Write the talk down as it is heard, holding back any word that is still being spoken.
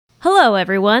Hello,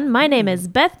 everyone. My name is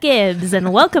Beth Gibbs,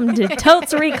 and welcome to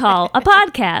Totes Recall, a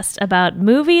podcast about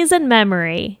movies and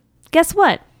memory. Guess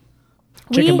what?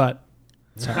 Chicken butt.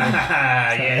 Sorry.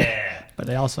 Yeah. But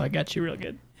I got you real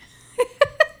good.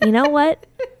 You know what?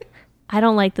 I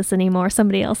don't like this anymore.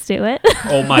 Somebody else do it.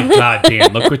 Oh my God,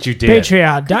 Dan! Look what you did.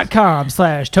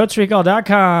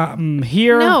 Patreon.com/totesrecall.com.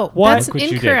 Here, No, what? that's Look what you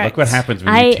did. incorrect. Look what happens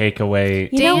when you take away.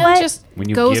 You know Dan what? just When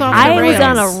you goes give off him the I was rails.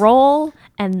 on a roll,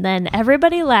 and then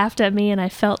everybody laughed at me, and I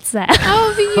felt sad.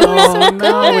 Oh, you were so good.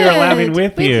 no, we were laughing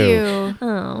with you.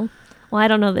 Oh. Well, I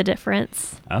don't know the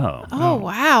difference. Oh. Oh,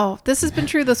 wow. This has been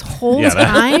true this whole Yeah,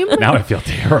 time? Now I feel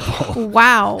terrible.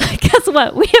 Wow. Guess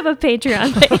what? We have a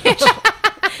Patreon page.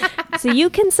 So you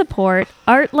can support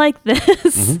art like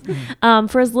this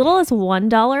for as little as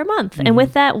 $1 a month. And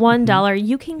with that $1,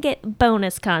 you can get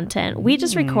bonus content. We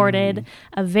just recorded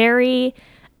a very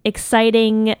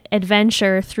exciting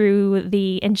adventure through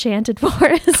the enchanted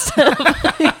forest of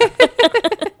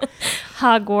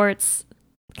Hogwarts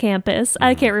campus.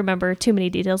 I can't remember too many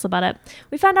details about it.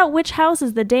 We found out which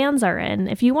houses the Dans are in.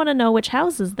 If you want to know which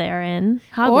houses they're in,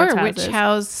 Hogwarts Or houses. which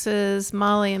houses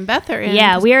Molly and Beth are in.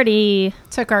 Yeah, we already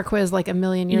took our quiz like a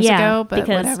million years ago, but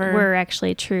because whatever. we're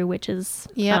actually true witches.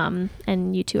 Yep.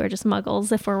 And you two are just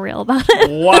muggles if we're real about it.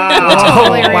 Wow.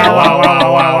 Totally real.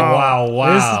 Wow.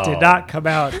 This did not come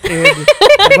out in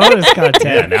the bonus content.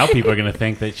 Yeah, now people are going to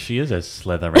think that she is a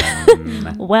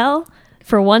Slytherin. Well,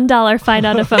 for $1, find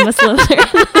out if I'm a Slytherin.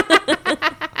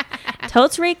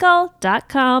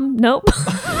 Totesrecall.com. Nope.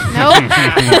 Nope.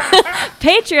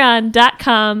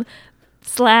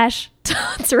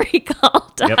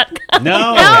 Patreon.com/totesrecall.com. Yep.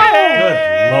 No.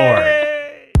 Good Lord.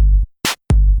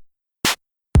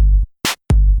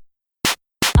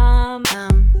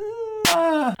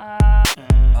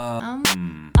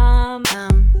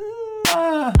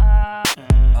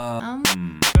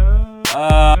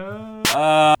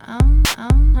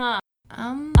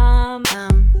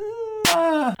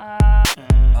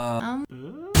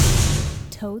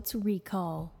 Totes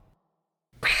Recall.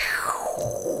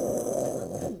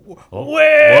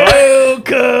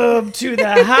 Welcome to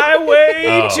the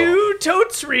highway Oh. to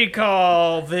Totes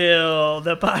Recallville,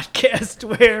 the podcast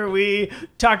where we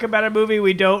talk about a movie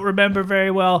we don't remember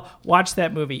very well, watch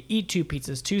that movie, eat 2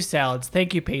 pizzas, 2 salads,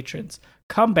 thank you patrons,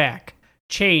 come back,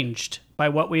 changed by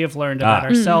what we have learned about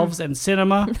ourselves and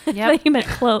cinema. I thought you meant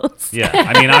clothes. Yeah,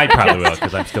 I mean, I probably will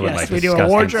because I'm still in Yes, my we do a disgusting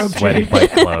wardrobe sweaty change.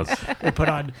 white clothes. We put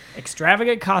on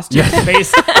extravagant costumes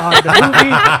based on the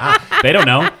movie They don't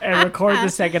know. and record the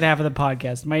second half of the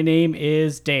podcast. My name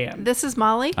is Dan. This is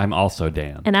Molly. I'm also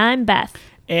Dan. And I'm Beth.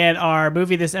 And our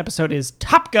movie this epepisode is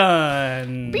Top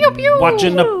Gun. Pew, pew.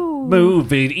 Watching a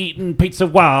movie, eating pizza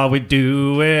while we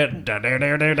do it.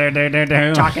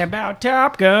 Talking about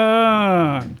Top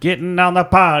Gun. Getting on the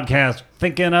podcast,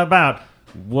 thinking about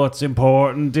what's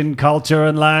important in culture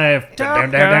and life.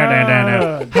 Top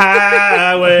Gun.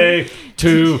 Highway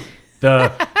to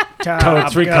the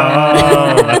Totes Recall.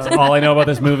 That's all I know about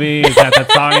this movie is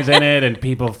that song is in it, and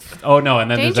people. Oh no! And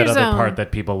then Danger there's that other Zone. part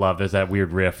that people love. There's that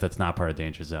weird riff that's not part of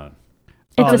Danger Zone.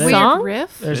 It's Oh, a there's- song? Weird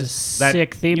riff. There's a That,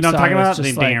 sick theme you know song. what I'm that's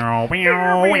talking just about?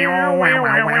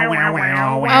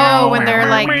 Oh, when they're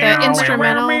like the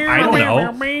instrumental. I don't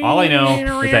know. All I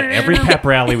know is that every pep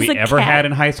rally we It's a ever cat. had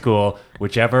in high school,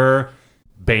 whichever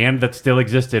band that still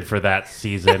existed for that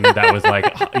season that was like,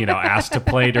 asked to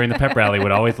play during the pep rally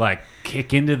would always like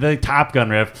kick into the Top Gun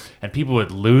riff and people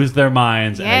would lose their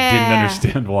minds and I didn't Yeah.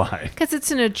 understand why. Because it's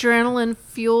an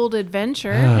adrenaline-fueled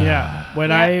adventure. Yeah. When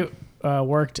Yeah. I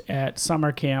worked at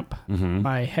summer camp,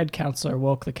 my head counselor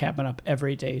woke the cabin up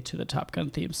every day to the Top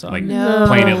Gun theme song. Like No.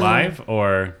 playing it live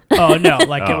or, oh, no.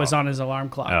 Like it Oh. was on his alarm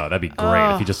clock. oh, that'd be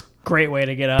great if you just Great way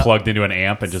to get up. plugged into an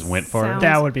amp and just went for it. Sounds-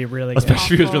 That would be really good.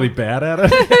 Especially if he was really bad at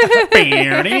it.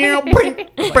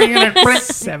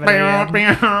 7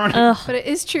 a.m. But it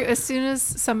is true. As soon as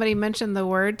somebody mentioned the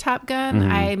word Top Gun,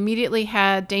 I immediately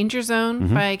had Danger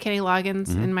Zone by Kenny Loggins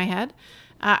in my head.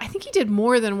 I think he did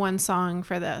more than one song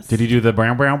for this. Did he do the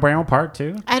brown part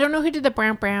too? I don't know who did the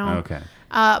Brown Brown. Okay.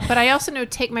 But I also know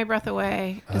Take My Breath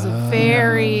Away is a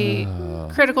very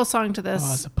critical song to this.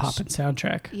 Oh, it's a poppin'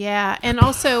 soundtrack. Yeah. And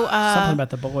also, Something about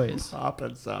the boys.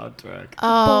 Poppin' soundtrack.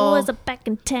 Boys are back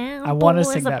in town. I wanna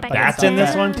Boys sing are that, back but That's in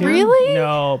this one too? Really?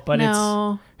 No, but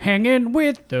No. it's hanging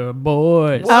with the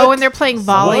boys. Oh, and they're playing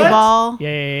volleyball.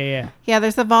 Yeah. Yeah,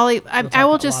 there's the volley. I talk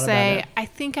will a just lot say, about it. I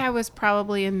think I was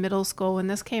probably in middle school when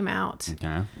this came out.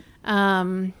 Okay.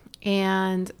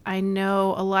 And I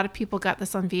know a lot of people got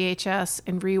this on VHS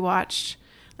and rewatched.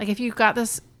 Like if you got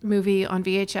this movie on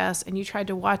VHS and you tried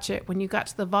to watch it, when you got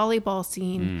to the volleyball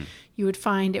scene, you would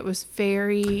find it was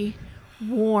very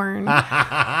worn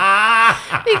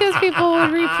because people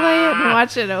would replay it and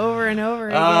watch it over and over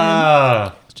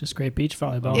again. It's just great beach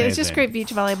volleyball. It was just amazing. great beach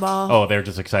volleyball. Oh, they're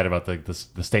just excited about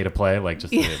the state of play, like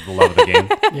just the love of the game.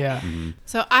 Yeah.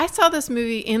 So I saw this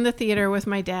movie in the theater with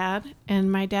my dad,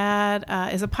 and my dad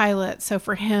is a pilot. So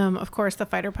for him, of course, the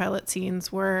fighter pilot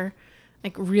scenes were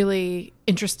like really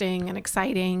interesting and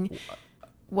exciting.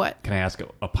 What? Can I ask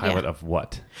a pilot Yeah. of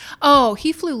what? Oh,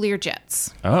 he flew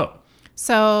Learjets. Oh,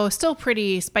 So still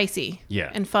pretty spicy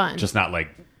yeah, and fun. Just not like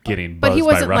getting but buzzed he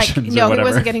wasn't by like Russians or no, he whatever.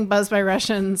 wasn't getting buzzed by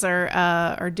Russians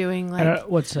or doing I like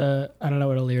don't know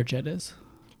what a Learjet is.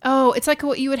 oh, it's like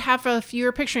what you would have if you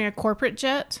were picturing a corporate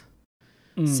jet.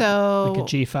 So Like a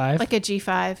G5. like a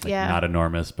G5, yeah, Not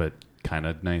enormous, but kind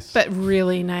of nice. but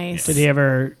really nice. Did he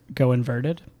ever go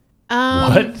inverted?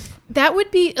 What? That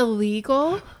would be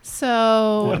illegal.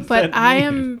 So, What's but that I mean?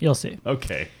 am. You'll see.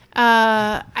 Okay.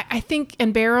 I think,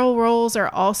 and barrel rolls are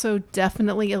also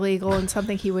definitely illegal and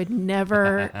something he would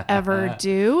never ever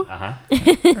do. Or at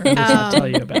least I'll tell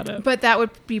you about it. But that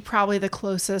would be probably the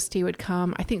closest he would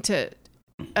come. I think to,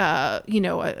 I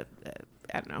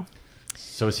don't know.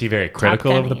 So is he very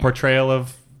critical Gun, of the yeah. portrayal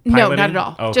of No, piloting? not at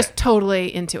all. Okay. Just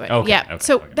totally into it. Okay, Yeah. okay,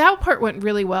 So okay. that part went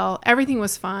really well. Everything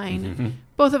was fine.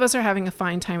 Both of us are having a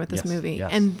fine time with this Yes, movie. yes.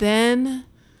 And then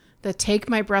the take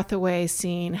my breath away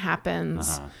scene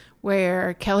happens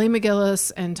where Kelly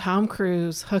McGillis and Tom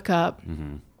Cruise hook up.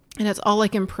 And it's all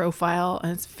like in profile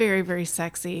and it's very, very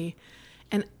sexy.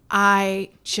 And I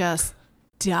just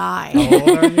died. How old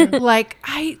are you? Like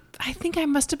I think I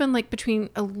must have been like between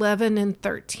 11 and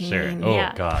 13. Sure. Oh,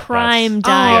 yeah, God, prime that's-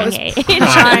 dying Oh, it was age.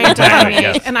 Prime dying age.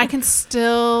 Yes. And I can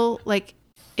still like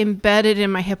embedded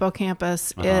in my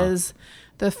hippocampus is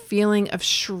the feeling of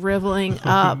shriveling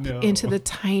up no. into the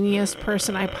tiniest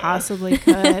person I possibly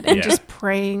could and Yeah. just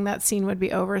praying that scene would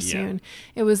be over soon.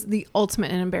 It was the ultimate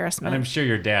in embarrassment. And I'm sure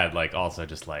your dad, like, also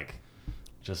just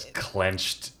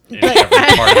clenched in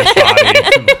every part of his body.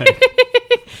 Like,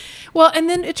 Well, and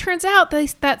then it turns out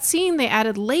that scene they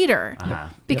added later uh-huh.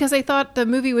 because they thought the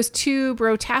movie was too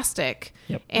brotastic.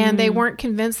 Yep. And they weren't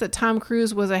convinced that Tom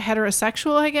Cruise was a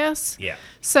heterosexual, I guess. Yeah.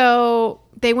 So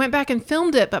they went back and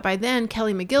filmed it, but by then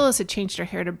Kelly McGillis had changed her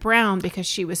hair to brown because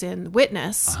she was in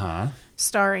Witness,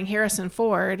 starring Harrison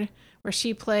Ford, where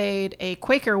she played a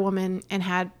Quaker woman and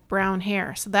had brown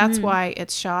hair. So that's why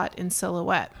it's shot in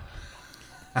silhouette.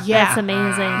 Yeah. That's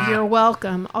amazing. You're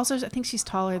welcome. Also, I think she's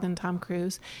taller than Tom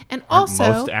Cruise. And also,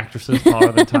 Most actresses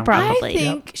taller than Tom Cruise. Probably. I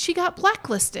think she got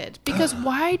blacklisted because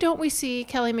why don't we see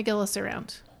Kelly McGillis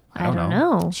around? I don't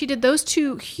know. She did those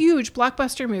two huge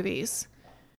blockbuster movies.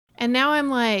 And now I'm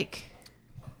like,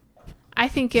 I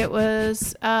think it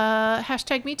was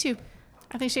hashtag Me Too.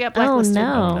 I think she got Oh blacklisted.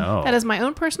 no. No. That is my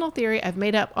own personal theory I've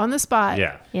made up on the spot.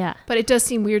 Yeah. Yeah. But it does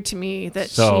seem weird to me that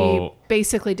So, she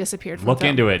basically disappeared from Look film.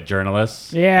 into it,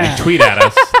 journalists. Yeah. And tweet at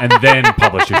us and then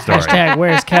publish your story. Hashtag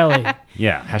where's Kelly?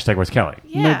 Yeah. Hashtag where's Kelly?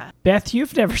 Yeah. Beth,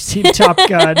 you've never seen Top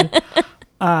Gun.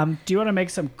 Do you want to make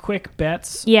some quick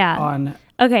bets? Yeah. On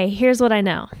Okay, here's what I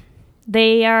know.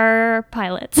 They are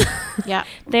pilots. Yeah.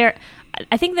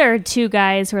 I think there are two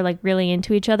guys who are like really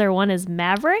into each other. One is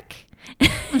Maverick.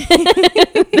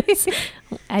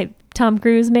 Tom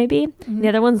Cruise, maybe. The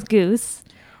other one's Goose.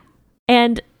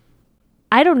 And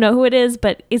I don't know who it is,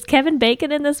 but is Kevin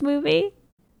Bacon in this movie?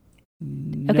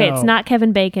 Okay, it's No. not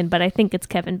Kevin Bacon, but I think it's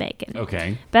Kevin Bacon.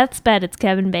 Okay. Beth's bet it's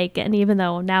Kevin Bacon, even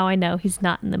though now I know he's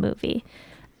not in the movie.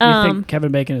 You think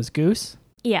Kevin Bacon is Goose?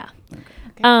 Yeah.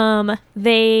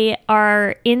 They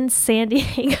are in San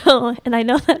Diego, and I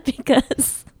know that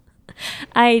because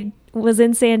I was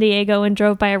in San Diego and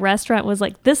drove by a restaurant. Was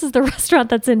like, this is the restaurant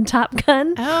that's in Top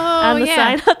Gun Oh, on the yeah.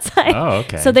 sign outside. Oh,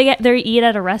 okay. So they eat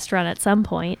at a restaurant at some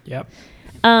point. Yep.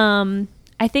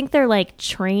 I think they're like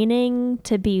training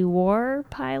to be war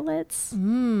pilots.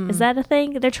 Is that a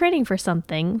thing? They're training for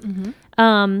something.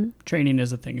 Training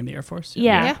is a thing in the Air Force.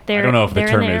 Yeah, Yeah. they're. I don't know if the they're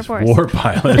in term Air is Force. war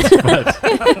pilots, but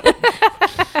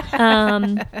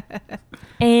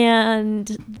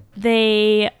And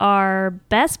they are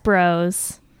best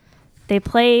bros. They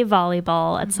play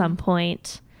volleyball at some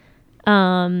point.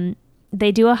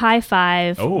 They do a high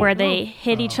five Oh. where they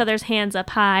hit each other's hands up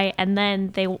high, and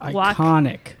then they walk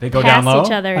Iconic. they go down past low.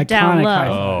 each other Iconic down high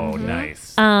low. five.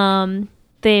 Oh, nice.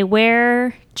 They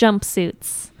wear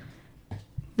jumpsuits.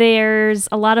 There's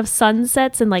a lot of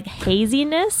sunsets and like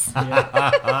haziness.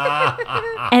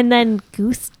 And then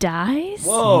Goose dies.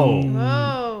 Whoa.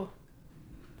 Whoa.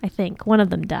 I think one of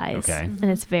them dies. Okay. And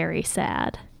it's very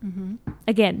sad.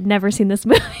 Again, never seen this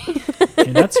movie.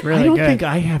 Yeah, that's I really don't good. think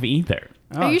I have either.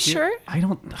 Oh, Are you do sure?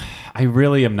 I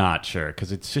really am not sure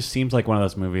because it just seems like one of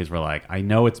those movies where like I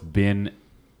know it's been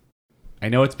I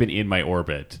know it's been in my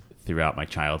orbit throughout my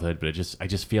childhood, but I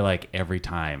just feel like every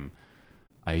time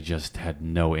I just had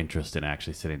no interest in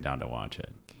actually sitting down to watch it.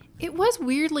 It was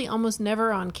weirdly almost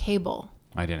never on cable.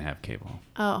 I didn't have cable.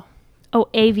 Oh. Oh,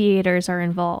 aviators are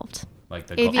involved. Like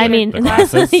the Aviator- I mean, the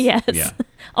glasses? yes. Yeah.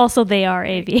 Also, they are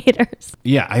aviators.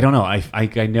 Yeah, I don't know.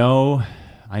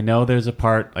 I know there's a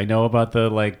part. I know about the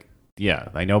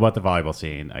I know about the volleyball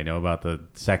scene. I know about the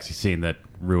sexy scene that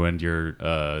ruined your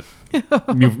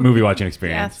movie watching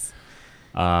experience. Yes.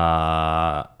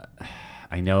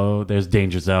 I know there's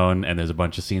Danger Zone and there's a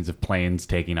bunch of scenes of planes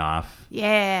taking off.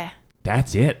 Yeah.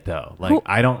 That's it, though. Like,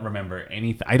 I don't remember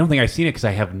anything. I don't think I've seen it because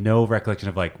I have no recollection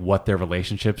of like what their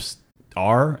relationships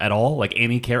are at all. Like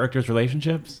any characters'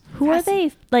 relationships. Who are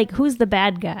they? Like, who's the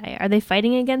bad guy? Are they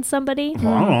fighting against somebody? I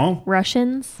don't know.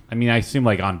 Russians? I mean, I assume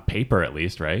like on paper at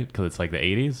least, right? Because it's like the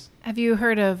 80s. Have you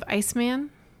heard of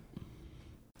Iceman?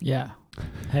 Yeah.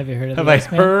 Have you heard of Have the I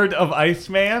Iceman? heard of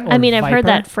Iceman? I mean, I've heard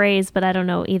Viper? that phrase, but I don't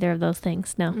know either of those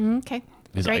things. No. Okay.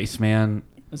 Is Great. Iceman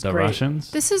That's the great.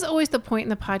 Russians? This is always the point in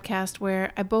the podcast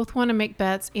where I both want to make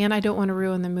bets and I don't want to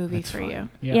ruin the movie That's for fine. you.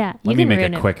 Yeah. Yeah. you Let me can make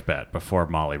ruin a it. quick bet before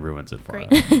Molly ruins it for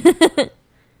Great.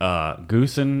 us.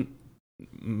 Goose and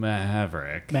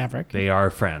Maverick. Maverick. They are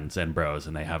friends and bros,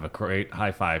 and they have a great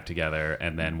high five together,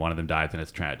 and then one of them dies, and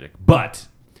it's tragic. But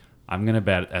I'm going to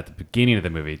bet at the beginning of the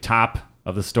movie, top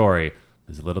of the story,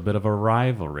 there's a little bit of a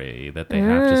rivalry that they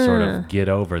have to sort of get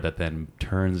over that then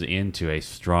turns into a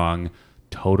strong,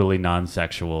 totally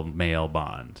non-sexual male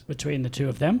bond. Between the two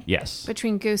of them. Yes.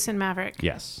 Between Goose and Maverick.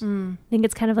 Yes. I think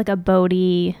it's kind of like a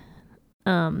Bodie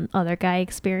other guy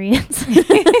experience.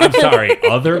 I'm sorry,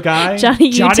 other guy? Johnny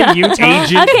Utah. Johnny Utah?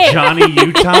 Agent Okay. Johnny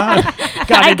Utah?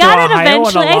 Got I into got it Ohio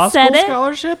eventually. on a law I said school it.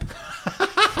 scholarship.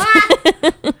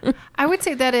 I would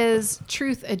say that is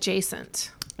truth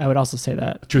adjacent. I would also say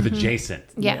that. Truth adjacent.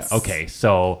 Yes. Okay,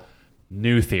 so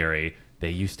new theory. They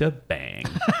used to bang.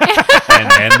 And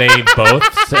then they both,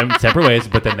 separate ways,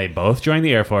 but then they both joined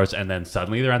the Air Force, and then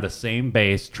suddenly they're on the same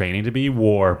base training to be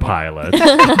war pilots.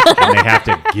 And they have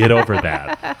to get over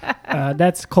that.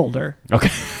 That's colder.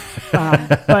 Okay.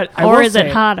 But I Or will is it say-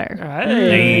 hotter?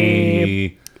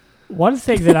 Hey. One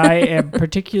thing that I am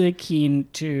particularly keen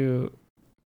to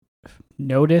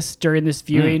notice during this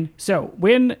viewing. So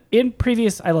when in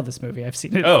previous, I love this movie. I've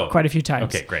seen it quite a few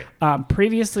times. Okay, great.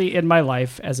 Previously in my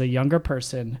life as a younger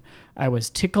person, I was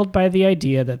tickled by the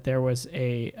idea that there was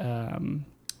a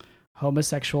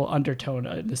homosexual undertone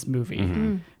in this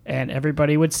movie. And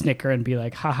everybody would snicker and be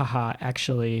like, ha ha ha,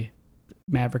 actually,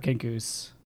 Maverick and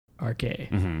Goose are gay.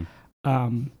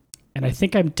 And I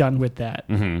think I'm done with that.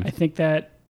 I think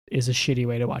that is a shitty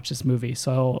way to watch this movie.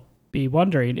 So I'll be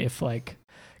wondering if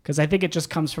because I think it just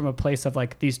comes from a place of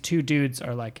like these two dudes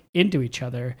are like into each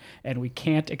other and we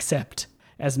can't accept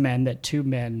as men that two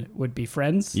men would be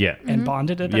friends and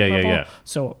bonded at that level. Yeah.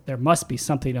 So there must be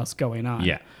something else going on.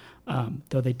 Yeah.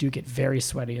 Though they do get very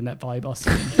sweaty in that volleyball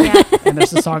scene. Yeah. And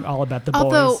there's a song all about the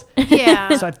Although, boys.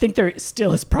 yeah. So I think there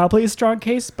still is probably a strong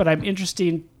case, but I'm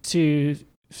interested to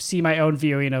see my own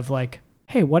viewing of like,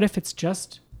 hey, what if it's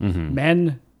just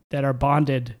men that are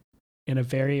bonded in a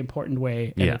very important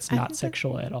way and it's not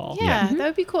sexual at all? Yeah, that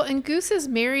would be cool. And Goose is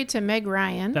married to Meg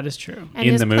Ryan. That is true. And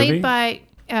In is the played movie? by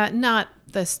not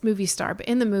this movie star, but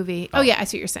in the movie. Oh yeah, I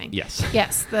see what you're saying. Yes.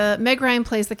 Yes, the Meg Ryan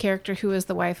plays the character who is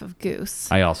the wife of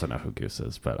Goose. I also know who Goose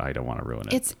is, but I don't want to ruin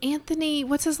it. It's Anthony.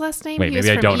 What's his last name? Wait, He was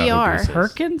maybe I from don't know who ER. Goose is.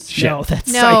 Perkins? Shit. No,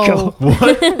 that's No.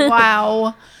 Psycho.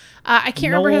 Wow. I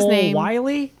can't remember his Noel name.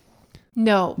 Wiley?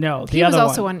 No. No, the he was other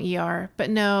also one. on ER, but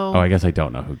no. Oh, I guess I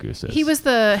don't know who Goose is. He was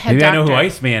the head Maybe doctor. I know who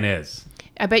Iceman is.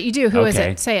 I bet you do. Who is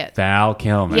Okay. it? Say it. Val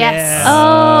Kilmer. Yes.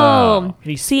 Oh,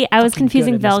 He's see, I was fucking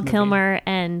confusing good in this Val movie. Kilmer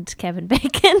and Kevin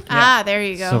Bacon. Ah, there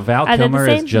you go. So Val Are they the Kilmer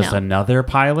is same? just No. another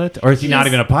pilot? Or is he not He's-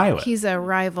 even a pilot? He's a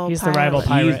rival He's the pilot. rival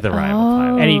pilot. He's the rival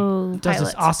pilot. And he Oh, does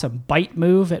this pilots. awesome bite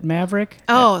move at Maverick.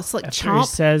 Oh, it's like After he chomp.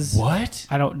 says, What?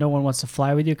 I don't, no one wants to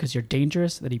fly with you because you're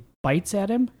dangerous, that he bites at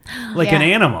him. Like Yeah. an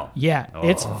animal. Yeah,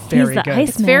 it's Oh. very the good. Iceman.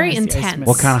 It's very He's the intense. Iceman.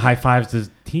 What kind of high fives does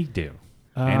he do?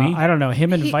 Any? I don't know.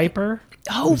 Him and He- Viper.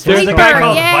 Oh, There's Viper. a guy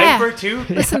called Yeah. Viper too?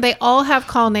 Listen, they all have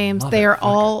call names. They are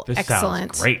all This sounds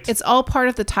excellent. great. It's all part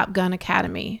of the Top Gun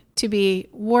Academy to be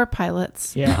war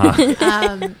pilots. Yeah.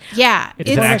 Yeah,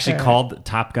 It's Is it like actually a- called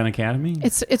Top Gun Academy?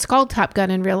 it's called Top Gun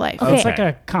in real life. Okay. It's like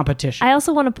a competition. I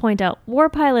also want to point out, war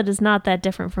pilot is not that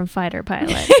different from fighter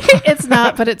pilot. It's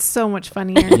not, but it's so much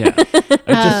funnier. Yeah. It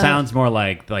just sounds more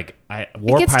like It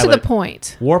war gets pilot. to the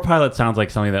point. War pilot sounds like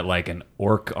something that like an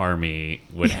orc army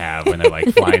would have when they're like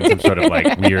flying some sort of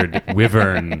like weird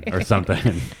wyvern or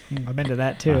something. I'm into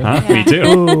that too. Huh? Me too.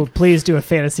 Ooh, please do a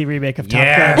fantasy remake of Top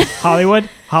Yeah. Gun. Hollywood.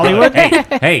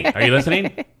 Hollywood. Hey, are you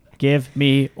listening? Give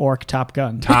me Orc Top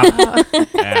Gun. Top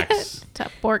X.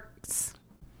 Top Borks.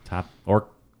 Top orc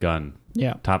gun.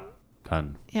 Yeah. Top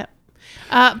gun. Yep.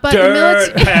 But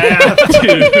Dirt path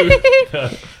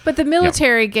to. But the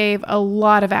military gave a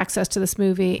lot of access to this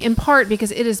movie, in part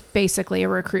because it is basically a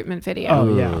recruitment video.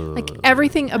 Oh, yeah. Like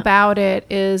everything about it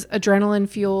is adrenaline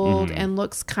fueled and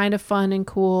looks kind of fun and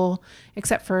cool,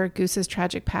 except for Goose's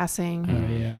tragic passing.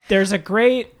 Oh, yeah. There's a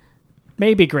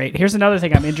maybe great. Here's another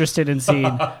thing I'm interested in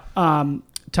seeing.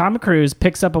 Tom Cruise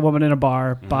picks up a woman in a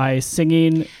bar by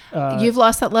singing. You've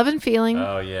Lost That Love and Feeling,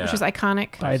 Oh, yeah. which is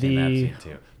iconic. By I've seen that the scene,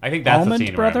 too. I think that's Allman the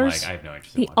scene Brothers? where I'm like, I have no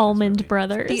interest in The watching this Almond movie.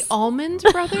 Brothers. The Almond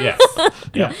Brothers? Yes.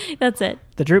 yeah, That's it.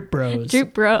 the Droop Bros.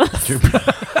 Droop Bros.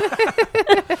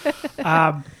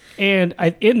 And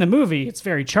in the movie, it's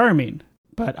very charming.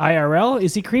 But IRL,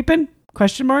 is he creeping?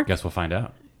 Question mark. Guess we'll find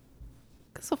out.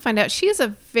 Guess we'll find out. She is a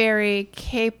very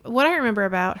what I remember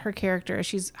about her character is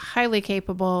she's highly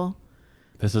capable.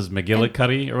 This is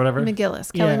McGillicuddy or whatever?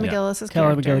 McGillis. Yeah. Kelly McGillis'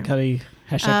 Kelly character. McGillicuddy.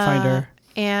 Hashtag find her.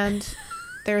 And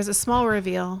there's a small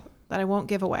reveal that I won't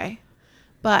give away.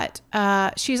 But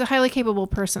she's a highly capable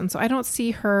person, so I don't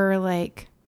see her like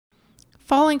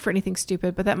falling for anything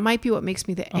stupid, but that might be what makes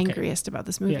me the angriest about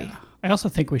this movie. Yeah. I also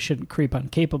think we shouldn't creep on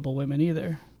capable women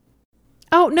either.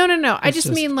 Oh, no. I just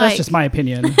mean like... That's just my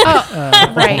opinion.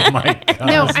 Oh, right. Oh my God.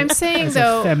 No, I'm saying As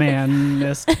though... a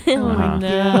feminist. Oh my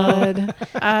God.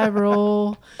 I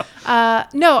roll.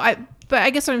 But I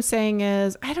guess what I'm saying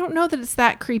is I don't know that it's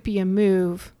that creepy a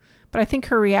move, but I think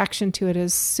her reaction to it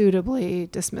is suitably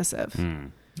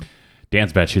dismissive.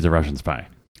 Dan's bet she's a Russian spy.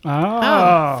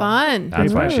 Oh, fun.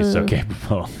 That's why she's so Ooh.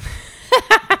 capable.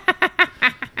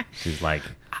 She's like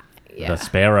Yeah. the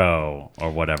Sparrow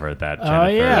or whatever that Oh,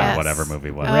 Jennifer yeah. whatever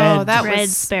movie was. Oh, that Red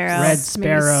was Sparrow. Red made me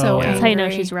Sparrow. so Yeah. That's how you know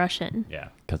angry. she's Russian. Yeah,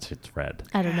 because it's red.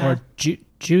 I don't know. Or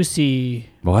Juicy.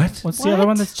 What? What's the other What?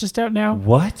 one that's just out now?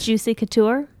 What? Juicy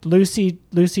Couture. Lucy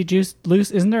Juice.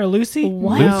 Isn't there a Lucy?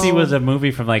 What? Lucy No. was a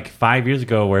movie from like 5 years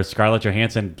ago where Scarlett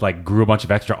Johansson like grew a bunch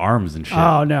of extra arms and shit.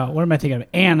 Oh, no. What am I thinking of?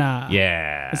 Anna.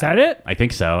 Yeah. Is that it? I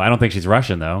think so. I don't think she's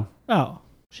Russian though. Oh,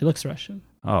 she looks Russian.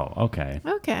 Oh, okay.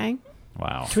 Okay.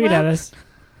 Wow. Tweet at us.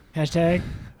 Hashtag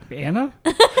Anna?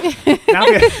 That's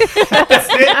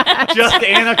it? Just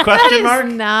Anna question mark?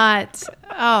 It's not.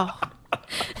 Oh,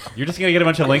 You're just gonna get a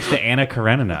bunch of links to Anna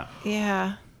Karenina.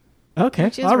 yeah. Okay.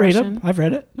 Which is I'll read Russian. them. I've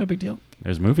read it. No big deal.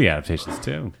 There's movie adaptations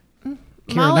too. Keira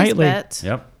Molly's Knightley. bet.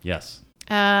 Yep. Yes.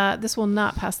 This will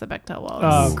not pass the Bechdel walls.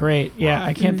 Oh, great. Yeah,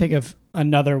 I can't think of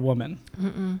another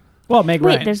woman. Well, Meg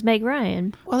Wait, Ryan. there's Meg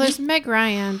Ryan. Well, there's Meg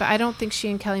Ryan, but I don't think she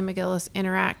and Kelly McGillis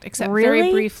interact except Really?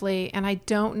 very briefly, and I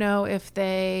don't know if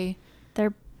they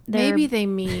They're maybe they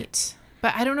meet,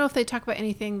 but I don't know if they talk about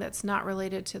anything that's not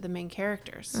related to the main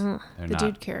characters, They're the not.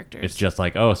 dude characters. It's just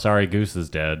like, oh, sorry, Goose is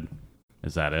dead.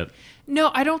 Is that it?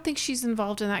 No, I don't think she's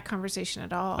involved in that conversation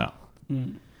at all. Oh.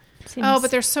 seems- Oh,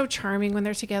 but they're so charming when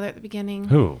they're together at the beginning.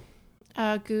 Who?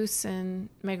 Goose and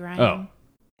Meg Ryan. Oh.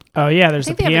 Oh, yeah, there's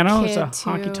I a think they have a piano. There's a kid, too.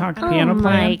 honky-tonk Oh piano my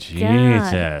playing.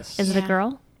 God. Jesus. Is it a Yeah.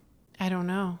 girl? I don't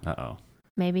know. Uh-oh.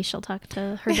 Maybe she'll talk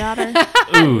to her daughter.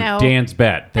 Ooh, No. Dan's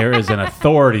bet. There is an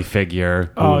authority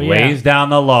figure who Oh, yeah. lays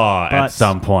down the law at Butts.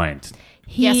 some point.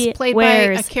 He Yes, played by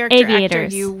wears a character actor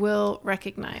aviators. you will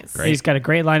recognize. Great. He's got a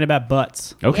great line about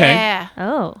butts, Okay. Yeah.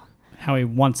 Oh, how he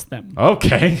wants them.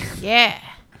 Okay. Yeah.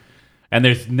 And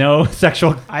there's no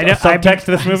sexual subtext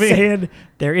to this I'm movie? saying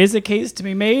there is a case to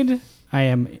be made. I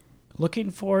am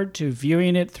looking forward to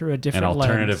viewing it through a An different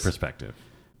alternative lens. perspective.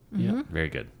 Yeah. Very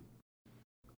good.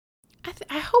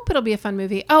 I hope it'll be a fun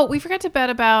movie. Oh, we forgot to bet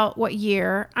about what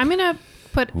year. I'm going to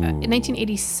put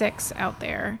 1986 out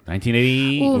there.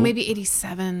 1980. Ooh, maybe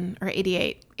 87 or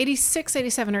 88. 86,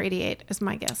 87, or 88 is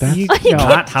my guess. You-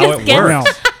 Not how just it guess.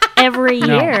 works. every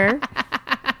No. year.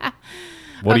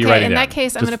 What are you Okay, writing in down? that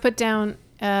case, I'm Just going to put down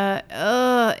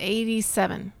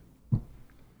 87.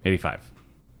 85.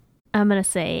 I'm gonna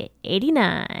say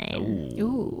 89.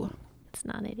 Ooh, It's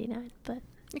not 89, but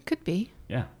it could be.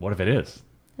 Yeah. What if it is?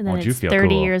 and then Won't you it's feel 30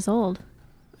 cool? years old.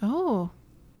 Oh,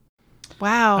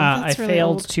 wow. I That's really failed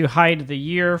old. to hide the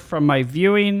year from my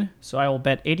viewing, so I will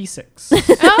bet 86.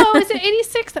 Oh, is it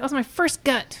 86? That was my first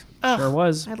gut. Ugh, Sure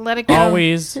was. I'd let it go.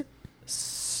 Always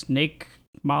Snake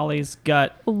Molly's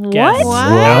gut What? gets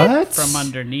What? from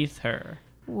underneath her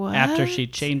What? after she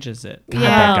changes it. God, Yeah.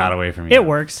 that got away from you. It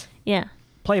works. Yeah.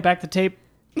 Play back the tape.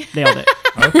 Nailed it.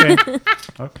 Okay.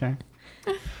 Okay.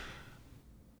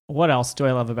 What else do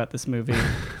I love about this movie?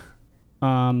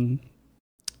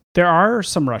 There are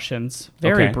some Russians,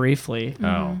 very Okay. briefly.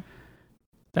 Oh.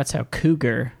 That's how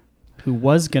Cougar, who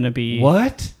was going to be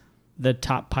What? the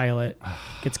top pilot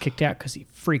gets kicked out because he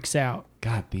freaks out.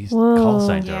 God, these Whoa. call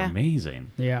signs are Yeah.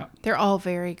 amazing. Yeah. They're all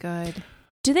very good.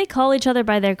 Do they call each other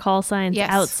by their call signs Yes.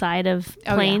 outside of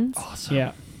yeah. planes? Awesome.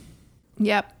 Yeah.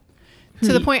 Yep.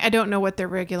 To the point I don't know what their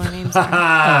regular names are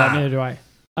Neither do I.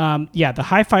 Yeah, the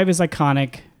high five is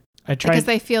iconic. I tried because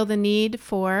they feel the need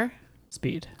for.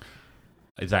 speed.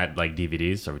 Is that like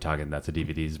DVDs? Are we talking that's a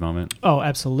DVDs moment? Oh,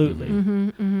 absolutely.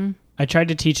 Mm-hmm. I tried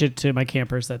to teach it to my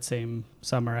campers that same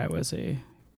summer. I was a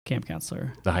camp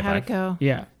counselor. The high How'd five? it go?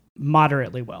 Yeah,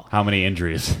 moderately well. How many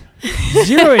injuries?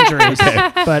 0 injuries,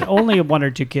 but only 1 or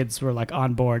 2 kids were like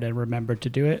on board and remembered to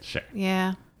do it. Sure.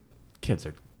 Yeah. Kids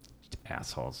are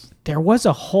assholes. There was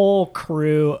a whole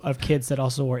crew of kids that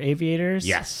also were aviators.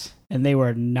 Yes. and they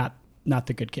were not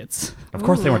the good kids. Of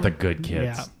course they weren't the good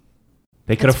kids. Yeah.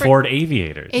 They could That's for- afford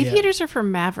aviators. Aviators are for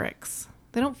mavericks.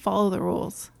 They don't follow the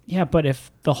rules. Yeah, but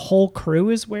if the whole crew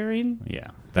is wearing, Yeah.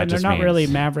 then That they're just not means really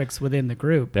mavericks within the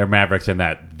group. they're mavericks in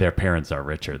that their parents are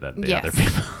richer than the other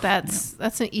people.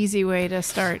 That's an easy way to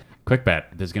start. Quick bet.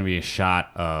 There's going to be a shot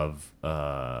of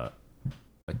a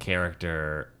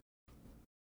character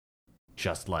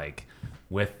just like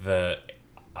with the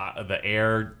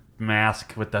air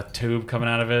mask with the tube coming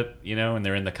out of it, you know, and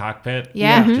they're in the cockpit.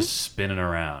 Yeah. Mhm. Just spinning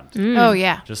around. Oh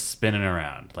yeah. Just spinning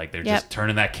around. Like they're Yep. just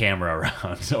turning that camera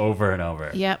around over and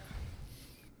over. Yep.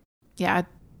 Yeah.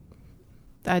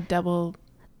 I'd double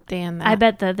Dan that. I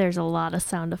bet that there's a lot of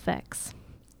sound effects.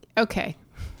 Okay.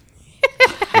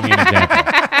 Give me an example.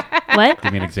 What?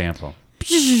 Give me an example.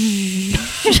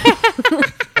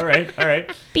 All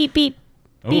right. Beep beep.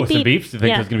 Oh, Beep, some beep. beeps? You think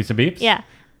Yeah. there's going to be some beeps? Yeah.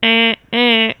 Oh,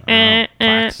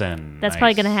 klaxon. That's Nice.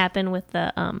 probably gonna happen with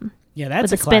the Yeah,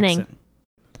 that's With a the spinning. klaxon.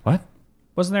 What?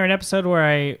 Wasn't there an episode where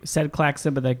I said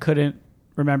klaxon, but I couldn't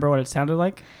remember what it sounded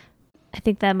like? I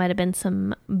think that might have been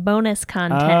some bonus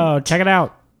content. Oh, check it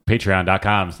out.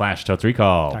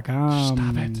 Patreon.com/TotsRecall.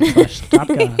 Stop it. Top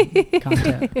Gun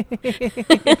content.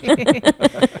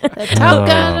 Top Oh,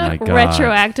 Gun. my God.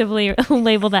 Retroactively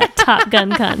label that Top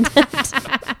Gun content.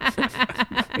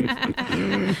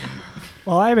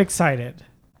 Well, I'm excited.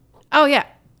 Oh yeah.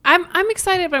 I'm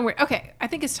excited, but I'm weird. Okay, I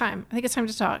think it's time. I think it's time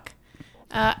to talk.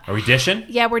 Are we dishing?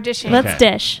 Yeah, we're dishing. Let's Okay.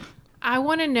 dish. I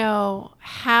want to know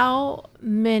how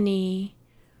many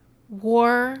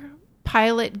war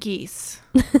pilot geese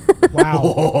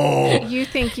Wow. you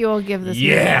think you'll give this movie?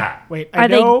 Yeah. Wait, I Are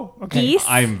they know. Okay. geese?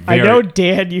 I'm I very... know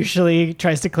Dan usually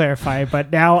tries to clarify,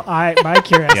 but now my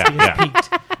curiosity Yeah, is piqued.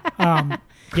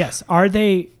 Yes, are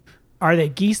they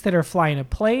geese that are flying a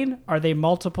plane? Are they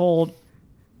multiple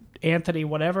Anthony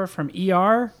whatever from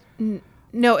ER?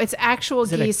 No, it's actual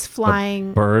it a- geese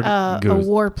flying bird a goose?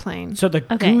 warplane. So the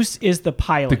Okay. goose is the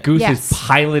pilot. The goose Yes. is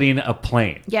piloting a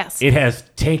plane. Yes. It has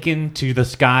taken to the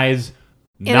skies,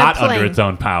 In a not plane. under its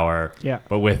own power, Yeah.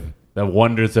 but with the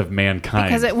wonders of mankind.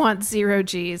 Because it wants 0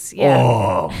 G's. Yeah.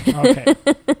 Oh, Okay.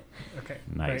 Okay.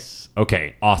 nice.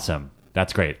 Okay, awesome.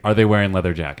 That's great. Are they wearing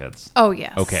leather jackets? Oh,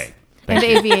 yes. Okay. And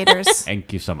Thank you. aviators.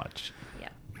 Thank you so much. Yeah.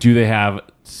 Do they have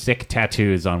sick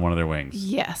tattoos on one of their wings?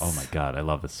 Yes. Oh my god, I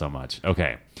love this so much.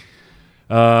 Okay.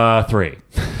 3.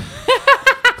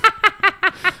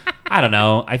 I don't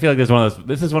know. I feel like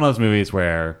this is one of those movies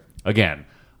where, again,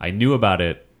 I knew about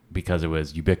it because it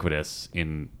was ubiquitous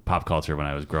in pop culture when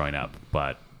I was growing up.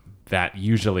 But this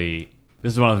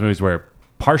is one of those movies where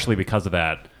partially because of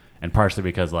that and partially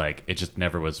because like it just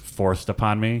never was forced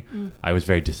upon me, I was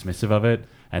very dismissive of it.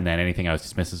 And then anything I was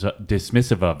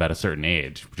dismissive of at a certain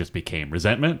age just became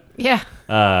resentment. Yeah.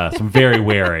 So I'm very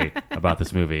wary about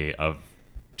this movie of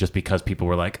just because people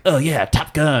were like, oh yeah,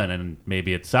 Top Gun. And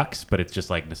maybe it sucks, but it's just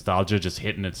like nostalgia just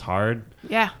hitting its hard.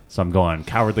 Yeah. So I'm going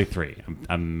Cowardly 3.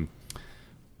 I'm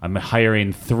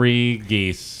hiring 3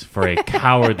 geese for a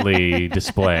cowardly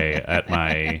display at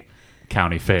my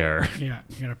county fair. Yeah.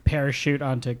 You're gonna parachute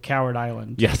onto Coward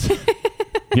Island. Yes.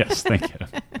 Yes, thank you.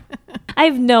 I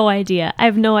have no idea. I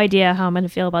have no idea how I'm going to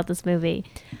feel about this movie.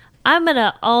 I'm going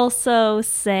to also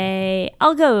say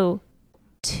I'll go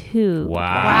 2.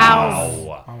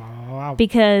 Wow. Wow.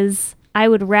 Because I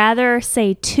would rather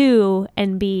say 2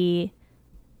 and be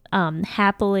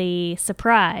happily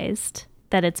surprised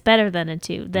that it's better than a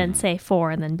 2 than say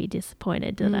 4 and then be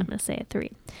disappointed that I'm going to say a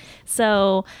 3.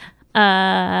 So,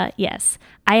 yes,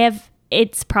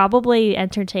 it's probably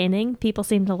entertaining. People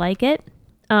seem to like it.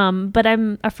 But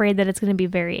I'm afraid that it's going to be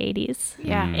very 80s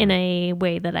Yeah. in a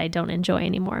way that I don't enjoy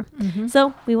anymore.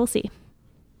 So we will see.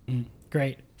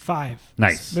 Great. 5.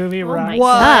 Nice. This movie Oh rocks. my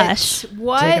What? Gosh.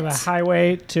 What? Taking the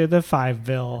highway to the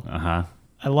 5-ville. Uh-huh.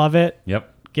 I love it.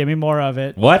 Yep. Give me more of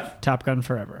it. What? Top Gun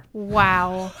forever.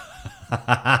 Wow.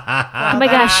 Oh my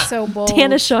gosh. So bold.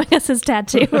 Tana's showing us his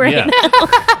tattoo right Yeah. now.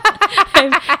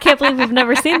 I can't believe we've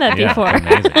never seen that Yeah, before.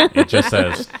 amazing. It just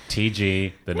says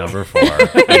TG, the number 4.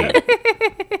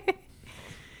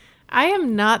 I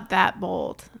am not that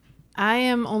bold. I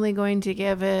am only going to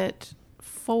give it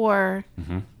 4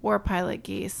 War Pilot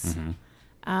Geese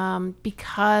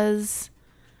because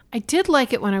I did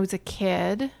like it when I was a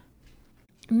kid.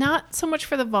 Not so much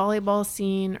for the volleyball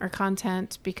scene or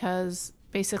content, because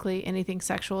basically anything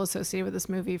sexual associated with this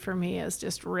movie for me is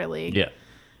just really,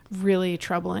 really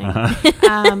troubling.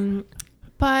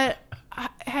 But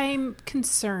I'm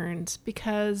concerned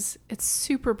because it's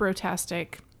super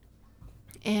brotastic.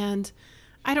 And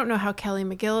I don't know how Kelly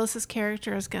McGillis's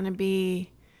character is going to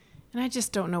be. And I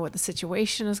just don't know what the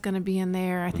situation is going to be in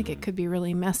there. I think it could be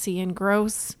really messy and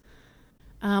gross.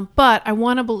 But I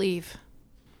want to believe.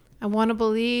 I want to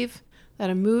believe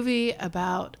that a movie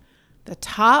about the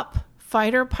top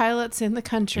fighter pilots in the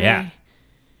country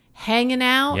hanging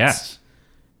out,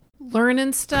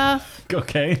 learning stuff,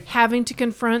 having to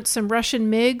confront some Russian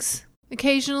MiGs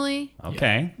occasionally,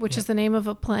 which is the name of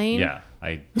a plane. Yeah.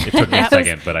 It took me a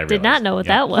second, but I realized. Did not know what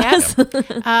that was.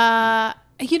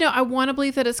 I want to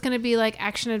believe that it's going to be like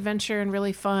action adventure and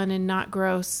really fun and not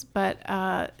gross, but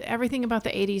everything about the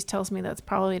 80s tells me that's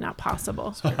probably not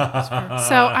possible. So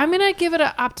I'm going to give it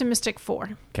an optimistic 4.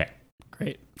 Okay.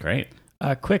 Great.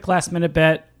 Quick last minute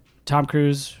bet. Tom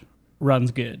Cruise runs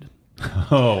good.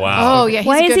 Oh, wow. Oh, yeah. He's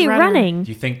Why a is good he runner. running?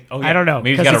 Do you think? Oh, I don't know,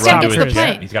 Maybe he's got to 'cause run to it's his the jet.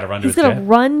 plane. He's got to run to He's his going to jet.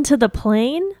 run to the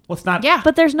plane? Well, it's not. Yeah.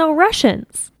 But there's no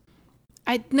Russians.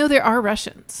 I know there are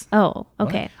Russians. Oh,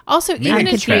 okay. Also, even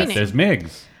in MiGs, training. There's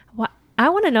MiGs. I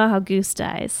want to know how Goose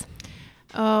dies.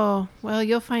 Oh, well,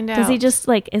 you'll find out. Does he just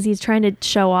is he trying to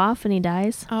show off and he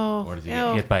dies? Oh, Or does he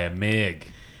get hit by a MiG?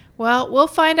 Well, we'll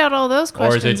find out all those Or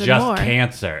questions is it and just more.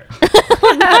 cancer?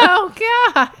 Oh,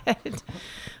 God.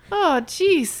 Oh,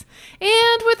 jeez.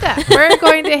 And with that, we're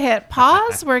going to hit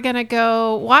pause. We're going to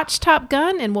go watch Top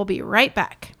Gun, and we'll be right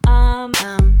back.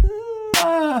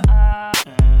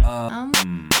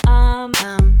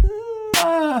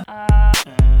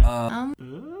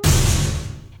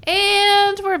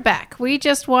 And we're back. We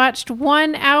just watched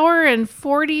 1 hour and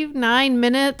 49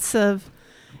 minutes of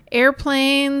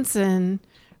airplanes and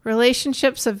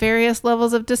relationships of various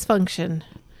levels of dysfunction.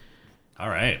 All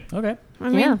right. Okay. I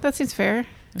mean, Yeah. that seems fair.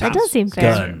 That does seem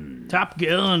fair. Gun. Top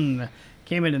Gun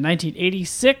came in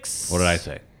 1986. What did I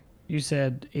say? You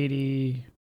said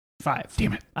 85.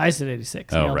 Damn it. I said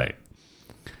 86. Oh, Nailed right. it.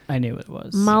 I knew it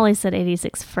was. Molly said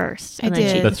 86 first. I and then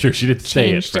did. she That's true. She did say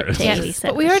it changed it first. to Yes, 87.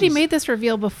 but we already made this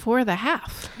reveal before the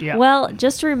half. Yeah. Well,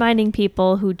 just reminding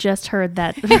people who just heard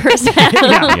that first half.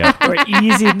 yeah. We're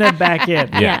easing them back in.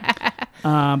 Yeah.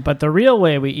 But the real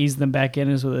way we ease them back in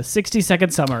is with a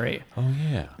 60-second summary Oh,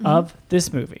 yeah. of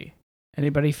this movie.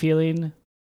 Anybody feeling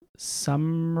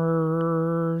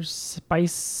summer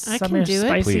spice? I can summer do it.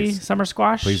 spicy Please. summer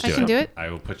squash? Please I do can do it. I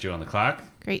will put you on the clock.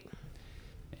 Great.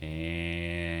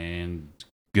 And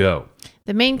go.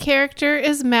 The main character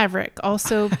is Maverick,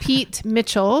 also Pete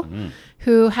Mitchell,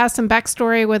 who has some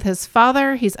backstory with his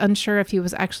father. He's unsure if he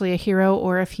was actually a hero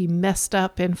or if he messed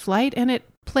up in flight, and it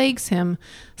plagues him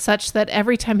such that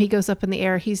every time he goes up in the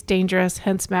air, he's dangerous,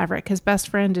 hence Maverick. His best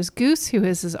friend is Goose, who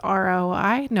is his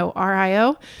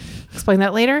RIO. Explain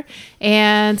that later.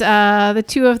 And the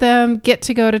two of them get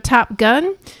to go to Top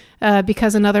Gun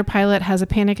because another pilot has a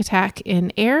panic attack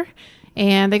in air.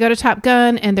 And they go to Top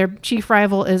Gun, and their chief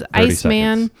rival is 30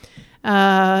 Iceman.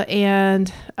 seconds. And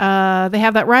they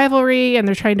have that rivalry, and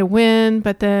they're trying to win.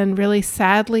 But then, really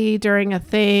sadly, during a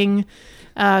thing,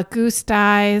 Goose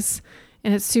dies,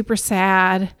 and it's super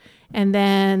sad. And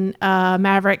then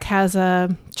Maverick has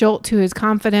a jolt to his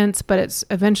confidence, but it's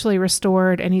eventually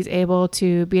restored, and he's able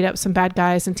to beat up some bad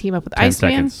guys and team up with 10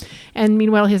 Iceman. seconds. And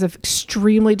meanwhile, he has an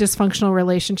extremely dysfunctional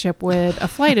relationship with a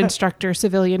flight instructor,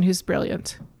 civilian, who's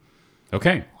brilliant.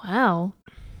 Okay. Wow.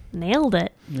 Nailed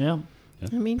it. Yeah.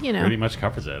 I mean, you know. Pretty much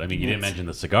covers it. I mean, you didn't mention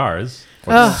the cigars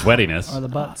or Oh. the sweatiness. Or the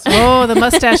butts. Oh, the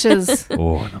mustaches.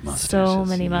 Oh, the mustaches. So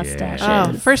many mustaches.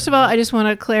 Oh, first of all, I just want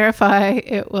to clarify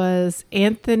it was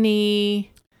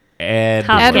Anthony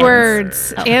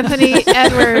Edwards. Anthony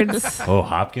Edwards. Oh,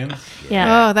 Hopkins?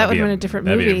 Yeah. Oh, that would have been a different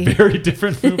That'd movie. be a very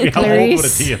different movie. How old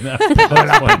would he in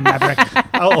that?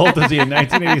 How old is he in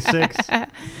 1986?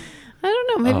 I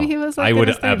don't know. Maybe he was like I would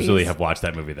in his 30s. absolutely have watched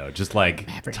that movie, though. Just like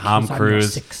Maverick, Tom he's on your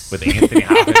Cruise 6. with Anthony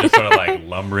Hopkins just sort of like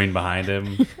lumbering behind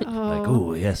him. Like,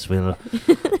 oh yes, well,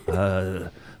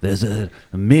 there's a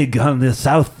MiG on the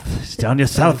south, on your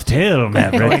south tail,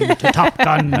 Maverick. to Top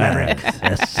Gun Maverick,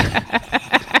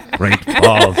 yes. Great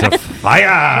balls of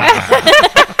fire.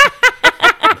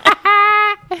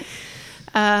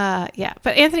 Yeah.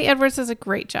 But Anthony Edwards does a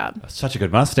great job. Such a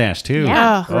good mustache too.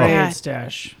 Yeah. Oh, Great God.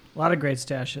 stash. A lot of great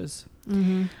stashes.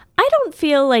 I don't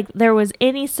feel like there was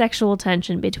any sexual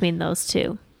tension between those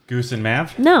two. Goose and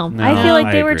Mav? No, No, I feel like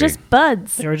I they were agree. just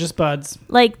buds. They were just buds.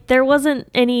 Like there wasn't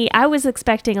any. I was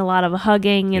expecting a lot of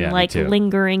hugging and Yeah, me like too.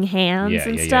 lingering hands Yeah,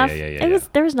 and yeah, yeah, stuff. yeah, yeah, It was yeah.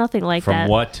 there was nothing like From that.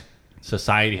 what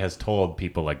society has told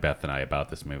people like Beth and I about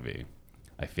this movie,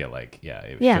 I feel like,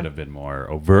 it Yeah. should have been more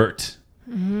overt.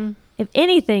 If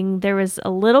anything, there was a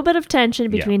little bit of tension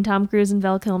Yeah. between Tom Cruise and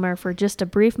Val Kilmer for just a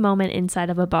brief moment inside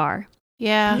of a bar.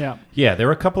 Yeah. Yeah. Yeah, there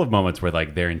were a couple of moments where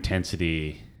like their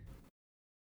intensity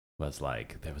was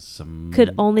like there was some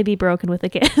Could only be broken with a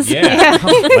kiss. yeah,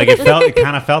 like it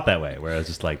kind of felt that way. Where it was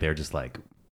just like they're just like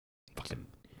fucking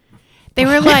They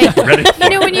were like, ready for you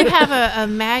know, it. when you have a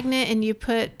magnet and you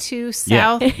put two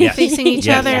south Yes. facing each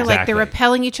Yes, other, like exactly. they're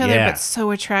repelling each other, Yeah. but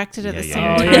so attracted at the Yeah, same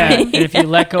yeah, Oh, time. yeah. And if you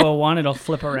let go of one, it'll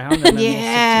flip around and then they'll stick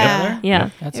Yeah. together. Yeah.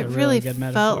 That's It a really good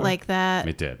felt metaphor. like that.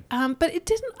 It did. But it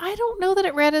didn't. I don't know that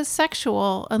it read as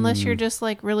sexual unless you're just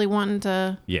like really wanting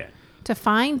to Yeah.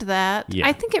 find that. Yeah.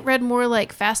 I think it read more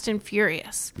like Fast and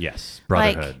Furious. Yes.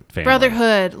 Brotherhood. Like family,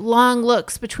 brotherhood, long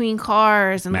looks between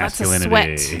cars, and lots of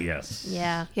masculinity. sweat. Yes.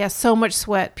 Yeah. Yeah, so much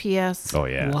sweat. P.S. Oh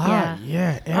yeah. Wow.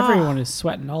 Yeah. Everyone is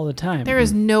sweating all the time. There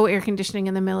is no air conditioning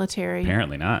in the military.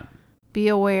 Apparently not. Be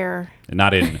aware.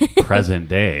 Not in present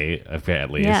day, at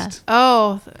least. Yeah.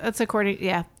 Oh, that's according.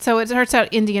 Yeah. So it starts out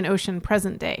Indian Ocean,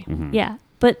 present day. Mm-hmm. Yeah.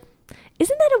 But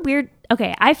isn't that a weird...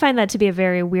 Okay, I find that to be a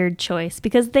very weird choice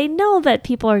because they know that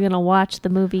people are going to watch the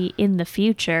movie in the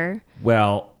future.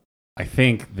 Well, I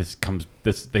think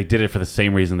they did it for the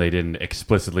same reason they didn't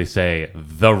explicitly say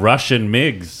the Russian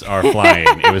MiGs are flying.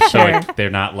 It was so Sure. they're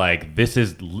not like this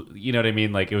is, you know what I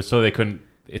mean? Like it was so they couldn't.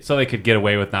 It's so they could get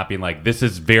away with not being like this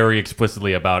is very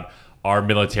explicitly about our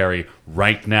military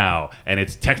right now and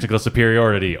its technical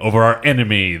superiority over our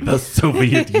enemy, the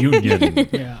Soviet Union.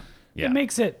 Yeah. Yeah. It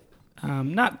makes it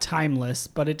not timeless,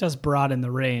 but it does broaden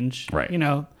the range. Right. You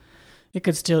know, it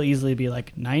could still easily be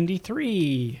like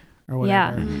 93 or Yeah.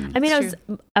 whatever. I mean,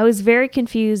 I was very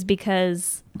confused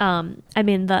because, I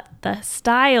mean, the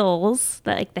styles,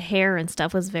 like the hair and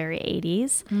stuff was very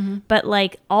 80s, but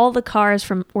like all the cars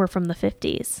were from the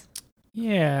 50s.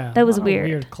 Yeah. That was a lot of weird.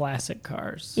 Weird classic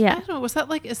cars. I Yeah. don't know. Was that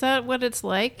like? Is that what it's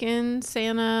like in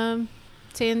San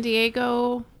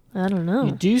Diego? I don't You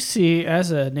know. do see,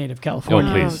 as a native Oh,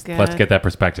 Californian, please, God. let's get that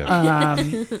perspective.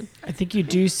 I think you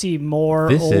do see more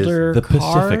this older is the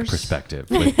cars. Pacific perspective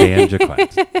with Dan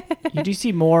Jaquette. You do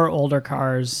see more older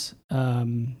cars,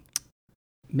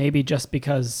 maybe just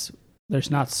because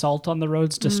there's not salt on the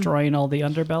roads destroying all the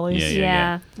underbellies.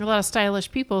 Yeah, Yeah. A lot of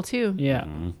stylish people too. Yeah.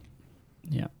 Mhm.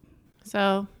 Yeah.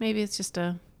 So maybe it's just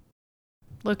a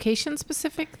location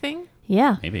specific thing.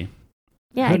 Yeah. Maybe.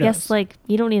 Yeah. Who I guess knows? like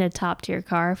you don't need a top tier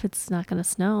car if it's not going to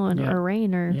snow Yeah. or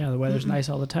rain or Yeah, the weather's nice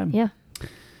all the time. Yeah.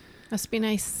 Must be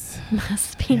nice.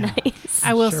 Must be Yeah. nice.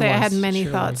 I will Sure say I had was. many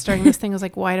Sure thoughts was. during this thing. I was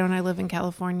like, why don't I live in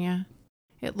California?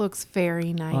 It looks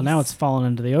very nice. Well, now it's fallen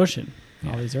into the ocean.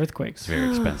 All these It's earthquakes. very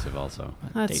expensive also.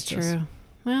 That's dates us. true.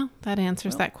 Well, that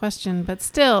answers that question, but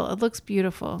still, it looks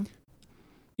beautiful.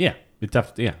 Yeah, it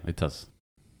does.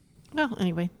 Well,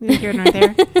 anyway, neither here nor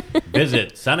there.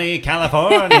 Visit sunny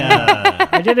California.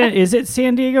 I didn't. Is it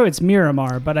San Diego? It's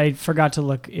Miramar, but I forgot to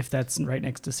look if that's right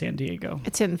next to San Diego.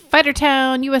 It's in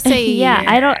Fightertown, USA. Yeah,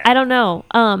 I don't know.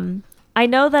 I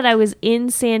know that I was in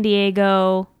San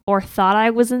Diego or thought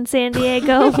I was in San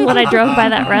Diego when I drove by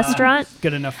that restaurant.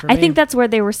 Good enough for me. I think that's where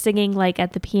they were singing like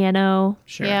at the piano.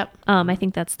 Sure. Yep. I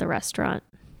think that's the restaurant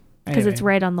because it's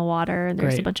Anyway, right on the water and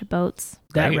there's a Great. bunch of boats.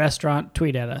 that Great. restaurant.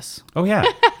 Tweet at us. Oh yeah,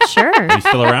 Sure. are you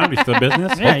still around? Are you still in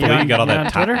business? Yeah, Hopefully, you you got all on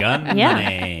that Top Twitter? Gun Yeah.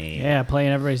 money. Yeah,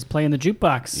 everybody's playing the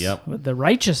jukebox. Yep. With the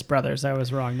Righteous Brothers. I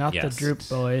was wrong, not Yes. the Droop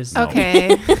Boys. No.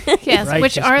 Okay. Yes,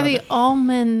 which Righteous are the Brothers.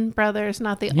 Allman Brothers,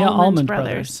 not the Yeah, Almond Almond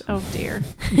Brothers. Oh dear.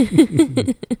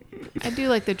 I do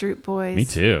like the Droop Boys. Me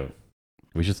too.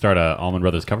 We should start a Allman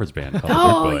Brothers covers band called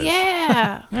Oh the Good Boys.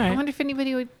 yeah. All I right. wonder if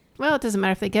anybody would. Well, it doesn't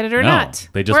matter if they get it or No, not.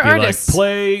 they just We're be artists. like,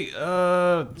 play,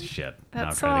 shit. That Now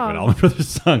I'm trying to think song. what Allman Brothers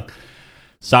sung.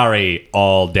 Sorry,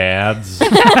 all dads.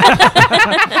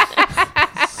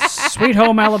 Sweet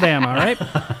Home Alabama, right?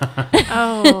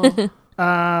 Oh,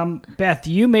 Beth,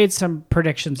 you made some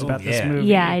predictions about this yeah. movie.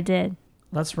 Yeah, I did.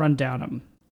 Let's run down them.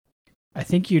 I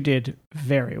think you did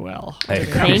very well. I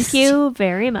agree. Thank you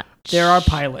very much. There are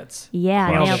pilots. Yeah,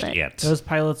 I Well, nailed it. shit. Those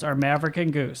pilots are Maverick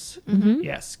and Goose. Mhm.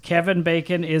 Yes. Kevin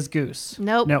Bacon is Goose.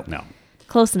 nope. No. No.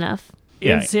 Close enough. In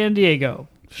Yeah. San Diego.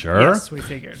 Sure. Yes, we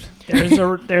figured.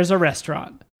 There's a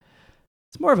restaurant.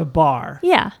 It's more of a bar.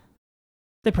 Yeah.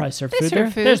 They probably serve They food serve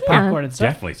there. food. There's Yeah. popcorn and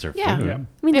stuff. Definitely serve Yeah. food. Yeah. I mean,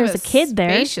 They there was have a kid there.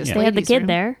 spacious They had the ladies' kid room.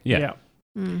 there. Yeah.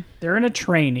 Mm. They're in a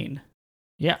training.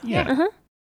 Yeah. Yeah.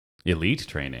 Elite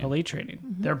training. Elite training.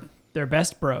 They're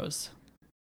best bros.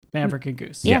 Maverick and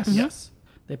Goose. Yes. Yes.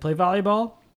 They play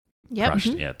volleyball. Yep. Crushed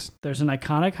it. There's an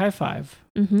iconic high five.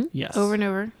 Mm-hmm. Yes. Over and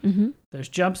over. Mm-hmm. There's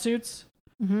jumpsuits.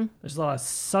 Mm-hmm. There's a lot of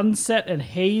sunset and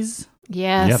haze.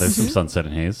 Yes. Yeah, there's some sunset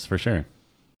and haze for sure.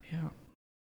 Yeah.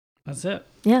 That's it.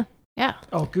 Yeah. Yeah.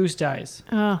 Oh, Goose dies.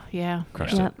 Oh, yeah.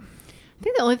 Crushed Yep. it. I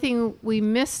think the only thing we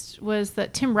missed was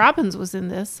that Tim Robbins was in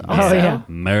this. Oh, Also. yeah.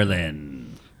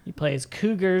 Merlin. He plays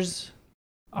Cougars,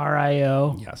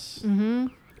 RIO. Yes. Mm-hmm.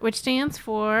 Which stands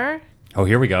for Oh,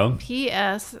 here we go.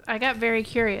 PS. I got very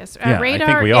curious. Yeah, I think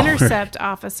Radar we all were. Intercept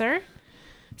Officer.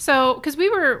 So, because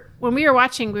when we were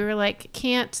watching, we were like,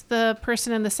 can't the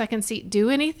person in the second seat do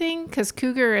anything? Because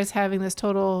Cougar is having this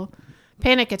total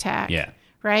panic attack. Yeah.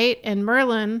 Right? And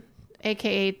Merlin,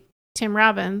 a.k.a. Tim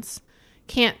Robbins,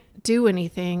 can't do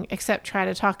anything except try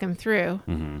to talk him through.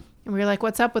 Mm-hmm. And we were like,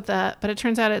 what's up with that? But it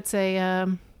turns out it's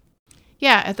the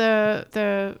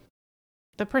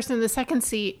person in the second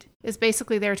seat is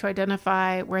basically there to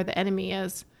identify where the enemy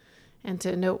is and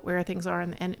to note where things are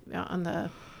on the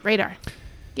radar.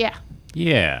 Yeah.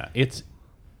 Yeah, it's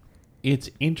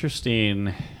interesting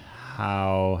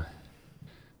how,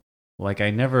 like,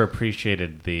 I never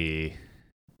appreciated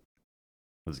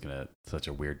such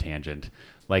a weird tangent,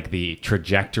 like the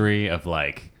trajectory of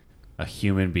like a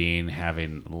human being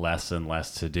having less and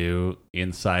less to do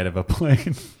inside of a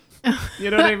plane. You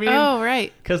know what I mean? Oh,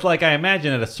 right. Because, like, I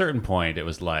imagine at a certain point it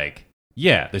was like,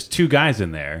 yeah, there's two guys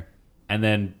in there, and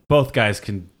then both guys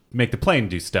can make the plane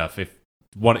do stuff if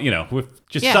one, if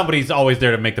just Yeah. somebody's always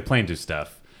there to make the plane do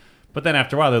stuff. But then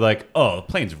after a while, they're like, oh, the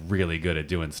plane's really good at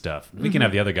doing stuff. We can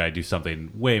have the other guy do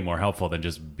something way more helpful than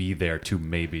just be there to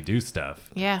maybe do stuff.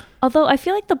 Yeah. Although I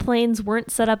feel like the planes weren't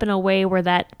set up in a way where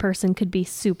that person could be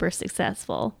super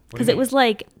successful. What do Because you it was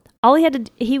like,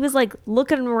 he was like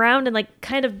looking around and like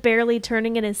kind of barely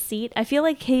turning in his seat. I feel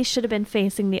like he should have been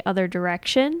facing the other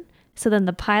direction. So then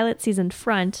the pilot sees in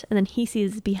front and then he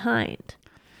sees behind.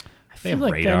 I feel have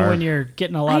like radar. then when you're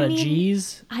getting a lot I of mean,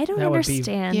 G's, I don't that would be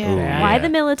understand Yeah. why Yeah. the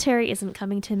military isn't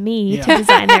coming to me Yeah. to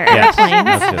design their Yes, airplanes.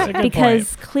 that's That's a good. good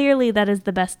Because clearly that is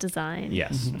the best design.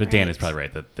 Yes, but Dan is probably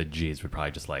right that the G's would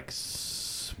probably just like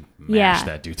smash Yeah.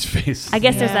 that dude's face. I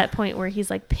guess there's Yeah. that point where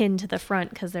he's like pinned to the front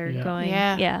because they're Yeah. going.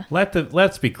 Yeah. Yeah.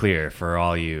 Let's be clear for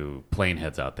all you plane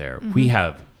heads out there. Mm-hmm. We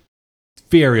have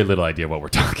very little idea what we're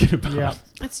talking about. Yeah.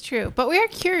 That's true. But we are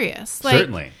curious.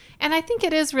 Certainly. And I think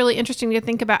it is really interesting to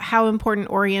think about how important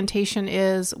orientation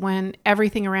is when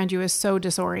everything around you is so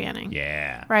disorienting.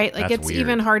 Yeah. Right? Like, That's it's weird.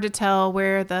 even hard to tell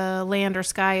where the land or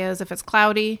sky is if it's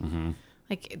cloudy. Mm-hmm.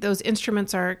 Like, those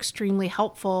instruments are extremely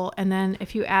helpful. And then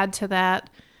if you add to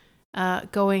that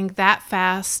going that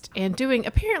fast and doing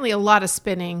apparently a lot of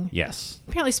spinning. Yes.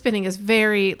 Apparently spinning is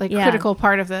very Yeah. critical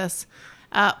part of this.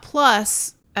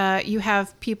 Plus, you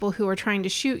have people who are trying to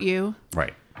shoot you.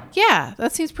 Right. Yeah,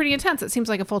 that seems pretty intense. It seems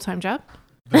like a full-time job.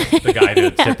 The guy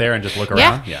to sit there and just look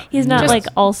around. Yeah. He's not Just- like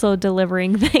also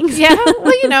delivering things. Yeah,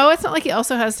 well, it's not like he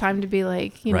also has time to be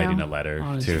like, Writing a letter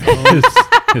On his to phone.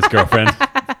 his girlfriend.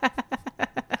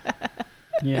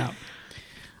 Yeah.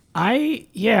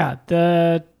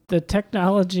 The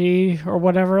technology or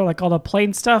whatever, like all the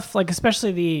plane stuff, like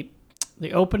especially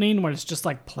the opening when it's just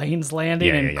like planes landing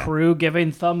Yeah, and yeah, yeah. crew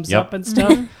giving thumbs Yep. up and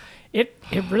stuff. It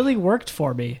really worked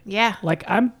for me. Yeah. Like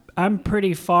I'm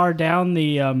pretty far down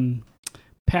the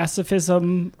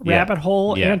pacifism Yeah. rabbit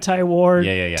hole, Yeah. anti-war,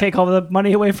 Yeah. take all the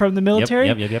money away from the military.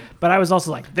 Yep. But I was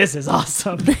also like, this is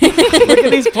awesome. Look at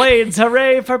these planes.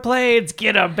 Hooray for planes.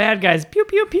 Get them, bad guys. Pew,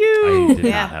 pew, I pew. did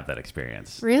Yeah. not have that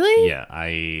experience. Really? Yeah,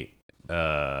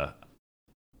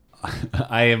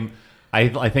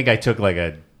 I think I took like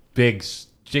a big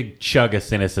chug of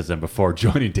cynicism before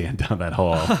joining Dan down that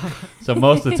hole. So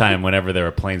most of the time, whenever there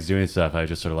were planes doing stuff, I was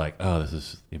just sort of like, oh, this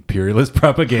is imperialist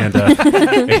propaganda.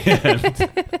 And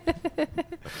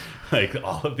like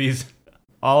all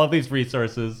of these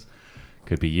resources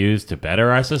could be used to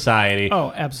better our society.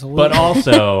 Oh, absolutely. But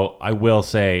also, I will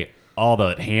say all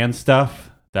the hand stuff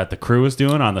that the crew is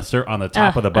doing on the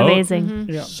top of the boat. Amazing.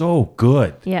 Yeah. So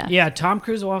good. Yeah. Yeah, Tom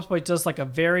Cruise at one point does like a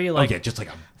very Just like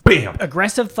a bam.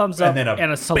 aggressive thumbs up And then a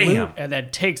and a salute bam. and then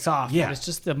takes off. Yeah. And it's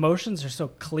just the emotions are so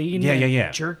clean Yeah, and yeah,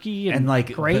 yeah. jerky and, And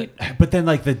like great. but then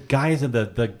like the guys in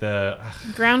the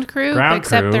Ground crew, ground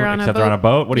except crew, they're on except a boat. they're on a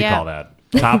boat. What do you Yeah. call that?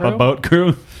 Top Crew? of boat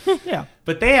crew. Yeah.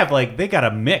 But they got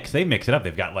a mix. They mix it up.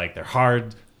 They've got like their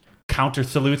hard counter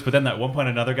salutes, but then at one point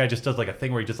another guy just does like a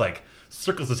thing where he just like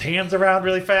circles his hands around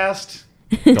really fast.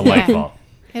 Delightful.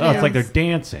 It It's like they're is.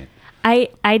 dancing.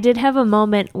 I did have a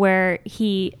moment where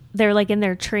they're like in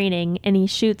their training and he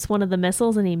shoots one of the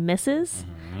missiles and he misses.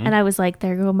 And I was like,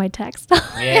 there go my text.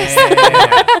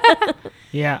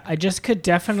 Yeah, I just could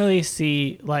definitely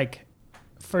see, like,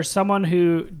 for someone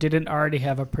who didn't already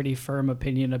have a pretty firm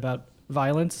opinion about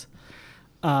violence,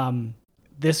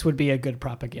 this would be a good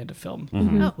propaganda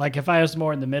film. Like, if I was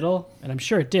more in the middle, and I'm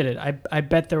sure it did it, I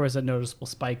bet there was a noticeable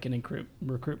spike in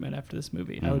recruitment after this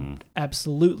movie. I would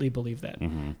absolutely believe that,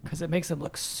 because it makes them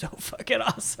look so fucking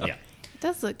awesome. Yeah. It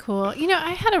does look cool. You know,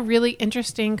 I had a really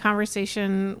interesting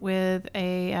conversation with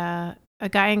a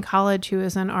guy in college who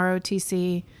was an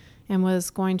ROTC and was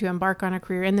going to embark on a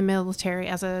career in the military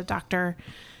as a doctor.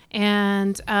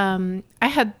 And I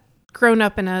had grown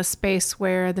up in a space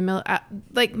where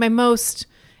like my most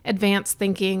advanced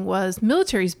thinking was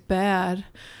military's bad.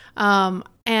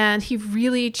 And he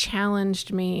really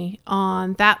challenged me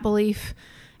on that belief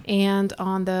and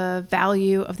on the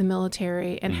value of the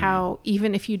military and how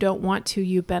even if you don't want to,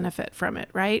 you benefit from it,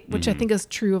 right? Which I think is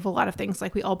true of a lot of things.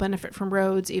 Like we all benefit from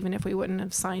roads, even if we wouldn't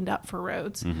have signed up for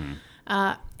roads.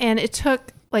 And it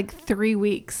took like 3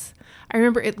 weeks. I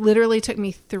remember it literally took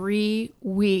me 3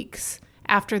 weeks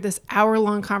after this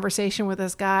hour-long conversation with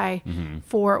this guy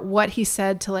for what he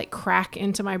said to like crack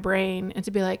into my brain and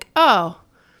to be like, oh,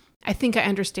 I think I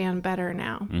understand better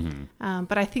now.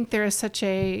 But I think there is such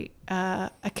a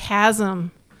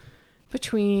chasm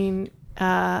between,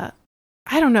 I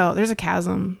don't know, there's a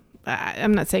chasm.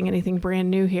 I'm not saying anything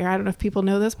brand new here. I don't know if people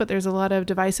know this, but there's a lot of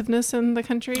divisiveness in the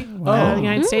country, the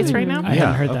United States right now. I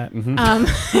hadn't heard that.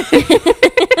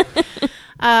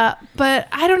 But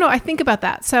I don't know. I think about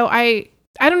that. So I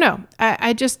don't know.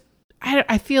 I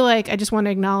feel like I just want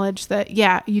to acknowledge that,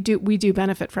 yeah, we do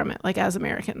benefit from it. Like as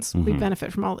Americans, we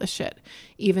benefit from all this shit,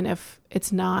 even if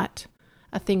it's not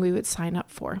a thing we would sign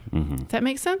up for. Does that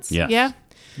make sense? Yes.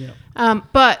 Yeah.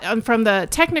 But from the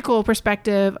technical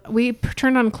perspective, we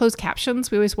turned on closed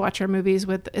captions. We always watch our movies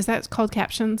with, is that called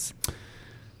captions?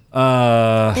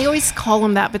 They always call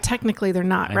them that, but technically they're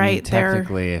not, right? I mean,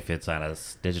 technically, if it's on a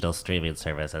digital streaming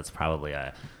service, that's probably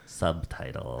a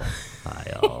subtitle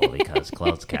file because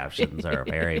closed captions are a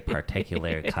very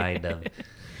particular kind of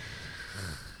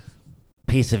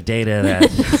piece of data that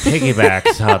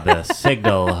piggybacks on the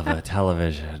signal of a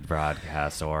television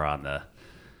broadcast or on the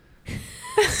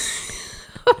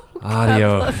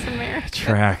audio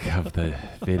track of the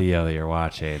video you're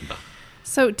watching.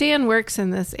 So Dan works in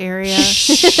this area.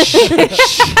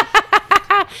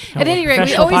 At any rate, we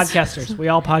professional always... podcasters. We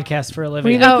all podcast for a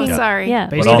living. Oh, sorry. Yeah.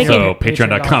 But also Top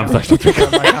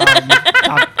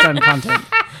Gun content.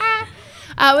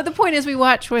 But the point is we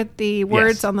watch with the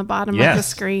words on the bottom of the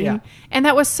screen. Yeah. And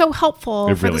that was so helpful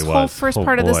It for really this whole was. first Oh,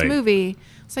 part of this boy. movie.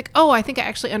 It's like, oh, I think I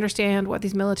actually understand what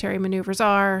these military maneuvers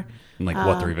are. And like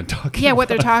what they're even talking Yeah, about. what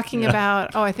they're talking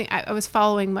about. Oh, I think I was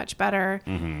following much better.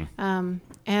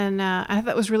 And I thought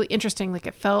that was really interesting. Like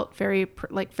it felt very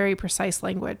precise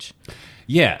language.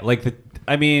 Yeah, like the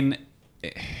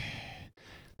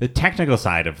technical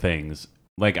side of things,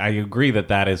 like I agree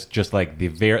that is just like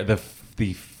the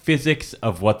physics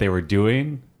of what they were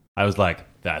doing. I was like,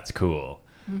 that's cool.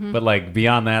 But like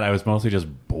beyond that, I was mostly just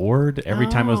bored. Every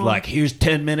time it was like, here's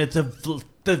 10 minutes of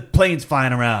the planes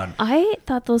flying around. I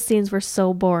thought those scenes were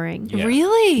so boring. Yeah.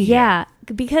 Really? Yeah,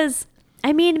 because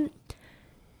I mean,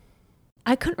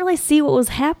 I couldn't really see what was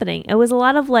happening. It was a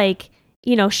lot of like,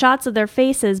 shots of their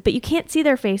faces, but you can't see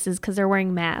their faces because they're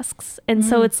wearing masks. And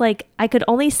so it's like, I could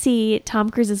only see Tom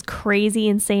Cruise's crazy,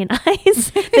 insane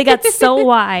eyes. They got so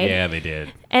wide. Yeah, they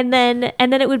did. And then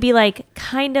it would be like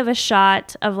kind of a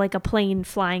shot of like a plane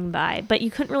flying by, but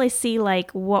you couldn't really see like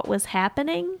what was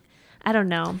happening. I don't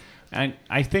know. And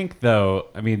I think though,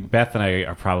 I mean, Beth and I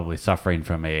are probably suffering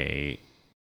from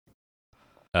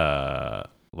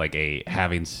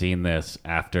having seen this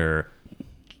after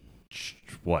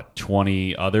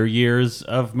 20 other years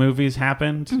of movies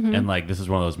happened. And like, this is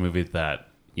one of those movies that,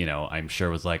 I'm sure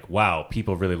was like, wow,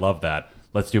 people really love that.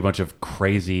 Let's do a bunch of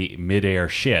crazy midair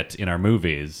shit in our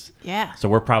movies. Yeah. So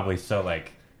we're probably so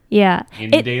like It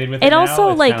inundated with it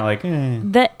also now. It's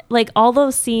kinda like, all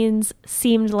those scenes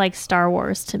seemed like Star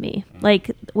Wars to me.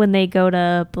 Like when they go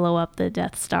to blow up the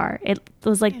Death Star, it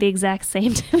was like the exact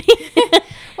same to me.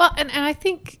 Well, and I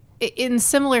think in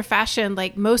similar fashion,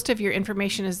 like most of your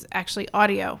information is actually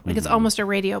audio. Like it's almost a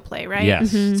radio play, right?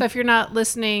 Yes. So if you're not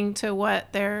listening to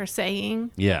what they're saying,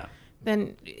 yeah.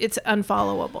 then it's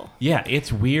unfollowable. Yeah,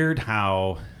 it's weird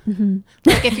how...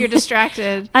 Like if you're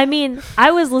distracted. I mean,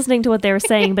 I was listening to what they were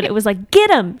saying, but it was like,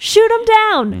 get him, shoot him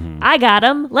down. I got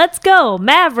him. Let's go.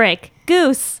 Maverick,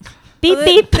 Goose. beep,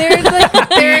 beep. There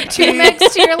are 2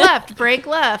 Megs to your left. Brake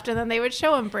left. And then they would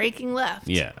show him braking left.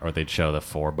 Yeah, or they'd show the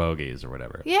 4 bogeys or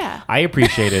whatever. Yeah. I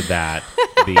appreciated that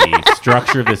the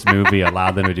structure of this movie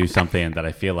allowed them to do something that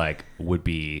I feel like would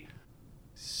be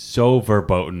so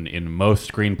verboten in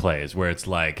most screenplays, where it's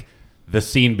like the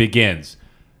scene begins.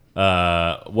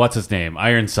 What's his name?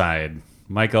 Ironside.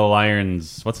 Michael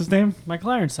Irons. What's his name? Michael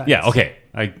Ironside. Yeah. Okay.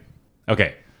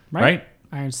 Okay. Right?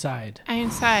 Ironside.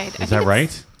 Ironside. Is that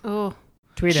right? Oh.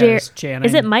 Tweet Jer- us, Channing.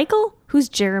 Is it Michael? Who's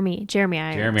Jeremy? Jeremy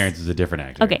Irons. Jeremy Irons is a different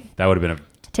actor. Okay. That would have been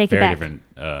a Take it very back. different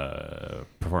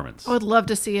performance. I would love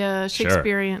to see a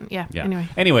Shakespearean. Yeah. Yeah.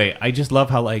 Anyway. I just love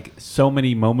how like so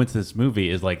many moments of this movie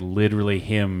is like literally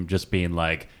him just being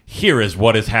like, "Here is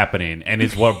what is happening, and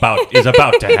is about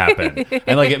to happen,"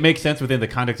 and like it makes sense within the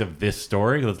context of this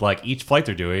story. It's like each flight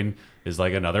they're doing is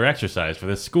like another exercise for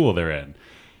this school they're in,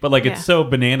 but like Yeah. it's so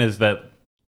bananas that.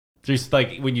 Just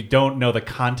like when you don't know the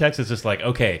context, it's just like,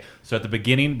 okay, so at the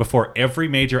beginning, before every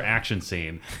major action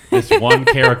scene, this one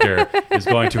character is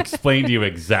going to explain to you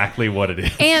exactly what it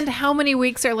is. And how many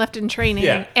weeks are left in training,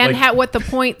 Yeah, and like- what the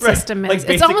point Right, system is. like It's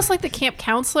basic- almost like the camp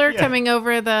counselor coming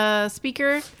over the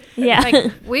speaker. Yeah.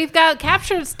 Like, we've got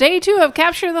captured. It's day 2 of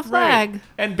capture the flag. Right.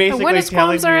 And basically Winter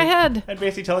squams telling are you- ahead. And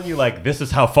basically telling you, like, this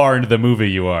is how far into the movie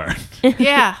you are.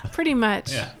 Yeah, pretty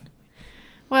much. Yeah.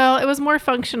 Well, it was more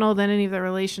functional than any of the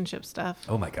relationship stuff.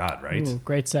 Oh my God, right? Ooh,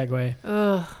 great segue.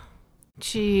 Ugh.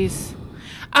 Jeez.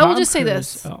 I will Tom just say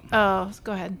Cruise. this. Oh. Oh,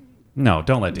 go ahead. No,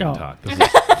 don't let Dan No. talk. This is-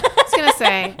 I was going to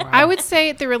say, I would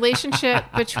say the relationship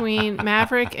between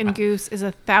Maverick and Goose is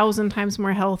 1,000 times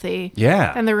more healthy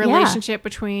yeah. than the relationship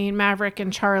between Maverick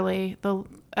and Charlie, the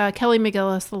Kelly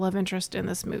McGillis, the love interest in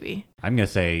this movie. I'm going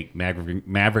to say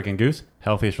Maverick and Goose,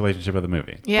 healthiest relationship of the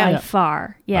movie. Yeah. By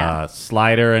far. Yeah.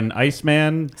 Slider and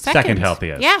Iceman, second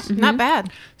healthiest. Yeah, not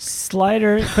bad.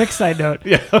 Slider, quick side note.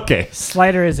 Yeah, okay.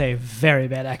 Slider is a very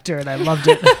bad actor, and I loved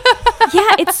it.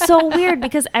 Yeah, it's so weird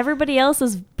because everybody else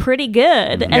is pretty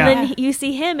good, and Yeah. then you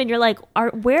see him, and you're like,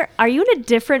 "Are you in a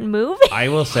different movie?" I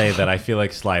will say that I feel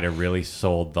like Slider really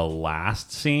sold the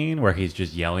last scene where he's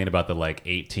just yelling about the like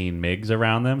 18 MiGs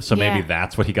around them. So maybe Yeah.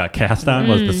 that's what he got cast on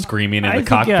was the screaming in I the think,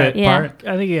 cockpit yeah. part.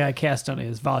 I think he got cast on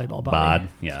his volleyball body. Bod.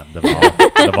 Yeah,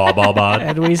 the ball bod.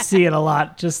 And we see it a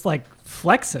lot, just like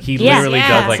flexing. He Yeah. literally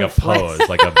Yeah. does like a pose,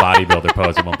 like a bodybuilder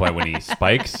pose at one point when he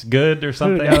spikes good or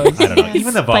something. knows? I don't know.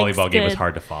 Even the Spikes volleyball game was good.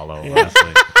 hard to follow,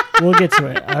 honestly. We'll get to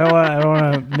it. I don't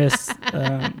want to miss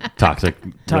Toxic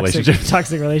relationship.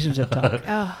 toxic relationship talk.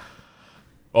 Oh,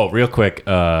 Oh, real quick,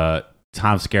 Tom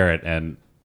Skerritt and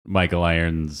Michael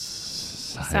Irons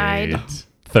Side.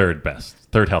 third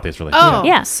healthiest relationship. oh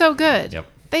Yeah. so good. Yep.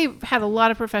 They had a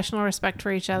lot of professional respect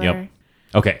for each other Yep.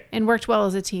 Okay. and worked well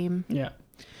as a team. Yeah.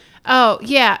 Oh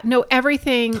yeah, no,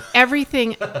 everything.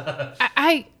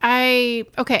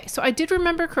 Okay, so I did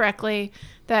remember correctly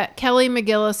that Kelly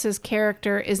McGillis's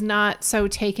character is not so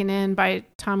taken in by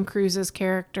Tom Cruise's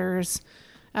characters.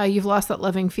 You've lost that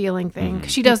loving feeling thing.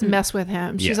 'Cause she does mess with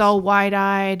him. She's Yes. all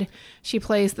wide-eyed. She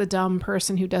plays the dumb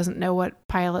person who doesn't know what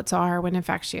pilots are when in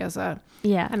fact she has a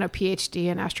Yeah. I don't know, PhD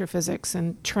in astrophysics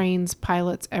and trains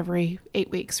pilots every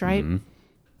 8 weeks, right?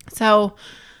 So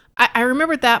I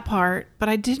remembered that part, but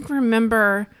I didn't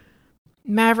remember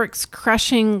Maverick's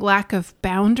crushing lack of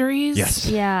boundaries. Yes.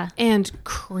 Yeah. And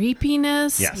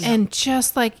creepiness. Yes. And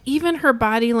just like even her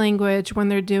body language when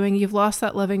they're doing You've Lost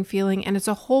That Loving Feeling, and it's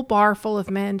a whole bar full of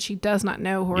men she does not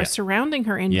know who Yeah. are surrounding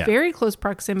her in Yeah. very close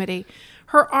proximity.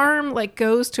 Her arm like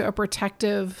goes to a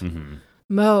protective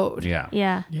mode. Yeah.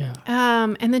 Yeah. Yeah.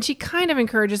 And then she kind of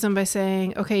encourages them by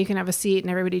saying, "Okay, you can have a seat," and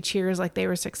everybody cheers like they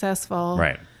were successful.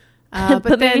 Right. But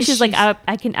then maybe she's like,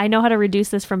 I know how to reduce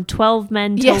this from 12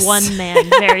 men to Yes. 1 man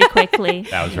very quickly.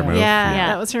 That was her move. yeah, Yeah.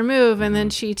 that was her move. And then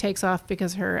she takes off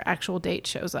because her actual date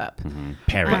shows up.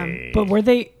 Perry. But were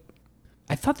they?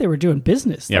 I thought they were doing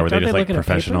business. yeah, were they Don't just like looking at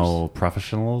papers?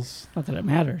 professionals? Not that it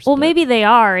matters. Well, but- maybe they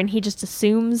are, and he just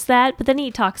assumes that. But then he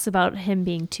talks about him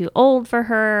being too old for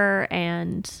her,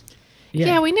 and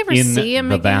Yeah, we never In see him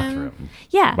the again. bathroom,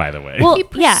 yeah. by the way. Well, He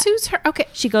yeah. pursues her. Okay.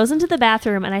 She goes into the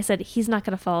bathroom, and I said, he's not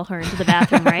going to follow her into the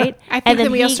bathroom, right? I think and that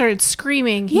then we all he- started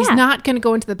screaming, he's Yeah. not going to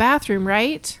go into the bathroom,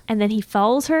 right? And then he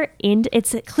follows her into.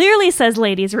 It clearly says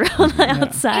ladies' room on the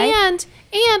outside.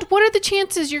 And what are the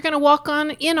chances you're going to walk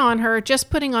in on her just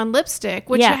putting on lipstick,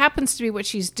 which Yeah. happens to be what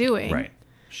she's doing? right.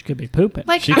 she could be pooping.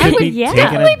 Like She I could would be yeah. taking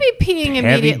definitely a be peeing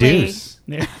heavy immediately. deuce.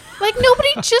 Yeah. Like nobody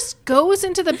just goes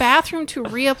into the bathroom to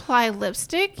reapply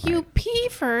lipstick. You pee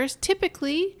first,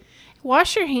 typically,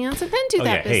 wash your hands, and then do Oh,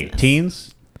 that yeah. Hey, business.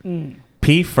 teens,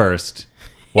 pee first,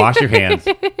 wash your hands,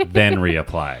 then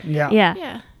reapply. Yeah. Yeah.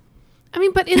 Yeah. I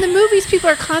mean, but in the movies, people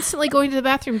are constantly going to the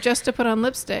bathroom just to put on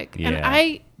lipstick. And Yeah.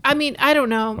 I mean, I don't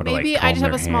know. Or to, like, Maybe I comb just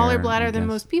have their a smaller hair, bladder I than guess.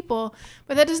 most people,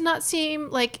 but that does not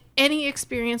seem like any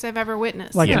experience I've ever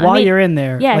witnessed. Like Yeah. while I mean, you're in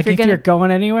there, yeah, like if if you're you're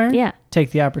going anywhere, Yeah. take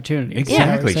the opportunity. Is that what you're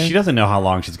Exactly. saying? She doesn't know how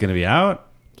long she's going to be out.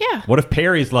 Yeah. What if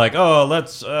Perry's like, oh,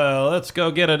 let's go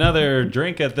get another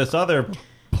drink at this other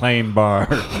plain bar.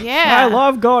 Yeah. I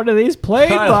love going to these play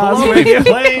I bars. love these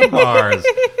plain bars.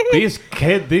 These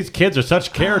kids are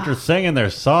such characters singing their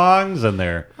songs and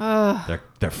their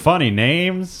funny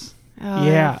names. Oh,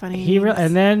 Yeah, funny. he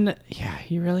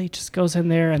really just goes in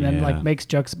there and then Yeah. like makes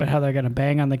jokes about how they're gonna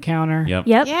bang on the counter. Yep.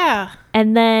 Yep. Yeah.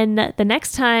 And then the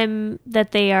next time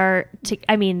that they are,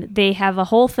 they have a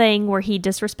whole thing where he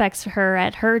disrespects her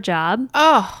at her job,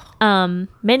 Oh,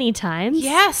 many times.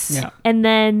 yes. Yeah. And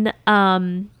then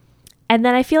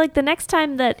I feel like the next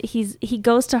time that he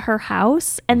goes to her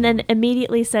house and then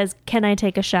immediately says, "Can I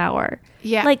take a shower?"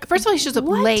 Yeah. Like, first of all, he shows up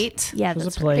what? late Yeah, Shows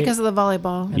that's up right. late because of the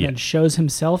volleyball. and Yeah. then shows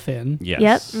himself in.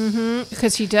 Yes.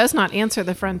 Because he does not answer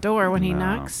the front door when he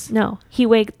knocks. No, he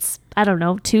waits, I don't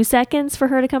know, 2 seconds for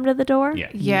her to come to the door. Yeah.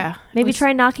 Yeah. Maybe Let's-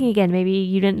 try knocking again. Maybe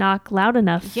you didn't knock loud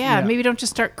enough. Yeah, Yeah. maybe don't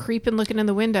just start creeping looking in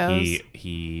the windows.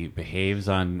 He behaves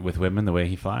with women the way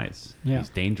he flies. Yeah. He's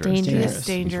dangerous. He Dangerous. is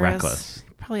dangerous. He's reckless.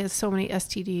 Probably has so many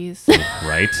STDs.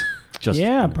 Right? Just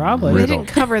Yeah, probably. They riddled.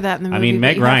 didn't cover that in the movie. I mean, but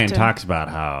Meg you have Ryan to- talks about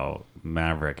how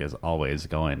Maverick is always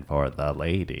going for the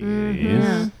ladies.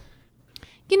 Mm-hmm.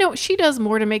 You know, she does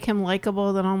more to make him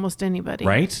likable than almost anybody.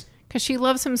 Right? Because she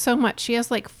loves him so much. She has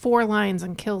like 4 lines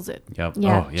and kills it. Yep.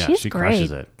 Yeah, Oh, yeah. she's She great.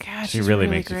 crushes it. God, she she's really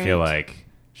really makes you feel great. like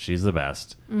she's the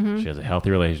best. She has a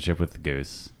healthy relationship with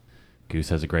Goose. Goose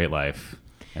has a great life.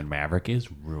 And Maverick is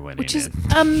ruining Which is it.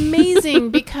 amazing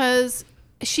because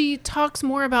she talks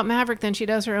more about Maverick than she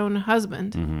does her own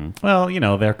husband. Mhm.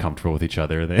 Well, they're comfortable with each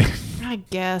other. They I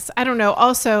guess. I don't know.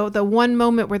 Also, the one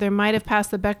moment where they might have passed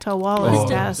the Bechdel-Wallace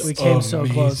test. We came so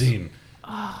close.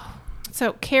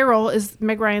 So Carol is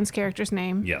Meg Ryan's character's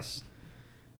name. Yes.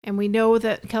 And we know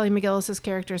that Kelly McGillis'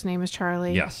 character's name is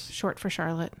Charlie. Yes. Short for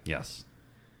Charlotte. Yes.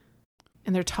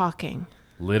 And they're talking.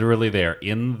 Literally, they're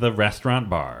in the restaurant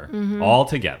bar Mm-hmm. all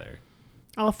together.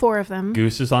 All 4 of them.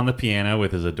 Goose is on the piano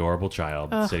with his adorable child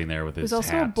Ugh. sitting there with his Who's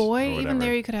also hat a boy. or Even whatever.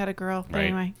 there, you could have had a girl. But Right.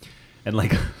 anyway. And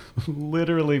like,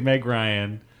 literally, Meg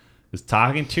Ryan is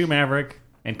talking to Maverick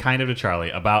and kind of to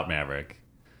Charlie about Maverick.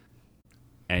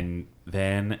 And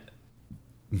then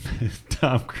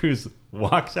Tom Cruise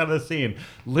walks out of the scene,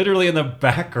 literally in the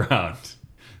background.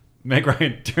 Meg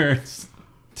Ryan turns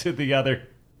to the other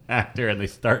actor and they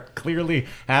start clearly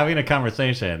having a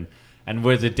conversation. And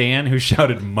was it Dan who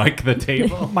shouted "Mike the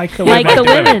table"? Mike the Like women.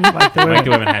 the women. Mike the Mike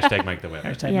the women. women. Hashtag Mike the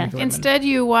women. Hashtag Yeah. Mike the women. Instead,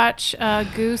 you watch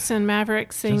Goose and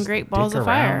Maverick sing Just Great Balls dick of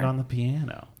around Fire. on the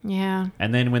piano. Yeah.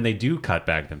 And then when they do cut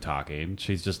back them talking,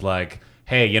 she's just like,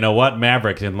 "Hey, you know what?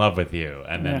 Maverick's in love with you,"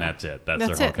 and then Yeah. that's it. That's,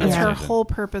 That's their it. whole That's her conversation. whole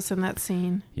purpose in that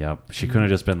scene. Yep. She couldn't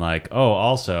have just been like, "Oh,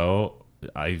 also,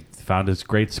 I found this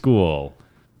great school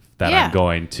that Yeah. I'm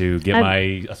going to get I'm- my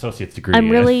associate's degree." I'm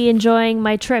in." really enjoying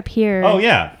my trip here. Oh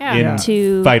yeah. Yeah. In Yeah.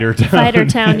 To Fighter Town. Fighter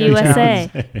Town, USA.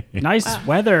 Nice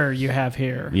weather you have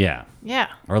here. Yeah. Yeah.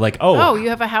 Or like, Oh, you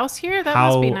have a house here? That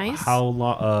must be nice. How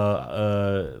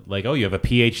long? Like, oh, you have a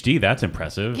PhD. That's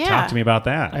impressive. Yeah. Talk to me about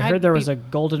that. I I'd heard there was be- a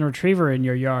golden retriever in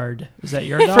your yard. Is that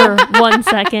your For dog? 1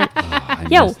 second. I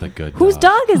Yo, miss the good whose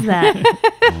dog. dog is that?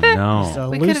 Oh, no. It's a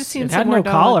We loose- could have seen it some had more no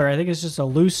dog. collar. I think it's just a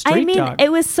loose street I mean, dog.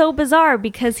 it was so bizarre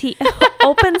because he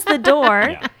opens the door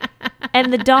Yeah.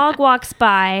 and the dog walks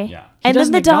by, Yeah. and then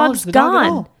doesn't the acknowledge dog's the dog at gone.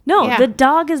 all. No, Yeah. the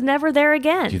dog is never there Do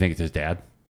you again. think it's his dad?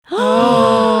 Dude,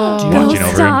 Watching Ghost over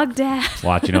him? dog dad.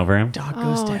 Watching over him? dog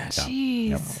goes Oh, dead.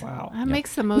 jeez. Wow. That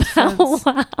makes the most sense. Oh,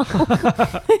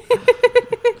 wow.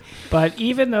 But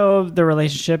even though the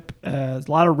relationship has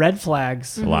a lot of red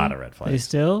flags, A lot of red they flags.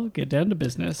 still get down to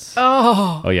business.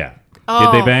 Oh. Oh, yeah. Oh.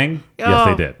 Did they bang? Yes, Oh.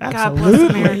 they did. God bless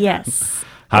America. Yes.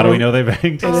 How do we know they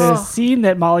banged? It is a scene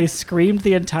that Molly screamed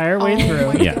the entire way Oh,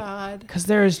 my through Yeah. God. because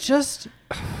there is just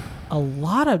a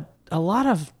lot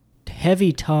of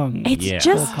heavy tongue. It's Yeah.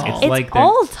 just, It's it's like they're-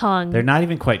 all tongue. They're not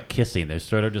even quite kissing. They're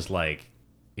sort of just like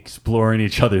exploring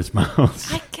each other's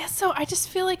mouths. I guess so. I just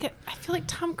feel like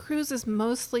Tom Cruise is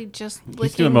mostly just He's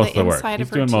licking doing most of the the work. inside He's of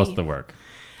her doing teeth. most of the work.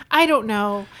 I don't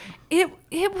know. It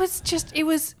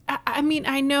was. I mean,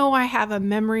 I know I have a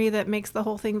memory that makes the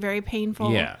whole thing very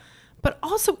painful. Yeah. But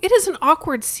also, it is an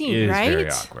awkward scene, It is right? very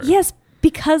awkward. Yes,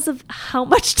 because of how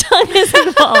much tongue is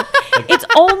involved. It's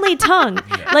only tongue.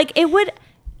 Like it would,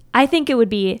 I think it would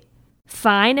be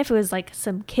fine if it was like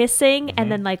some kissing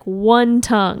and then like one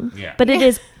tongue. Yeah. But it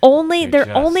is only They're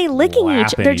they're just only licking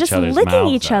lapping they're each just other's licking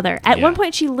mouths each up. other. At Yeah. one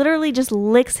point she literally just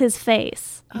licks his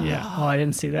face. Yeah. Oh, I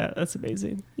didn't see that. That's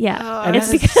amazing. Yeah. Oh, And it's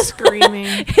that is because screaming.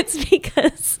 it's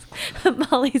because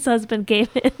Molly's husband came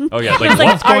in. Oh yeah, like, He's like,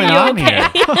 what's "Are going you on okay?"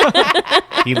 here?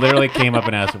 He literally came up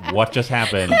and asked, "What just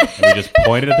happened?" And we just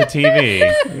pointed at the TV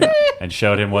and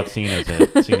showed him what scene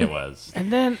it was.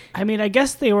 And then, I mean, I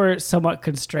guess they were somewhat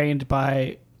constrained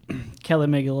by Kelly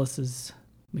McGillis's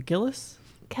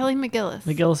Kelly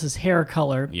McGillis. hair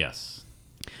color. Yes.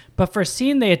 But for a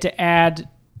scene, they had to add.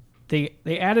 They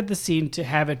added the scene to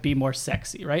have it be more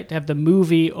sexy, right? To have the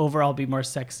movie overall be more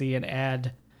sexy and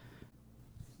add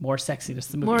more sexiness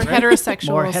to the movie. More right? heterosexual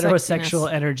more heterosexual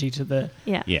sexiness. energy to the.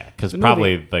 Yeah. Yeah, because The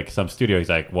probably movie. like some studio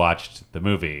exec watched the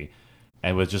movie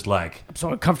and was just like, I'm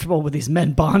so uncomfortable with these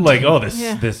men bonding. like, oh,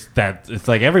 Yeah. that. It's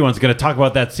like everyone's gonna talk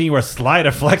about that scene where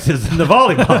Slider flexes in the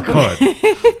volleyball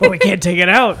court. but we can't take it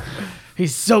out.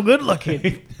 He's so good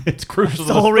looking. It's crucial. That's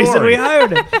to the whole reason story. we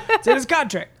hired him. It's in his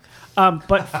contract.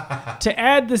 But to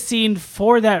add the scene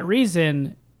for that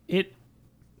reason,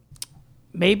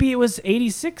 maybe it was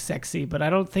 86 sexy, but I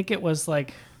don't think it was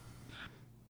like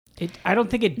I don't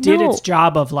think it did No. its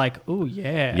job of like, oh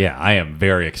yeah. Yeah, I am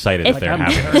very excited If- that they're I'm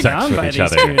having turned sex on with by each these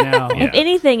other. two now. Yeah. If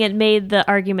anything, it made the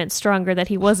argument stronger that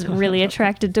he wasn't really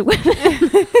attracted to women. He's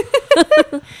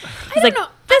like, know.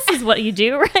 this is what you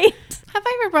do, right? Have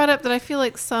I ever brought up that I feel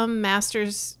like some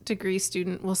master's degree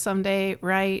student will someday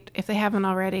write, if they haven't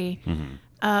already,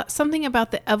 something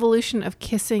about the evolution of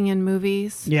kissing in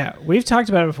movies? Yeah, we've talked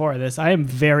about it before. I am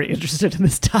very interested in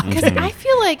this topic. Because I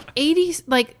feel like 80s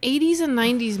and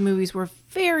 90s movies were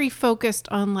very focused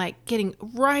on like getting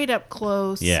right up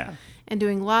close, Yeah. and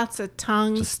doing lots of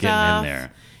tongue Just getting in stuff.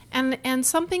 there. And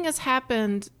something has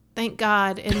happened, thank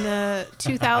God, in the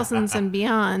 2000s and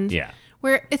beyond. Yeah.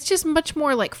 Where it's just much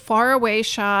more like far away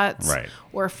shots, Right.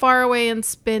 or far away and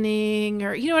spinning,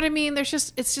 or you know what I mean? It's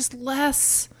just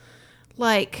less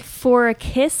like, For a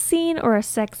kiss scene or a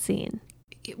sex scene?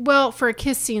 well, for a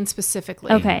kiss scene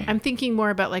specifically. Okay. I'm thinking more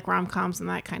about like rom-coms and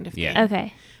that kind of thing. Yeah.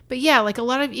 Okay. But yeah, like a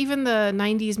lot of even the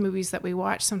 90s movies that we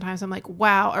watch, sometimes I'm like,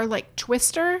 wow. Or like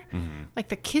Twister, like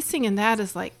the kissing in that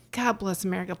is like, God bless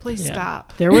America, please Yeah.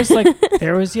 stop. There was like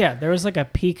a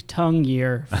peak tongue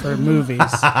year for movies.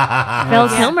 Val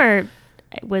Kilmer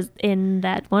was in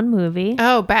that one movie.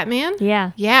 Oh, Batman?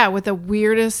 Yeah. Yeah, with the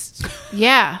weirdest kiss. That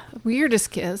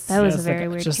was Yeah, a it's very like-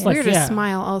 weird just kiss. like- weirdest yeah.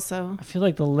 smile also. I feel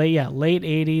like the late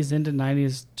 80s into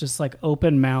 90s, just like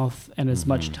open mouth and as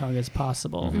much tongue as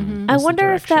possible. I was the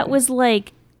wonder if that direction. was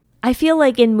like, I feel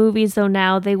like in movies though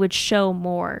now they would show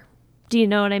more. Do you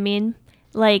know what I mean?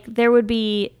 Like there would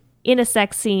be, in a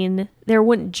sex scene, there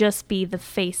wouldn't just be the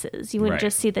faces. You wouldn't Right.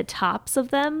 just see the tops of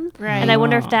them. Right. And I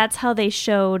wonder Oh. if that's how they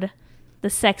showed the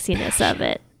sexiness of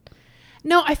it.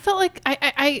 No, I felt like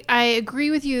I agree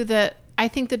with you that I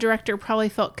think the director probably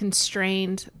felt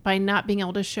constrained by not being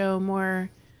able to show more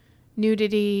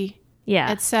nudity, Yeah.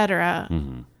 etc.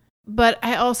 But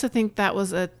I also think that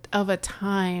was of a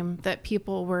time that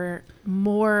people were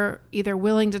more either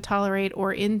willing to tolerate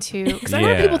or into. Because I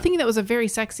remember Yeah. people thinking that was a very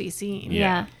sexy scene.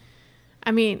 yeah.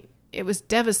 I mean, it was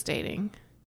devastating.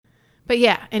 But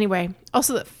yeah, anyway,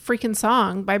 also that freaking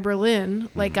song by Berlin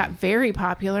like got very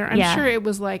popular. I'm Yeah. sure it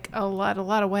was like a lot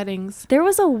of weddings. There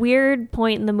was a weird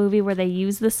point in the movie where they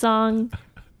used the song.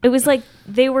 It was like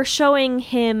they were showing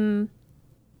him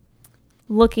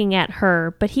looking at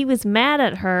her, but he was mad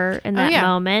at her in that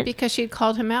moment. because she'd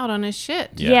called him out on his shit.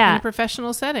 Yeah. In a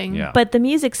professional setting. Yeah. But the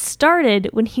music started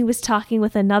when he was talking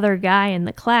with another guy in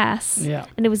the class. Yeah.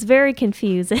 And it was very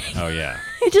confusing. Oh yeah.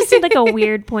 It just seemed like a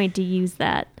weird point to use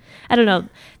that. I don't know.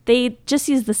 They just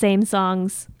used the same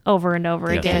songs over and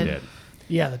over Yes, again. they did.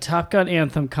 Yeah, the Top Gun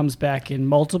anthem comes back in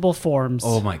multiple forms.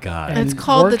 Oh my god. And it's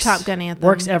called the Top Gun anthem.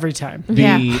 Works every time.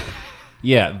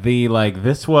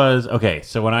 This was okay.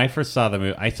 So when I first saw the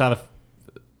movie, I saw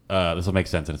this will make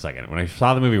sense in a second. When I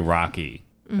saw the movie Rocky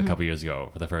a couple years ago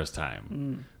for the first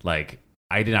time, like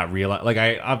I did not realize, like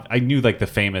I knew like the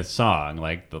famous song,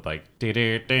 like the like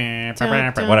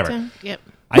whatever. Yep.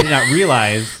 I did not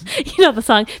realize. You know the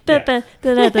song. Yeah.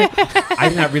 Da-da-da-da-da. I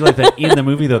did not realize that in the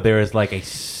movie though there is like a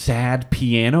sad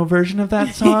piano version of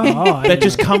that song Oh, I that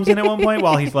just comes in at one point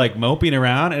while he's like moping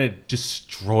around, and it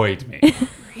destroyed me.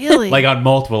 Really? Like on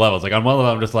multiple levels. Like on one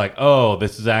level, I'm just like, oh,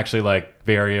 this is actually like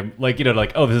very, like, you know,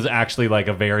 like, oh, this is actually like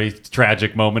a very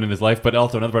tragic moment in his life. But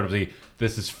also another part of me,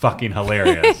 this is fucking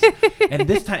hilarious. And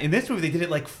this time, in this movie, they did it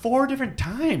like 4 different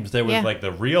times. There was Yeah. like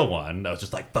the real one that was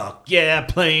just like, fuck yeah,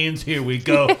 planes, here we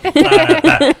go.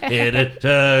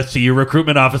 See your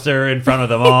recruitment officer in front of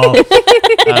them all.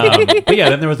 But yeah,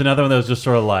 then there was another one that was just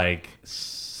sort of like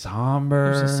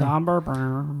somber. Somber.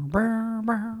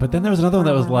 But then there was another one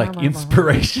that was like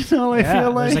inspirational. I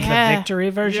feel like. There's like Yeah. the victory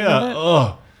version Yeah. of it.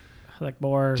 Oh. Like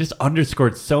more. Just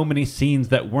underscored so many scenes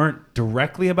that weren't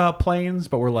directly about planes,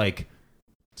 but were like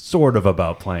sort of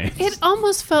about planes. It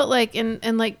almost felt like, and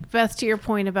like Beth, to your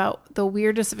point about the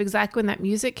weirdness of exactly when that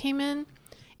music came in,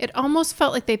 it almost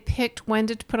felt like they picked when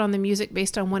to put on the music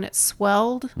based on when it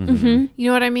swelled. Mm-hmm. You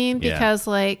know what I mean? Yeah. Because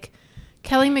like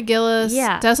Kelly McGillis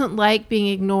Yeah. doesn't like being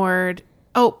ignored.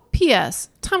 Oh, P.S.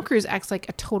 Tom Cruise acts like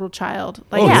a total child.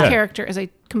 Like Oh, his yeah. character is a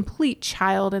complete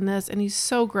child in this, and he's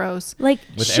so gross. Like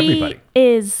With she everybody.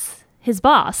 is his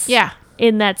boss. Yeah.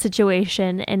 In that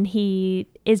situation, and he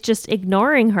is just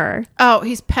ignoring her. Oh,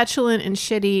 he's petulant and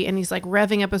shitty, and he's like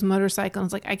revving up his motorcycle, and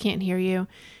it's like, I can't hear you.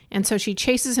 And so she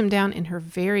chases him down in her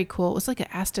very cool, it was like an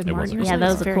Aston It was Martin a or cool something. Yeah,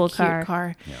 that It's was a very cool cute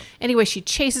car. Anyway, she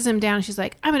chases him down, and she's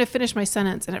like, I'm going to finish my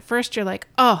sentence. And at first you're like,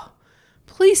 oh,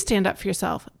 please stand up for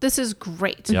yourself. This is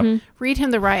great. Yep. Read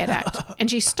him the riot act.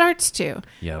 And she starts to.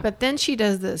 Yep. But then she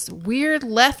does this weird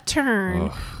left turn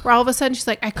where all of a sudden she's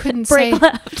like, I couldn't Break say.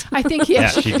 left. I think, Yeah,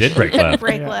 she did break left.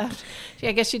 break left. Yeah,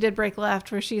 I guess she did break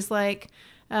left, where she's like,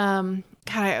 God,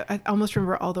 I almost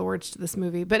remember all the words to this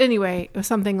movie. But anyway, it was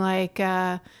something like,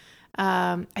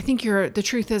 the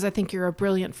truth is, I think you're a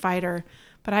brilliant fighter,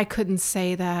 but I couldn't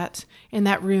say that in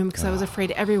that room because I was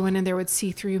afraid everyone in there would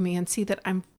see through me and see that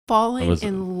I'm falling was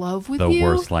in love with The you.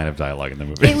 worst line of dialogue in the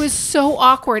movie. It was so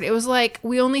awkward. It was like,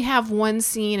 we only have one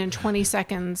scene in 20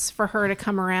 seconds for her to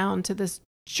come around to this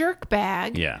jerk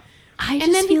bag. Yeah. I just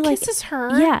And then he feel like kisses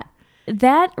her. Yeah,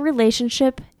 that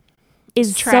relationship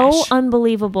is Trash. so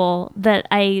unbelievable that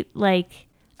I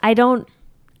don't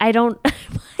I don't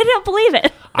believe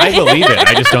it. I believe it.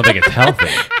 I just don't think it's healthy.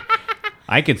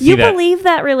 I could see You that. believe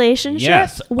that relationship?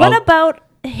 Yes. What I'll- about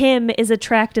him is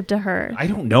attractive to her? I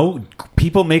don't know.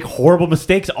 People make horrible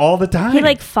mistakes all the time. He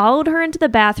like followed her into the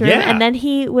bathroom, Yeah. and then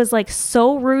he was like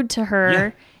so rude to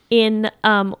her in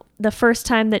the first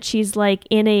time that she's like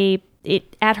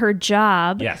at her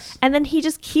job. Yes. And then he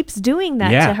just keeps doing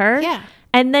that Yeah. to her. Yeah.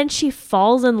 And then she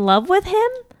falls in love with him.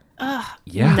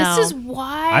 Yeah. No. This is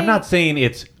why. I'm not saying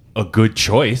it's a good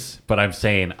choice, but I'm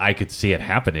saying I could see it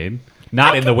happening.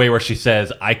 Not in the way where she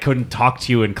says, I couldn't talk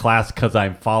to you in class because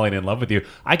I'm falling in love with you.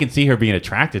 I can see her being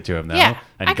attracted to him, though, Yeah,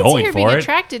 and I can going see her for being it.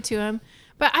 attracted to him,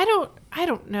 but I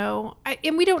don't know,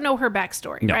 and we don't know her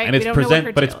backstory, No, right? and it's we don't know what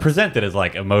her but it's deal is. presented as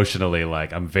like emotionally,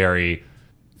 like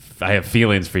I have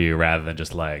feelings for you, rather than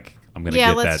just like I'm gonna Yeah,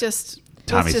 get let's that just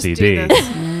Tommy let's just CD. do this.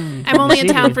 I'm only in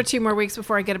town for 2 more weeks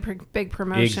before I get a big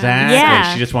promotion. Exactly.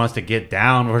 Yeah. She just wants to get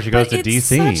down before she goes But to it's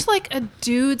DC. such like a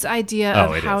dude's idea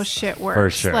Oh, of it how is. shit For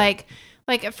works. sure.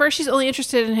 Like at first she's only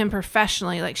interested in him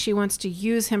professionally. Like she wants to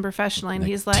use him professionally, and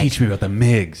he's like, Teach me about the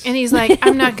MIGs. and he's like,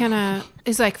 I'm not gonna.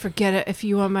 He's like, forget it. If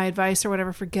you want my advice or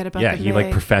whatever, forget about Yeah, the he like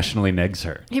MIG. professionally negs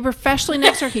her. He professionally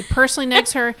negs her. He personally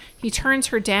negs her. He turns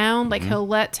her down. Like he'll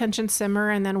let tension simmer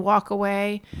and then walk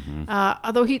away.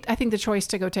 Although I think the choice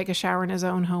to go take a shower in his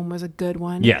own home was a good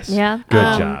one. Yes. Yeah. Good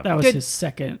Um, job. That was Good. his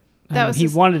second. That was he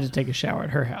his- wanted to take a shower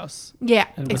at her house Yeah.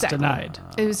 and was exactly. denied.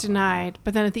 It was denied.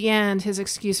 But then at the end, his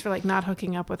excuse for like not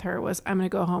hooking up with her was, "I'm going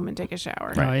to go home and take a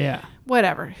shower." Oh yeah,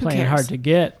 Whatever. Who playing cares? hard to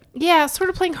get. Yeah, sort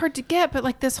of playing hard to get, but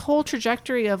like this whole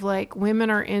trajectory of like women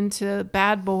are into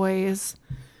bad boys.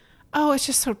 Oh, it's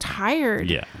just so tired.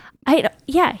 Yeah.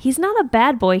 He's not a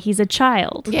bad boy. He's a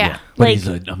child. Yeah. But Like- he's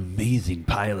an amazing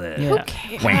pilot. Yeah. Who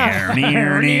cares?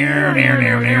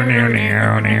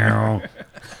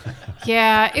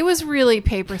 Yeah, it was really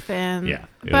paper thin. Yeah,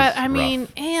 it but was I mean,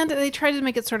 rough. and they tried to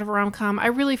make it sort of a rom-com. I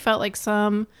really felt like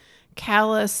some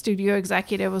callous studio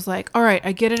executive was like, "All right,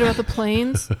 I get it about the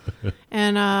planes,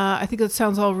 and I think that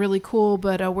sounds all really cool,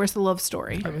 but where's the love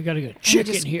story?" We got to get They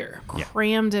chicken just here.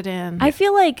 Crammed it in. I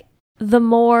feel like the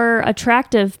more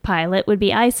attractive pilot would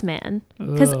be Iceman.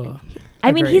 Because Ugh.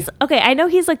 I mean, Agree. he's okay. I know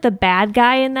he's like the bad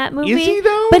guy in that movie. Is he,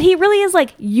 though? But he really is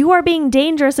like, you are being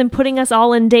dangerous and putting us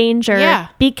all in danger. Yeah.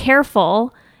 Be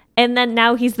careful. And then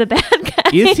now he's the bad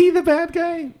guy. Is he the bad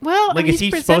guy? well, Like, I mean, is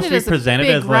he's he supposed to be as a presented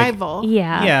big as, like- rival?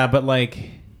 Yeah. Yeah, but like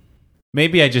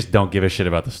maybe I just don't give a shit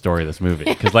about the story of this movie,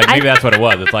 because like maybe that's what it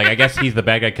was. It's like I guess he's the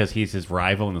bad guy because he's his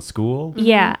rival in the school.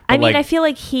 Yeah. I But, mean, like- I feel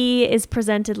like he is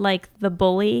presented like the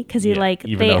bully because he Yeah, like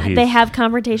even though they he's- have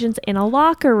confrontations in a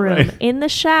locker room, Right. in the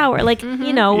shower, like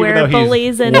you know, Even where though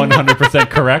bullies he's and 100%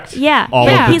 correct. yeah, all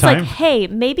yeah. of the He's time. like, hey,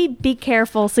 maybe be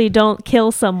careful so you don't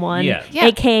kill someone, Yeah. Yeah.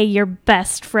 aka your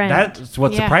best friend. That's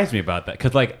what Yeah. surprised me about that,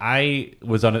 because like I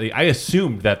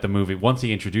assumed that the movie, once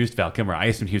he introduced Val Kilmer, I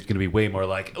assumed he was going to be way more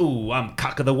like, "Ooh, I'm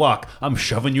cock of the walk, I'm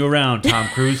shoving you around, Tom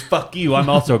Cruise, fuck you, I'm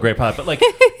also a great pilot." But like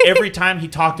every time he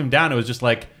talked him down, it was just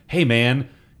like, hey, man,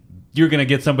 you're going to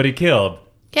get somebody killed.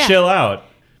 Yeah. Chill out.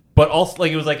 But also,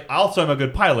 like, it was like, also, I'm a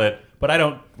good pilot, but I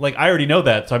don't, like, I already know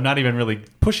that, so I'm not even really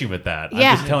pushing with that.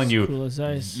 Yeah. I'm just telling you, Cool as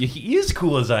ice. he is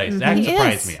cool as ice. That He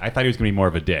surprised is. me. I thought he was going to be more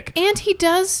of a dick. And he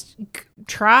does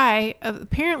try,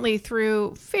 apparently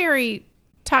through very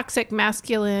toxic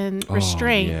masculine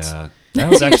restraint. Oh, yeah. That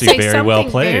was actually Say very well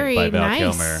something played very by Val nice.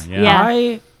 Kilmer. Yeah.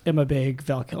 I am a big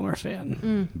Val Kilmer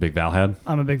fan. Big Val head.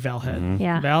 I'm a big Val head.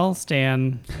 Yeah. Val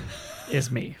Stan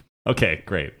is me. Okay,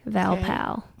 great. Val Okay.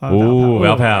 Pal. Ooh,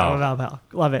 Val Pal. Val Pal.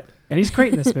 Love it. And he's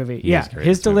great in this movie. He Yeah. is great in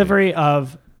His this movie. delivery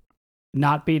of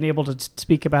not being able to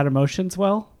speak about emotions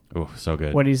well Oh, so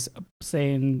good. when he's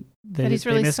saying That he's they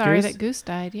really miss sorry Goose. that Goose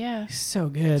died. Yeah. He's so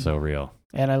good. So real.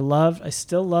 And I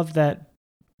still love that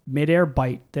midair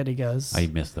bite that he goes. I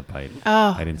missed the bite.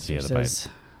 Oh, I didn't see He the bite. says,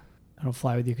 I don't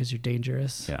fly with you because you're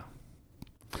dangerous. Yeah.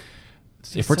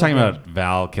 He's If we're so talking good. about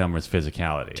Val Kilmer's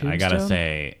physicality, I gotta Tombstone?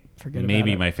 say, Forget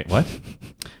maybe about it. my what?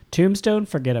 Tombstone,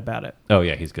 forget about it. Oh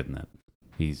yeah, he's good in that.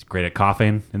 He's great at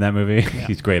coughing in that movie.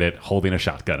 He's great at holding a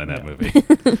shotgun in that movie.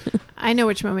 I know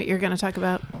which moment you're going to talk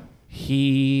about.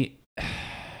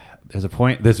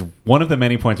 There's one of the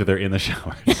many points where they're in the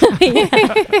shower.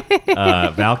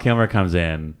 Val Kilmer comes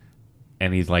in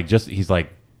and he's like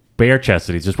bare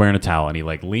chested. He's just wearing a towel and he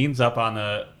like leans up on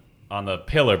the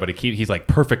pillar, but he's like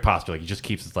perfect posture. Like he just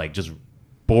keeps his like just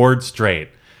board straight.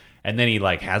 And then he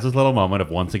like has his little moment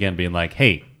of once again being like,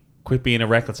 hey, quit being a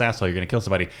reckless asshole. You're going to kill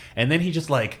somebody. And then he just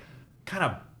like kind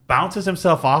of bounces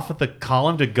himself off of the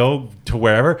column to go to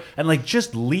wherever and like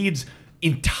just leads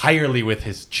entirely with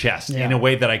his chest in a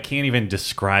way that I can't even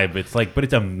describe. It's like, but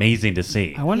it's amazing to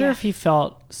see. I wonder if he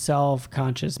felt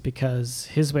self-conscious because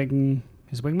his wingman,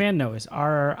 his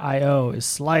RIO is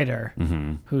Slider,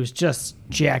 who's just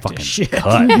jacked as shit.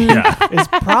 Cut. Yeah. Is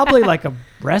probably like a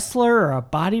wrestler or a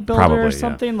bodybuilder Probably, or yeah.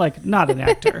 something, like not an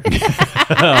actor.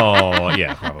 Oh,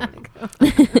 yeah, probably.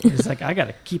 He's like, I got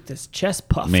to keep this chest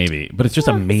puffed. Maybe. But it's just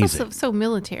Well, amazing. It's also so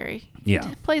military. Yeah.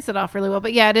 It plays it off really well.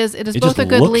 But yeah, it is It both just a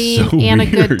good looks lean so and a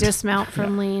good weird. dismount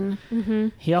from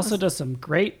lean. He also does some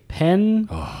great pen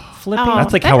flipping.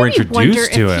 That's like that how we're made me wonder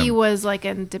introduced to if him. he was like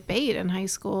in debate in high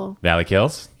school. Valley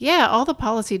Kills? Yeah, all the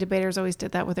policy debaters always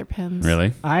did that with their pens.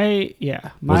 Really?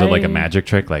 Was it like a magic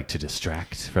trick, like to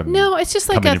distract from? No, it's just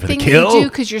like coming a in for the thing that you kill? do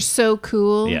because you're so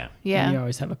cool. Yeah. Yeah. You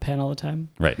always have a pen all the time.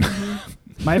 Right.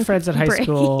 My friends at high Brady.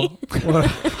 school were,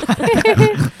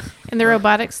 And the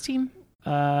robotics team?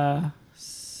 uh,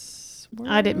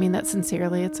 I didn't mean that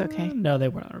sincerely. It's okay. no, they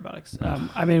weren't on robotics.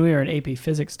 I mean, we were in AP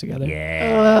physics together.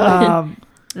 Yeah.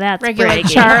 That's Regular Brady.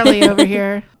 Charlie over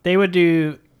here. They would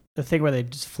do the thing where they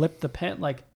just flip the pen,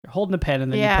 like you're holding the pen and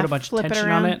then Yeah, you put a bunch of flip it tension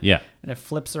around. on it, Yeah. and it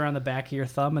flips around the back of your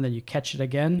thumb, and then you catch it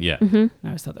again. Yeah. And I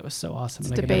always thought that was so awesome.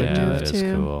 It's and I could debate never do move, that it. is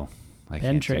too. cool. I Pen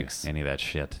can't do tricks. any of that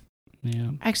shit.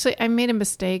 Yeah. Actually, I made a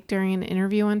mistake during an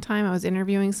interview one time. I was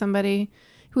interviewing somebody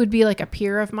who would be like a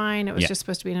peer of mine. It was Yeah. just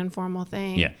supposed to be an informal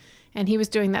thing. Yeah. And he was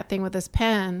doing that thing with his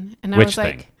pen. And I Which was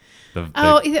thing? like, The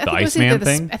I think it was either Iceman the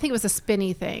thing? I think it was a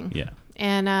spinny thing. Yeah.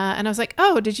 And I was like,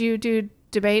 "Oh, did you do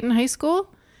debate in high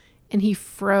school?" And he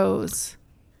froze,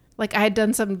 like I had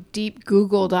done some deep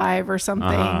Google dive or something.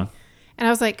 Uh-huh. And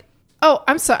I was like, "Oh,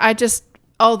 I'm sorry. I just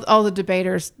all the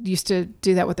debaters used to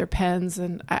do that with their pens,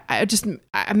 and I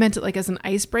meant it like as an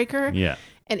icebreaker." Yeah.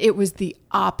 And it was the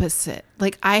opposite.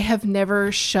 Like I have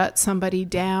never shut somebody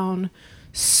down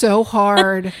so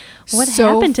hard. What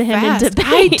so happened to him in fast. debate?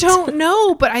 I don't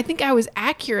know, but I think I was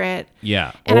accurate.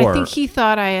 Yeah. And or I think he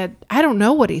thought I don't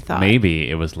know what he thought. maybe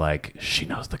it was like, she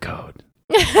knows the code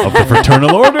of the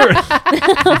fraternal order.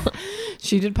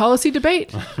 She did policy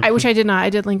debate. I wish I did not. I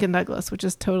did Lincoln Douglas, which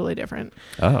is totally different.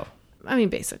 Oh. I mean,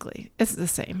 basically, it's the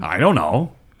same. I don't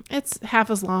know. It's half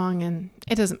as long, and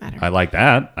it doesn't matter. I like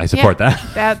that. I support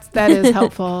that. That is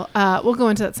helpful. We'll go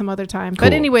into that some other time. But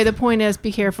Cool. anyway, the point is,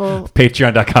 be careful.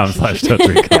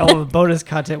 Patreon.com/Totes All the bonus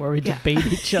content where we debate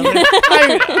each other.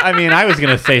 I mean, I was going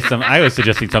to say I was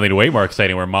suggesting something way more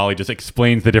exciting where Molly just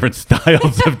explains the different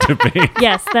styles of debate.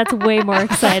 Yes, that's way more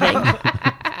exciting.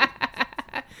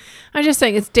 I'm just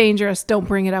saying it's dangerous. Don't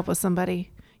bring it up with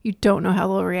somebody. You don't know how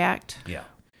they'll react. Yeah.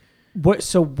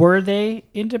 So were they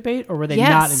in debate or were they Yes.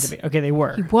 not in debate? Okay, they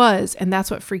were. He was, and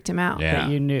that's what freaked him out. Yeah. That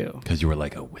you knew. Because you were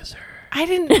like a wizard. I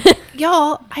didn't,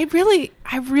 y'all. I really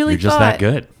You're just thought that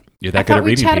good. You're that I good thought at we'd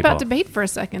reading chat people. about debate for a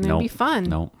second. Nope. It'd be fun.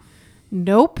 Nope.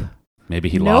 Nope. Maybe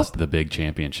he Nope. lost the big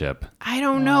championship. I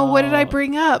don't know. What did I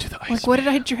bring up? the Like, what did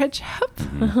I dredge up?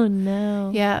 Oh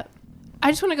no. Yeah. I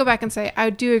just want to go back and say,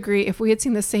 I do agree. If we had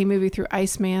seen the same movie through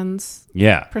Iceman's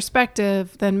Yeah.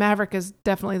 perspective, then Maverick is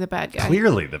definitely the bad guy.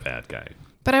 Clearly the bad guy.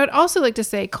 But I would also like to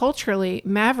say, culturally,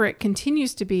 Maverick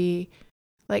continues to be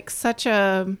like such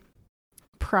a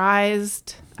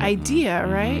prized idea,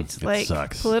 right? It Like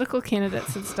sucks. political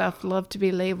candidates and stuff love to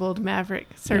be labeled Maverick.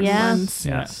 Certain Yeah. ones.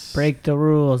 Yes. Break the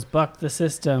rules, buck the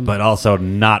system. But also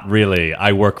not really.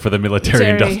 I work for the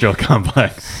military-industrial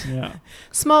complex. yeah,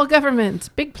 Small government,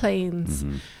 big planes.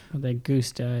 that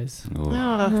goose dies. Oh,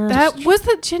 that was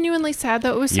that genuinely sad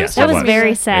though. It was so Yes, sad. That It was was.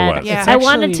 very It sad. was. Yeah. I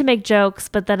wanted Actually- to make jokes,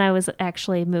 but then I was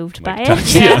actually moved by Like,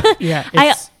 it. yeah.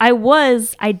 Yeah,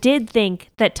 I did think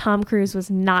that Tom Cruise was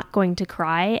not going to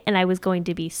cry, and I was going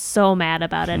to be so mad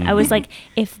about it. I was like,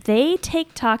 if they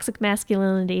take toxic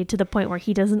masculinity to the point where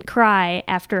he doesn't cry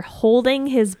after holding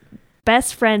his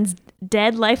best friend's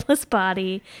dead, lifeless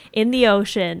body in the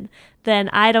ocean, then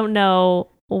I don't know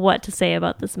what to say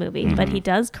about this movie. But he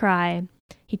does cry.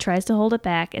 He tries to hold it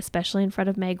back, especially in front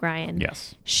of Meg Ryan.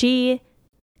 Yes. She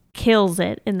kills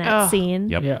it in that Oh. scene.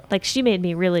 Yep. yeah. Like, she made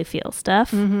me really feel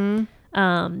stuff.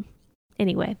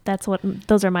 Anyway,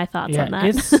 those are my thoughts on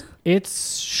that.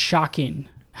 It's shocking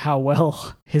how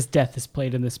well his death is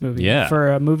played in this movie. Yeah.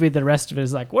 For a movie, the rest of it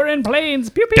is like, we're in planes,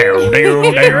 pew Down, pew.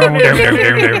 down, down, down,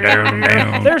 down, down,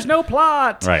 down. There's no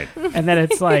plot. Right. And then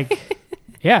it's like,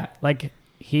 yeah, like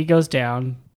he goes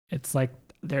down. It's like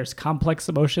there's complex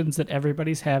emotions that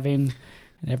everybody's having,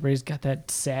 and everybody's got that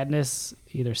sadness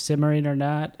either simmering or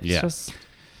not. It's Yeah. just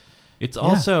It's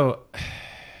also,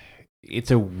 it's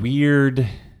a weird,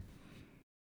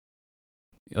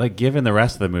 like, given the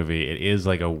rest of the movie, it is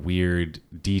like a weird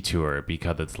detour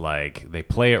because it's like they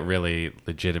play it really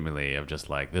legitimately of just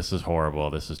like, this is horrible,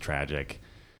 this is tragic.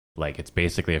 Like, it's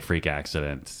basically a freak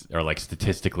accident or like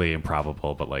statistically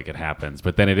improbable, but like it happens.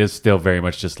 But then it is still very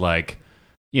much just like,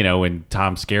 you know, when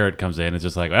Tom Skerritt comes in, it's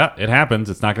just like, well, it happens.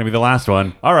 It's not going to be the last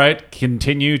one. All right,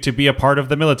 continue to be a part of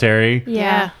the military.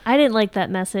 Yeah. I didn't like that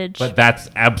message. But that's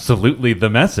absolutely the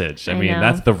message. I I mean, know.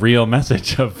 that's the real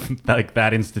message of like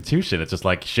that institution. It's just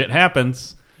like shit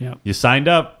happens. yeah. You signed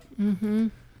up.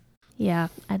 Yeah,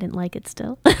 I didn't like it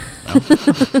still.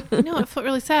 No, it felt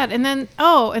really sad. And then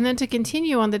to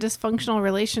continue on the dysfunctional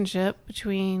relationship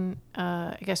between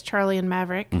I guess Charlie and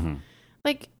Maverick.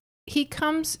 Like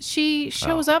she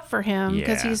shows up for him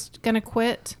because yeah. he's gonna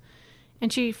quit,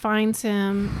 and she finds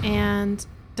him and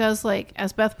does, like,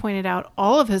 as Beth pointed out,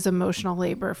 all of his emotional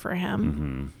labor for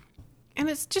him. And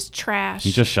it's just trash.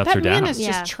 He just shuts that her down. man is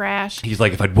Yeah. just trash. He's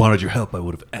like, if I'd wanted your help, I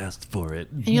would have asked for it.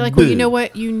 And you're like, well, you know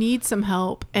what? You need some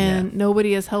help, and Yeah.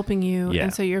 nobody is helping you, Yeah.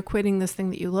 and so you're quitting this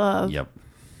thing that you love. Yep.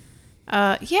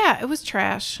 Yeah, it was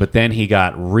trash. But then he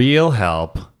got real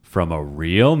help from a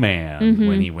real man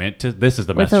when he went to. This is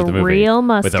the With message of a the movie. real With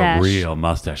a mustache. real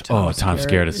mustache. Tom Skerritt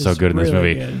Skerritt is so is good in this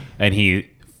really movie, good. and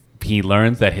he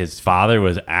learns that his father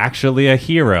was actually a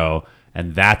hero,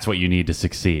 and that's what you need to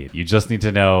succeed. You just need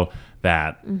to know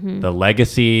that the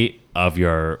legacy of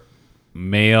your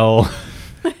male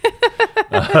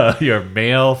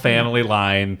family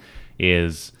line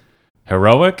is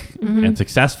heroic and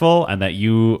successful, and that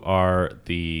you are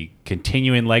the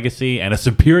continuing legacy and a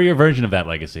superior version of that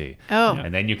legacy. Oh.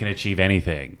 And then you can achieve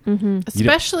anything.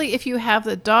 Especially if you have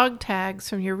the dog tags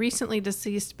from your recently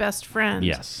deceased best friend.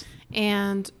 Yes.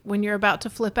 And when you're about to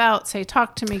flip out, say,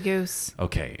 "Talk to me, Goose."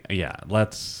 Okay. Yeah.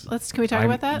 Can we talk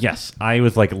about that? Yes. I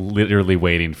was like literally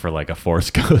waiting for like a Force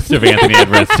Ghost of Anthony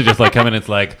Edwards to just like come in. It's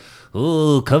like,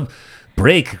 Ooh, come,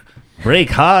 break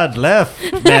hard left,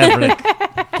 Maverick.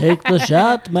 Take the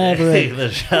shot, Take Maverick. the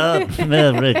shot,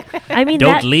 Maverick. I mean,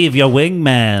 Don't leave your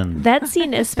wingman. that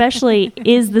scene especially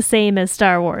is the same as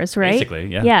Star Wars, right? Basically,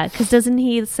 yeah. Yeah, because doesn't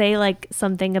he say like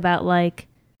something about like,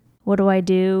 what do I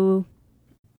do,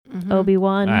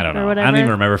 Obi-Wan, I don't know. or I whatever? don't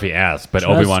even remember if he asked, but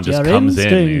Trust Obi-Wan just your comes in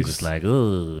and he's instincts. just like,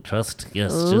 Ooh, trust,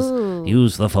 yes, Ooh. just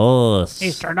use the force.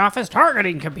 He's turned off his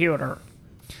targeting computer.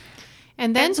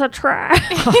 And then It's a trap.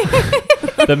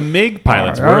 the MiG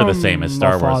pilots were the same as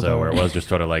Star my Wars, though, father. where it was just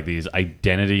sort of like these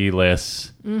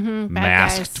identityless, bad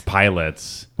masked guys.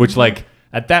 pilots, which like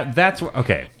at that's where,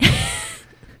 okay.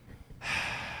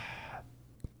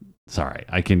 Sorry,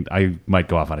 I might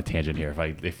go off on a tangent here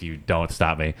if you don't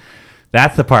stop me.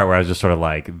 That's the part where I was just sort of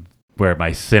like, where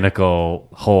my cynical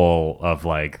hole of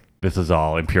like, this is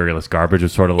all imperialist garbage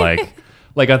is sort of like,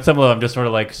 like on some level I'm just sort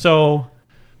of like, so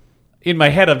in my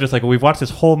head I'm just like, well, we've watched this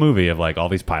whole movie of like all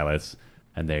these pilots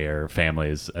and their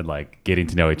families and like getting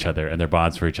to know each other and their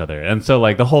bonds for each other. And so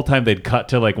like the whole time they'd cut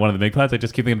to like one of the MiG pilots, I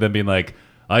just keep thinking of them being like,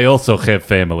 I also have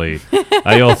family.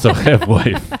 I also have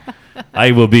wife.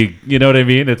 I will be, you know what I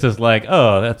mean? It's just like,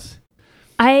 oh, that's...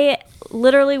 I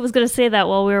literally was going to say that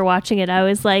while we were watching it. I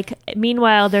was like,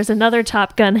 meanwhile, there's another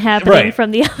Top Gun happening Right.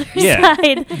 from the other Yeah.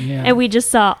 side. Yeah. And we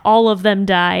just saw all of them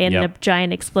die in Yep. a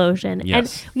giant explosion.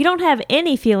 Yes. And we don't have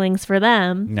any feelings for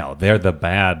them. No, they're the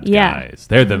bad Yeah. guys.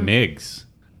 They're the MiGs.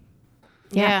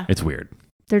 Yeah. It's weird.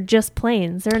 They're just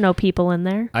planes. There are no people in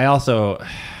there. I also,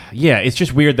 yeah, it's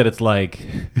just weird that it's like,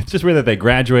 it's just weird that they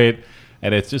graduate,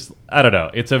 and it's just, I don't know.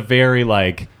 It's a very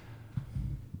like,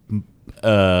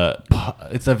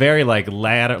 it's a very like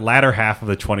latter half of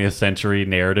the 20th century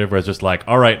narrative where it's just like,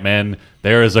 all right, men,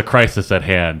 there is a crisis at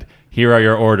hand. Here are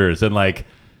your orders, and like.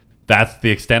 That's the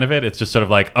extent of it. It's just sort of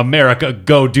like, America,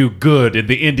 go do good in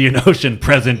the Indian Ocean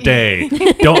present day.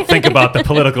 Don't think about the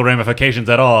political ramifications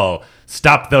at all.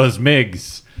 Stop those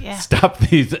MiGs. Yeah. Stop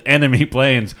these enemy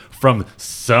planes from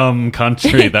some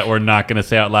country that we're not going to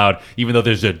say out loud, even though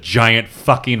there's a giant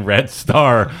fucking red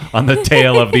star on the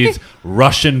tail of these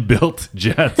Russian-built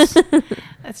jets.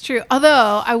 That's true.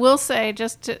 Although I will say,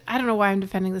 I don't know why I'm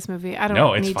defending this movie. I don't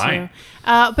No, it's need fine.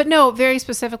 to. But no, very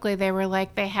specifically, they were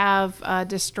like, they have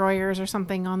destroyers or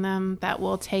something on them that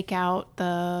will take out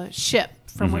the ship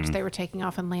from which they were taking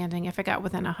off and landing if it got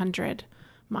within 100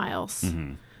 miles.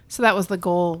 So that was the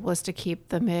goal, was to keep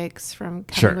the MiGs from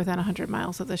coming Sure. within 100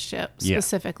 miles of the ship Yeah.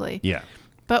 specifically. Yeah.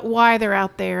 But why they're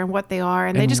out there and what they are,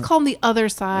 and they just call them the other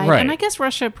side. Right. And I guess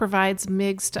Russia provides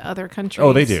MiGs to other countries.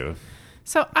 Oh, they do.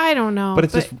 So I don't know. But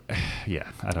it's just, yeah,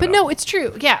 I don't know. But no, it's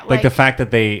true. Yeah, like the fact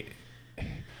that they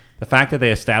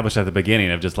established at the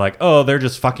beginning of just like, oh, they're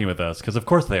just fucking with us, because of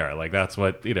course they are. Like, that's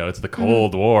what, it's the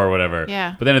Cold War or whatever.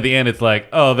 Yeah. But then at the end, it's like,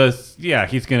 oh,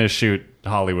 he's gonna shoot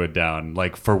Hollywood down,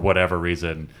 like, for whatever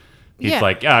reason. He's Yeah.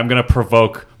 like, I'm gonna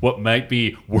provoke what might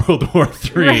be World War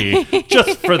III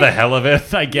just for the hell of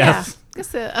it, I yeah. guess. I guess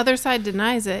the other side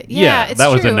denies it. Yeah, Yeah, it's that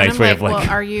was true. a nice and I'm way of like well,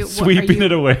 are you sweeping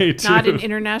it away too. Not in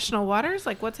international waters?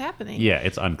 Like, what's happening? Yeah,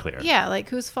 it's unclear. Yeah, like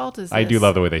whose fault is this? I do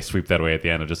love the way they sweep that away at the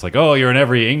end of just like, oh, you're in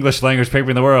every English language paper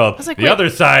in the world. was like, the wait. other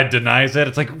side denies it.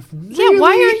 It's like, Yeah,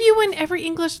 why are you in every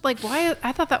English? Like, why?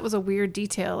 I thought that was a weird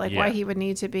detail. Like, why Yeah. he would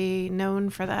need to be known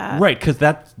for that? right? Because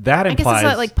that I guess implies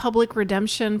it's that, like public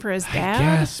redemption for his dad.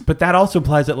 Yes, but that also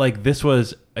implies that like this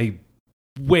was a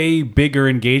way bigger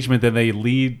engagement than they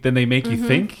make you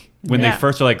think when Yeah. they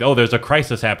first are like, oh, there's a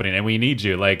crisis happening and we need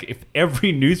you. Like, if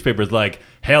every newspaper is like,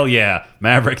 hell yeah,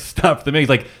 Maverick stopped the MiGs,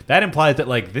 like that implies that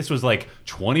like this was like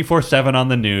 24/7 on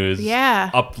the news.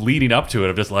 Yeah. Leading up to it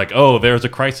of just like, oh, there's a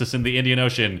crisis in the Indian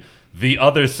Ocean. The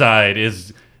other side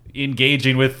is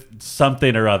engaging with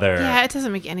something or other. Yeah, it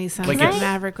doesn't make any sense. Like, Like it's-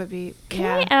 Maverick would be. Can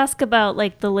Yeah. I ask about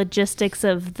like the logistics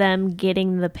of them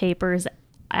getting the papers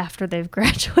after they've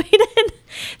graduated?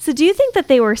 So do you think that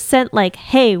they were sent like,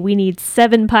 hey, we need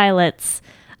 7 pilots?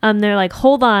 They're like,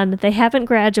 hold on, they haven't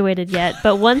graduated yet,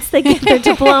 but once they get their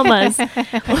diplomas,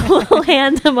 we'll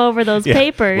hand them over those Yeah.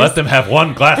 papers. Let them have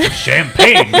one glass of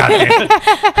champagne,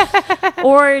 goddammit.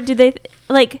 Or do they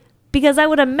like? Because I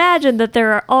would imagine that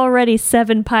there are already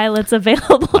 7 pilots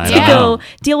available I to don't go know.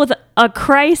 deal with a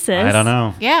crisis. I don't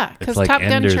know. Yeah, It's because like Top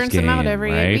Gun Ender's churns them out Game,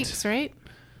 every 8 right? weeks, right?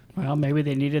 Well, maybe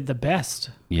they needed the best.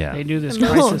 Yeah. They knew this The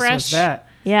most crisis fresh. was that.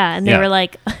 Yeah, and they Yeah. were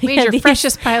like, We need your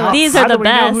freshest pilot. These How are do the we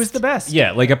best. know who's the best?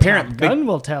 Yeah, like apparently, Top Gun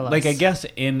will tell us. Like I guess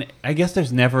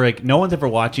there's never like no one's ever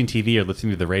watching TV or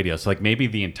listening to the radio. So like maybe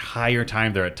the entire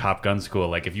time they're at Top Gun school,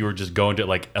 like if you were just going to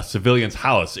like a civilian's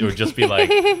house, it would just be like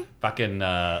fucking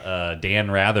Dan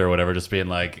Rather or whatever, just being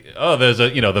like, oh, there's a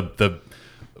the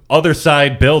other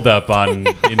side buildup in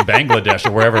Bangladesh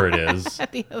or wherever it is.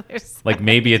 At the other side. Like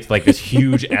maybe it's like this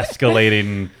huge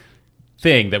escalating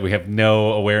thing that we have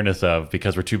no awareness of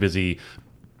because we're too busy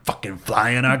fucking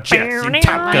flying our jets in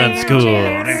Top Gun school.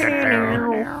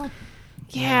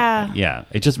 Yeah. Yeah,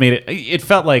 it just made it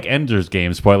felt like Ender's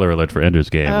Game, spoiler alert for Ender's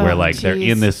Game, Oh, where like they're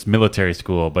geez. in this military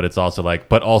school, but it's also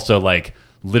like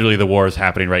literally the war is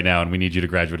happening right now and we need you to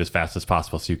graduate as fast as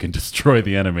possible so you can destroy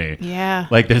the enemy. Yeah.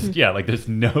 Like there's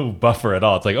no buffer at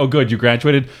all. It's like, oh good, you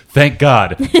graduated? Thank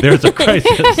God. There's a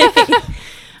crisis.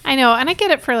 I know, and I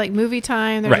get it for like movie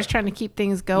time. They're Right. just trying to keep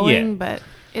things going, Yeah. but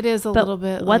it is a But little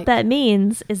bit. what like, that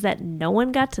means is that no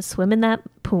one got to swim in that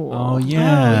pool. Oh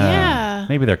yeah.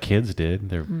 Maybe their kids did.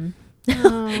 They're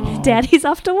Daddy's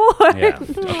off to war. yeah. A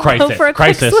Go crisis. for a quick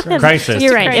Crisis. swim. Crisis.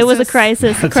 You're right. It was a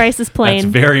crisis. Crisis plane.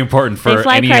 That's very important They for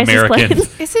fly any crisis American.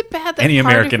 planes. Is it bad that Any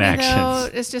part American of me, actions.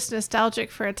 though, is just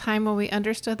nostalgic for a time when we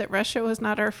understood that Russia was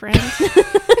not our friend?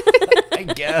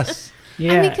 I guess.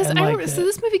 Yeah, I mean, because and I like remember, so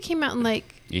this movie came out in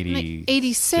like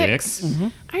 86. I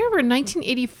remember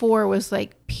 1984 was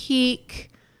like peak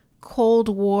Cold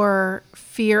War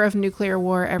fear of nuclear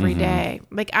war every day.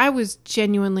 Like I was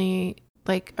genuinely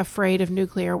like afraid of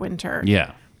nuclear winter.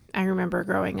 Yeah. I remember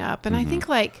growing up, and I think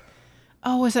like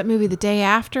was that movie The Day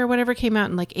After, whatever, came out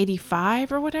in like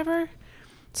 85 or whatever.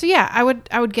 So yeah,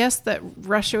 I would guess that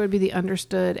Russia would be the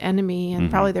understood enemy, and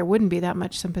probably there wouldn't be that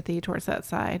much sympathy towards that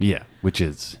side. Yeah, which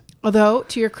is Although,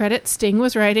 to your credit, Sting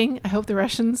was writing, I hope the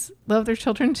Russians love their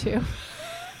children too.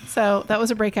 So that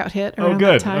was a breakout hit around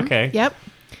good. that time. Okay. Yep.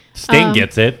 Sting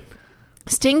gets it.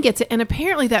 Sting gets it. And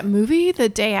apparently that movie, The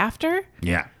Day After,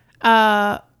 Yeah.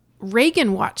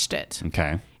 Reagan watched it.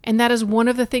 Okay. And that is one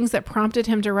of the things that prompted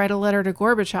him to write a letter to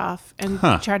Gorbachev and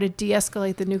try to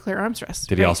de-escalate the nuclear arms race.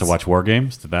 Did he also watch War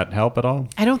Games? Did that help at all?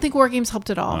 I don't think War Games helped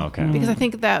at all. Oh, okay. Because I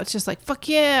think that was just like, fuck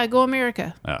yeah, go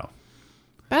America. Oh.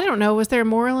 But I don't know. Was there a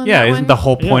moral in Yeah, that isn't one? the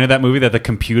whole point of that movie that the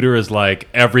computer is like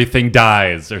everything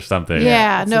dies or something?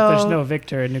 Yeah, So there's no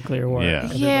victor in nuclear war. Yeah.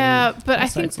 Everybody Yeah, but I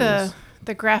think decides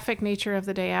the graphic nature of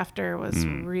The Day After was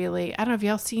really... I don't know if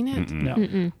y'all seen it.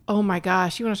 no. Oh my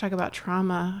gosh, you want to talk about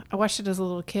trauma. I watched it as a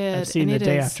little kid. I've seen and The it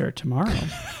Day is- After Tomorrow.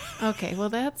 Okay, well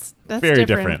that's Very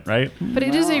different, right? But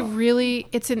it is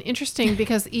it's an interesting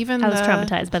because even I was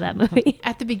traumatized by that movie.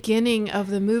 at the beginning of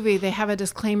the movie, they have a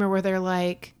disclaimer where they're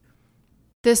like,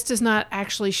 this does not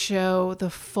actually show the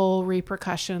full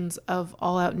repercussions of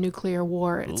all-out nuclear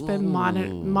war. It's been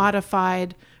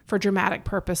modified for dramatic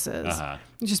purposes.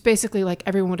 Just basically like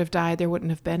everyone would have died. There wouldn't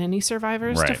have been any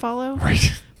survivors to Right. follow.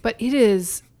 Right. But it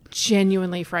is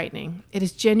genuinely frightening. It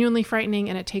is genuinely frightening,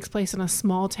 and it takes place in a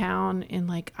small town in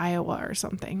like Iowa or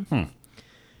something.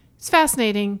 It's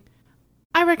fascinating.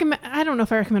 I recommend. I don't know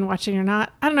if I recommend watching it or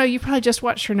not. I don't know. You probably just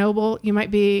watched Chernobyl. You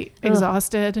might be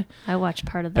exhausted. I watched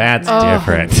part of that. That's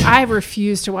different. I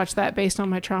refuse to watch that based on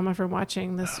my trauma from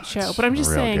watching this show. But I'm just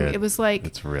real saying, good. it was like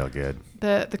It's real good.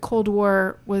 the Cold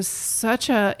War was such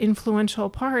a influential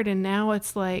part, and now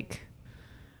it's like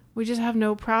we just have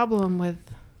no problem with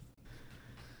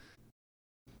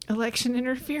election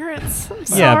interference. I'm Yeah,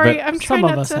 sorry, but I'm trying Some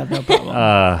of not us to. have no problem.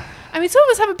 I mean, some of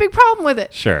us have a big problem with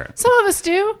it. Sure. Some of us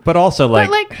do. But also But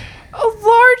like a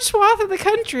large swath of the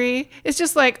country is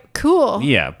just like cool.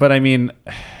 yeah, but I mean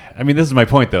this is my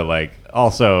point though, like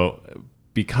also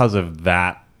because of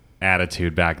that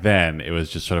attitude back then, it was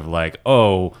just sort of like,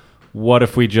 oh, what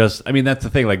if we just that's the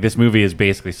thing, like this movie is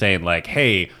basically saying like,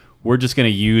 hey, we're just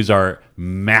going to use our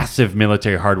massive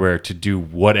military hardware to do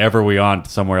whatever we want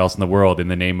somewhere else in the world in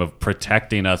the name of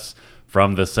protecting us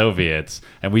from the Soviets,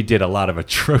 and we did a lot of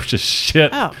atrocious shit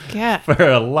Oh god. for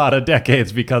a lot of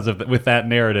decades because of with that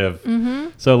narrative.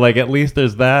 So like at least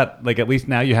there's that. Like at least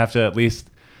now you have to at least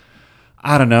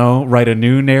I don't know write a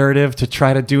new narrative to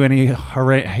try to do any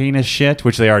heinous shit,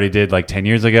 which they already did like 10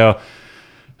 years ago.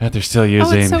 That they're still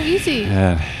using. Oh, it's so easy.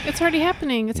 Yeah. It's already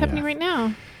happening. It's happening right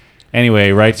now.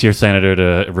 Anyway, write to your senator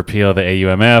to repeal the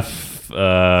AUMF.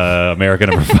 America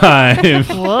number 5.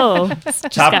 Whoa. It's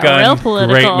just Top got Gun, real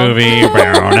political. great movie.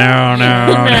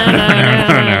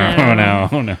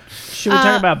 No. Should we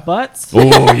talk about butts?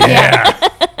 Oh yeah.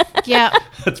 Yeah.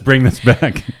 Let's bring this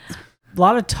back. A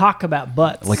lot of talk about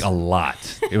butts. Like a lot.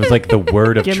 It was like the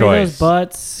word of Give me choice. those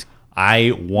butts.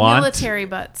 I want Military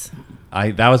butts.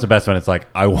 that was the best one. It's like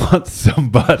I want some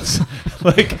butts.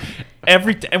 Like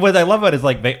what I love about it is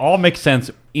like they all make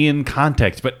sense in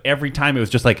context, but every time it was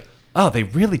just like, oh, they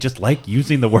really just like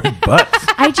using the word butts.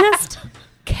 I just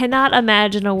cannot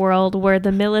imagine a world where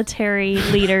the military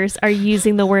leaders are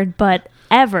using the word butt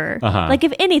ever. Like,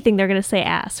 if anything, they're going to say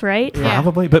ass, right? Yeah.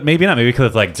 Probably, but maybe not. Maybe because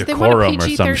it's like They want a decorum or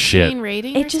some PG-13 shit.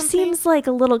 rating. It or just something? seems like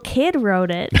a little kid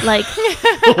wrote it. Like,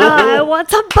 I want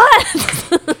some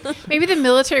butts. Maybe the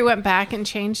military went back and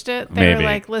changed it. They Maybe. were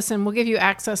like, "Listen, we'll give you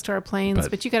access to our planes,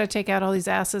 But- but you got to take out all these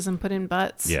asses and put in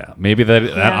butts." Yeah, maybe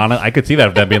that I could see that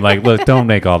of them being like, look, don't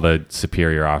make all the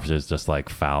superior officers just like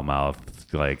foul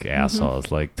mouthed like assholes.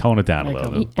 Like tone it down a Like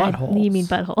little a- bit. Buttholes. You mean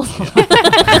buttholes?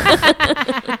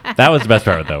 That was the best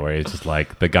part though, where he's just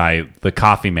like the guy, the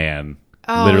coffee man,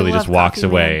 Oh, literally I just love walks Coffee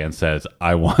away Man. and says,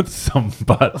 "I want some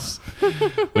butts,"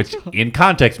 which in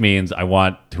context means I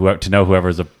want to know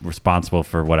whoever's responsible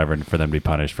for whatever for them to be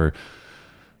punished for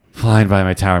flying by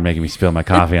my tower and making me spill my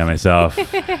coffee on myself.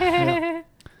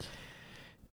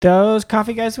 Those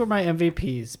coffee guys were my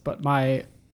MVPs, but my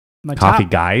Coffee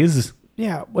top, guys.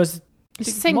 yeah, was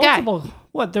It's the same guy. multiple.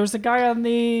 What? There was a guy on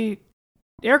the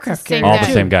aircraft Same carrier. All guy. the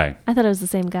too. same guy. I thought it was the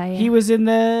same guy. Yeah. He was in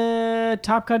the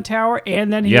Top Gun Tower,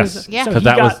 and then he Yes. was. Yeah. So 'Cause he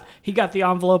that got was- he got the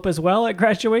envelope as well at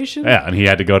graduation. Yeah, and he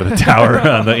had to go to the tower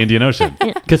on the Indian Ocean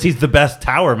because he's the best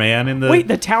tower man in the. Wait,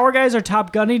 the Tower guys are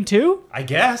Top Gunning too? I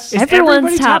guess Is Everyone's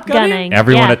everybody top Top Gunning? gunning.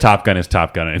 everyone Yeah. at Top Gun is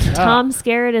Top Gunning. Tom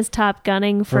Skerritt is top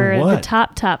gunning for the what?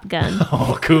 top gun.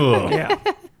 Oh, cool. Yeah.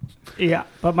 Yeah,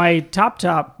 but my top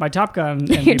gun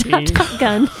Your MVP top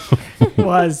gun.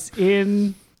 was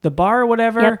in the bar or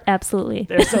whatever. Yep, absolutely.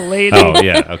 There's a lady Oh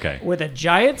yeah, okay. with a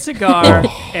giant cigar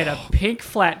and a pink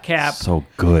flat cap. So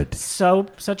good.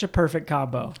 Such a perfect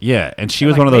combo. Yeah, and she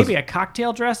was Like one of those. maybe a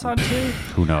cocktail dress on too.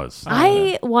 Who knows?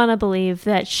 I want to believe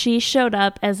that she showed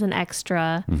up as an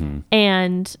extra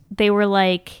and they were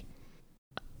like,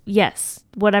 yes,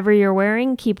 whatever you're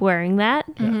wearing, keep wearing that.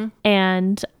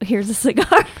 And here's a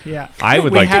cigar. Yeah, I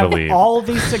would we like to have believe. all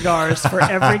these cigars for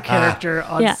every character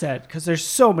on Yeah. set because there's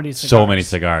so many cigars. So many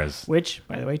cigars. Which,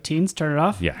 by the way, teens, turn it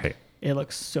off. Yeah, hey, It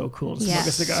looks so cool to Yeah. smoke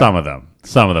a cigar.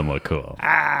 some of them look cool.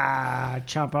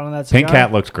 Chomp on that cigar. Pink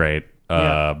Cat looks great.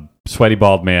 Yeah. Sweaty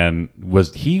Bald Man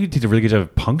he did a really good job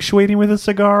of punctuating with his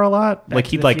cigar a lot. Back like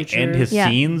to he'd the like Future. end his Yeah.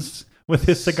 scenes with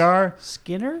his cigar.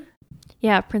 Skinner?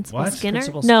 Yeah, Principal What? Skinner.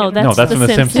 Principal No, Skinner? that's No, that's the from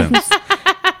The Simpsons.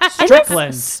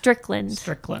 Strickland. Strickland.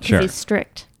 Strickland. Sure. He's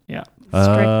strict. Yeah. Oh,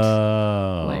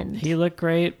 Strickland. He looked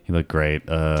great. he looked great.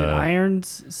 Did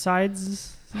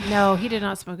Ironsides? No, he did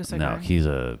not smoke a cigar. No, he's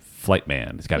a flight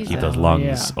man. He's got to He's keep a- those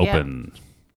lungs Yeah. open.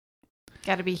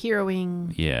 Got to be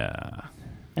heroing. Yeah.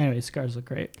 Anyway, cigars look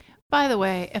great. By the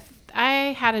way, if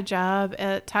I had a job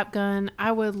at Top Gun,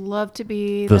 I would love to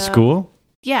be The school?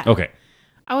 Yeah. Okay.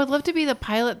 I would love to be the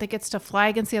pilot that gets to fly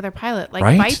against the other pilot. Like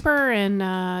Right? Viper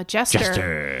and Jester.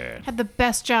 Jester. Had the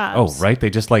best jobs. Oh, right. They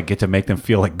just like get to make them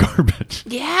feel like garbage.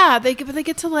 Yeah, they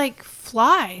get to like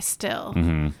fly still.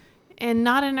 hmm And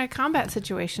not in a combat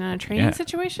situation, in a training Yeah.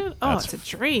 situation. Oh, That's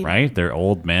it's a dream. Right? They're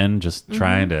old men just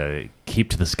trying to keep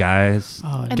to the skies,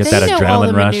 Oh, And get they that know all the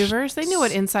adrenaline rush, maneuvers. They know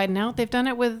it inside and out. They've done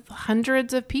it with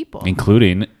hundreds of people.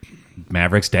 including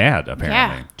Maverick's dad, apparently.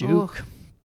 Yeah. Duke.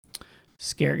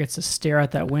 Scarrett gets to stare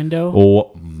out that window.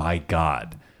 Oh my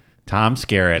God. Tom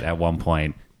Skerritt at one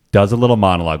point does a little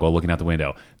monologue while looking out the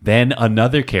window. Then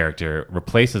another character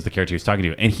replaces the character he's talking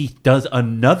to, and he does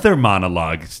another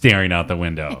monologue staring out the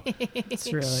window.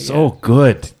 It's really So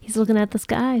good. He's looking at the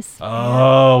skies.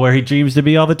 Oh, where he dreams to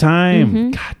be all the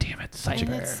time. God damn it. Such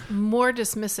And a it's more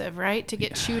dismissive, right? To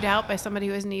get chewed out by somebody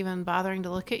who isn't even bothering to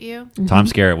look at you. Tom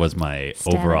Skerritt was my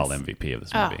Status. overall MVP of this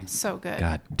Oh, movie. so good.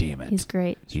 God damn it. He's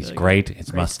great. He's really great. good.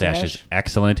 His Great mustache is stash.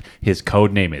 excellent. His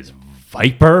code name is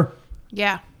Viper.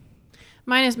 Yeah.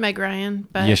 Mine is Meg Ryan,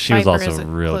 but Yeah, she was Viper also is a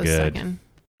real close good. second.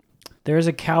 There's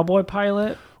a cowboy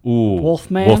pilot. Ooh.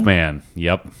 Wolfman? Wolfman.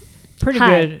 Yep. Pretty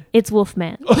Hi, good. it's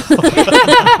Wolfman.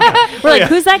 We're like,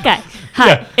 who's that guy?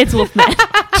 Hi, it's Wolfman.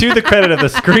 To the credit of the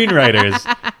screenwriters,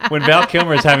 when Val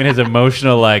Kilmer is having his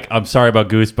emotional, like, I'm sorry about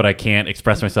Goose, but I can't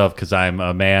express myself because I'm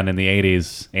a man in the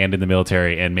 80s and in the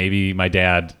military, and maybe my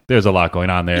dad, there's a lot going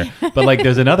on there. But, like,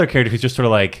 there's another character who's just sort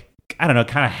of like, I don't know,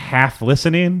 kind of half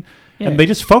listening. Yeah. And they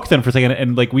just focused on him for a second,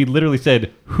 and, like, we literally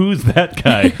said, who's that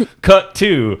guy? Cut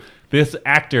to this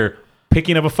actor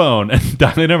picking up a phone and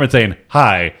dialing a number and saying,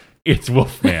 hi, it's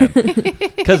Wolfman.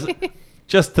 Because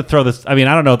just to throw this, I mean,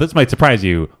 I don't know, this might surprise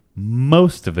you.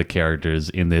 Most of the characters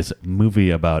in this movie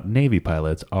about Navy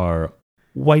pilots are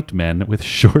white men with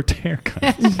short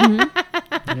haircuts.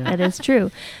 That is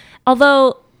true.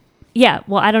 Although, yeah,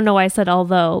 well, I don't know why I said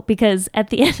although, because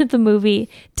at the end of the movie,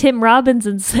 Tim's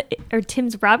Robinson's?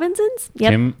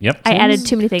 Yep. Tim, yep. I added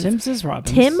too many things. Tim's is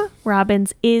Robbins. Tim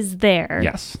Robbins is there.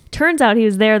 Yes. Turns out he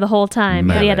was there the whole time,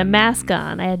 but he had a Melon. mask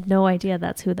on. I had no idea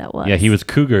that's who that was. Yeah, he was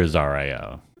Cougar's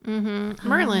RIO.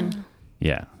 Merlin.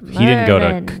 Yeah. He didn't go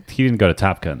Merlin. to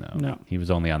Top Gun though. No. He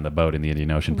was only on the boat in the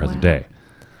Indian Ocean present Wow. day.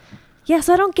 Yeah,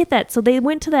 so I don't get that. So they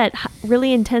went to that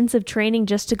really intensive training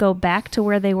just to go back to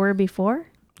where they were before?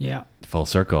 Yeah. Full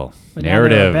circle. But now they were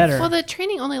Narrative. better. Well, the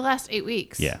training only lasts 8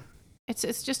 weeks. Yeah.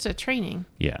 It's just a training.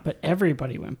 Yeah. But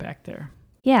everybody went back there.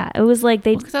 Yeah, it was like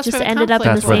they Well, 'cause that's just where the ended up in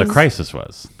That's the where the same. crisis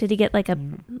was. Did he get like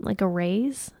a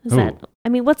raise? Is Who? that? I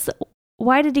mean,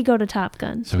 why did he go to Top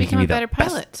Gun? So he Become can be a better the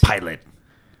best pilot. pilot.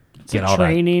 Get all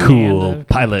training that cool and the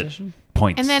pilot competition.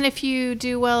 points. And then if you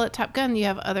do well at Top Gun, you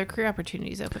have other career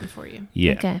opportunities open for you.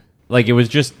 yeah. Okay. Like it was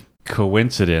just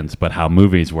coincidence, but how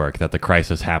movies work, that the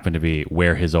crisis happened to be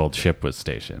where his old ship was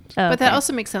stationed. Oh, But that okay.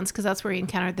 also makes sense because that's where he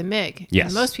encountered the MiG. Yes.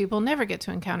 And most people never get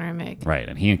to encounter a MiG. Right.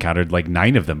 And he encountered like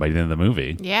 9 of them by the end of the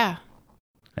movie Yeah.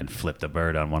 and flipped the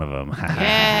bird on one of them.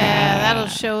 Yeah, that'll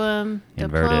show him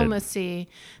Inverted. diplomacy.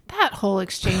 That whole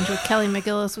exchange with Kelly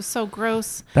McGillis was so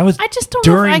gross. That was I just don't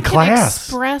during know if I class.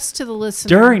 can express to the listener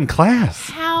During class.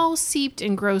 how seeped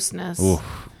in grossness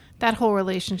Oof. that whole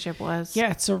relationship was.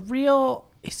 Yeah,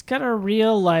 he's got a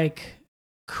real, like,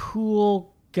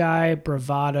 cool guy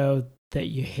bravado that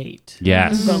you hate.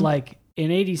 Yes. But, like, in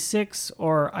 86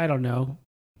 or, I don't know,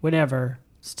 whenever,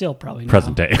 still probably now.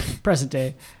 Present day. Present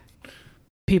day,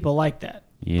 people like that.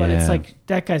 Yeah. But it's like,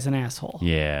 that guy's an asshole.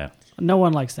 Yeah. No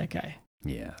one likes that guy.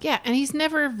 Yeah. Yeah, and he's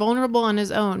never vulnerable on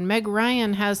his own. Meg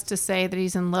Ryan has to say that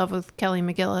he's in love with Kelly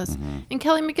McGillis, and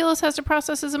Kelly McGillis has to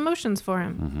process his emotions for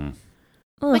him.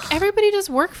 Like, Ugh. everybody does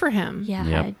work for him. Yeah,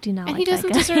 Yep. I do not And like he doesn't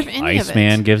that guy. deserve any of it.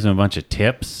 Iceman gives him a bunch of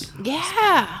tips.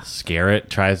 Yeah. Scarrett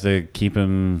tries to keep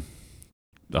him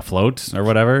afloat or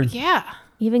whatever. Yeah.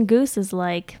 Even Goose is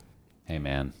like, Hey,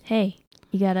 man. hey,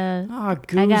 you gotta, Oh,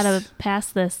 Goose. I gotta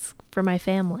pass this for my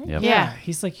family. Yep. Yeah,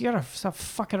 he's like, you gotta stop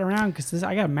fucking around because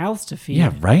I got mouths to feed.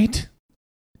 Yeah, right?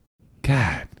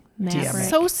 God. Maverick.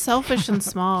 So selfish and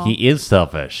small. He is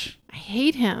selfish. I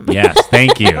hate him. Yes,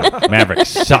 thank you. Maverick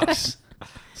sucks.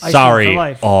 Iceman Sorry, for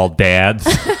life. all dads.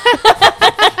 Those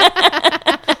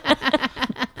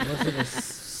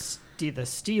are the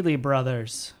Steely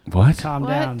Brothers. What? Calm What?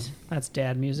 down. That's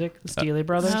dad music. The Steely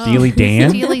Brothers. Oh. Steely Dan?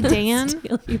 Steely Dan?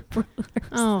 Steely Brothers.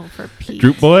 Oh, for Pete.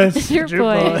 Droop Boys? Your Droop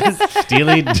boy.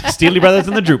 Boys. Steely Brothers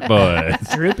and the Droop Boys.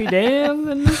 Droopy Dan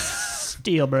and the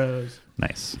Steel Bros.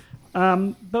 Nice.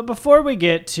 But before we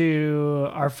get to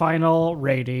our final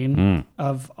rating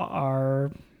of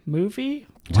our movie,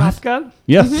 Top Gun,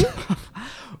 Yes.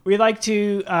 we like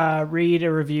to read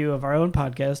a review of our own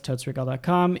podcast,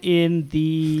 totesrecall.com, in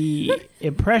the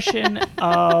impression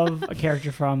of a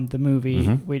character from the movie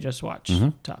we just watched,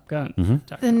 Top Gun.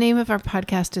 The name of our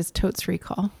podcast is Totes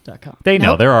Recall. .com. They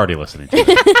know. Nope. They're already listening to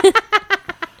it.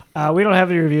 We don't have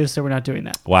any reviews, so we're not doing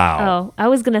that. Wow. Oh, I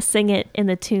was gonna sing it in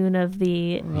the tune of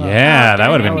the. Yeah, that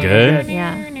would have been good.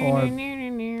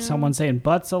 Yeah. Or someone saying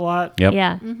butts a lot. Yep.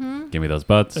 Yeah. Give me those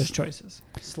butts. There's choices.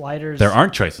 Sliders. There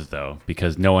aren't choices, though,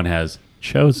 because no one has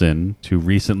chosen to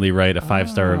recently write a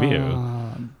 5-star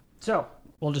review. So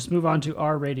we'll just move on to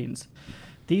our ratings.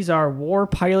 These are War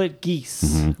Pilot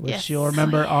Geese, which Yes. you'll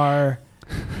remember are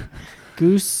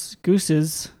geese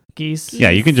Yeah,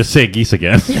 you can just say geese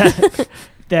again.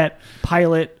 that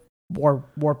pilot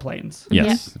warplanes.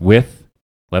 Yes. With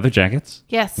leather jackets,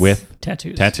 Yes. with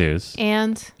Tattoos. tattoos,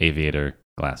 And aviator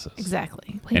glasses.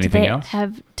 exactly. Wait, Anything did they else?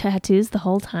 have tattoos the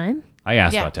whole time? I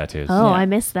asked Yeah. about tattoos. Oh, Yeah. I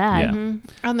missed that. Yeah.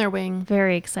 On their wing.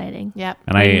 Very exciting. Yep.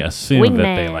 And I assume that they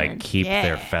Wingman. like keep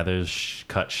their Yeah. feathers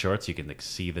cut short so you can like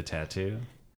see the tattoo.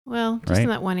 Well, just in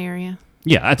Right. that one area.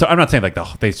 Yeah, I'm not saying like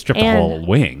they strip the And- whole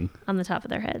wing. On the top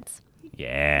of their heads.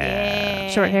 Yeah.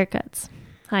 Short haircuts.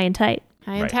 High and tight.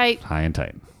 High and Right. tight. High and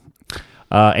tight.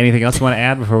 Anything else you want to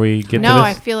add before we get No, to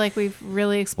I this? feel like we've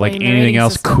really Like explained their anything rating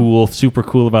else system. cool, super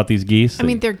cool about these geese? I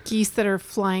mean, they're geese that are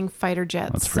flying fighter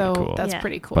jets, That's pretty so cool. that's Yeah.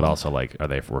 pretty cool. But also, like, are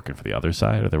they working for the other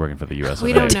side or are they working for the U.S.?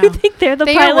 we don't I know. think they're the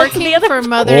They are pilots of working the other. for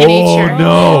Mother Oh Nature.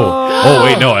 no! Oh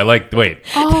wait, no.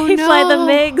 Oh They no! fly the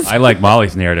MiGs. I like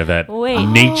Molly's narrative that Wait.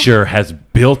 nature has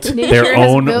built Nature their has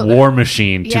own built- war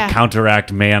machine Yeah. to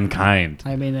counteract mankind.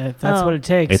 I mean, that's Oh. what it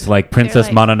takes. It's like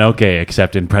Princess like- Mononoke,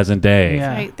 except in present day.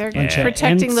 Yeah. Right, they're Yeah. protecting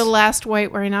Ents. the last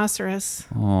white rhinoceros.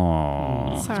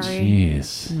 Oh, Sorry.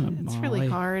 jeez. It's really Molly.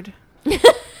 hard.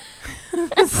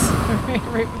 Sorry,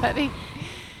 everybody.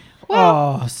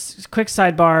 Oh, quick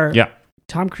sidebar. Yeah.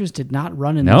 Tom Cruise did not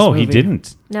run in this No, movie. he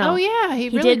didn't. No. Oh yeah, he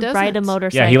He really did doesn't. ride a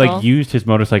motorcycle. Yeah, he like used his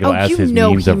motorcycle Oh, as you his know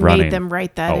means he of running. made them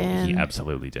write that oh, in. he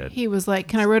absolutely did. He was like,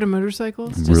 "Can I ride a motorcycle?"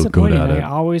 It's Real good disappointing. at I it.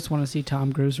 always want to see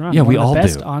Tom Cruise run. Yeah, we One of all the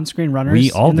best do. on-screen runners.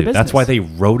 We all in the do. That's business. why they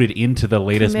wrote it into the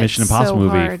latest Commit Mission Impossible so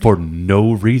movie hard. for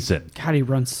no reason. God, he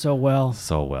runs so well.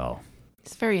 So well.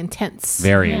 It's very intense.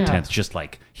 Very Yeah. intense. Just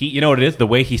like he, you know what it is? The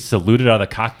way he saluted out of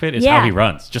the cockpit is Yeah. how he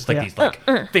runs. Just like Yeah. these like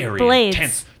very blades.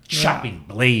 intense chopping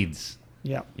blades.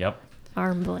 Yeah. Yep.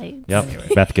 Arm blades.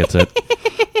 Yep. Beth gets it.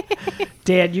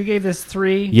 Dad, you gave this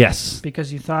 3 Yes.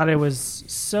 because you thought it was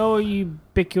so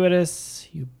ubiquitous.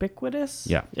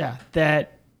 Yeah. Yeah,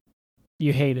 that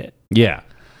you hate it. Yeah.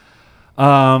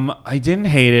 I didn't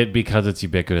hate it because it's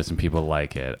ubiquitous and people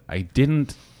like it. I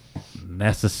didn't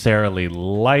necessarily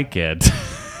like it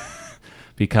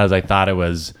because I thought it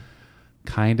was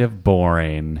kind of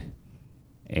boring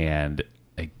and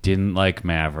I didn't like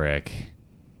Maverick.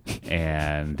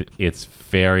 And it's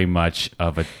very much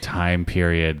of a time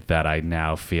period that I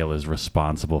now feel is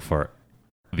responsible for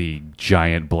the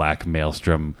giant black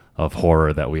maelstrom of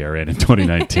horror that we are in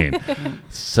 2019.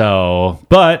 So,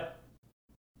 but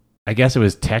I guess it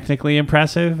was technically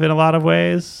impressive in a lot of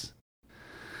ways.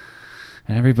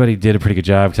 And everybody did a pretty good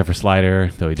job except for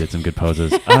Slider, though he did some good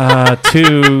poses.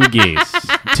 2 geese.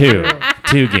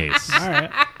 Two geese. All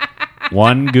right.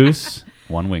 1 goose,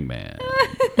 1 wingman.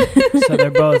 So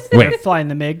they're both Wait. they're flying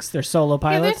the MiGs. They're solo Yeah,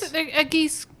 pilots.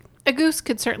 a goose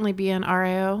could certainly be an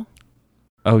RAO.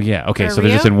 Oh, yeah. Okay, Or so they're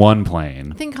just Rio? in one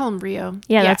plane. I think call him Rio.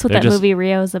 Yeah, that's what They're that just- movie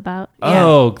Rio is about.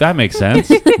 Oh, that makes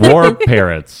sense. War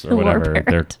parrots or War whatever.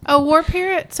 parrot. Oh, war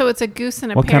parrot. So it's a goose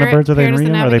and a What parrot. kind of birds are they in Parrot is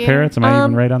the Rio? Are they navigator? parrots? Am I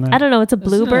even right on that? I don't know. It's a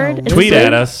bluebird. no- It's a Tweet blue-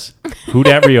 at us. Who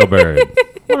dat Rio bird?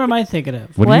 What am I thinking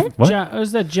of? What? do you- What? what?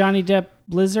 Was that Johnny Depp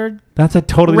Blizzard? That's a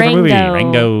totally different movie.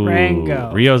 Rango.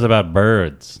 Rango. Rio's about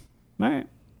birds. All right.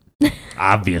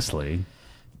 Obviously.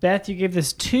 Beth, you gave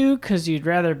this 2 because you'd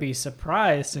rather be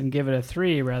surprised and give it a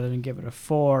 3 rather than give it a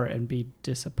 4 and be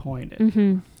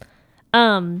disappointed.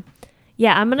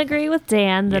 Yeah, I'm gonna agree with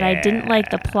Dan that I didn't like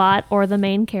the plot or the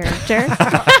main character.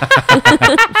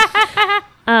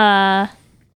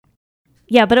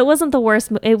 Yeah, but it wasn't the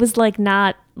worst. It was like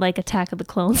not like Attack of the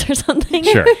Clones or something.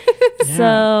 Sure.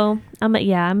 So I'm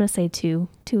gonna say 2.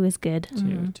 2 is good.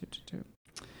 Two.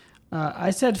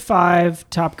 I said 5.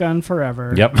 Top Gun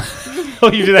Forever. Yep. Oh,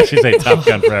 you did actually say Top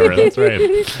Gun Forever. That's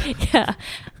right. Yeah.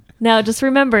 Now just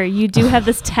remember, you do have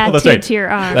this tattooed that's right. to your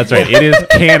arm. That's right. It is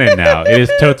canon now. It is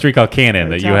Totes Recall canon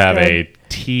that you Top have Gun. a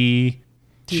TG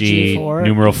TG4.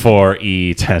 numeral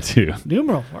 4E tattoo.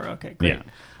 Numeral 4. Okay, great.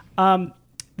 Yeah.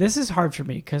 This is hard for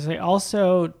me because I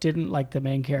also didn't like the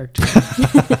main character,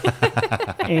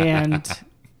 and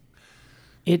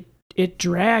it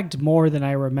dragged more than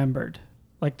I remembered.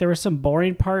 Like there were some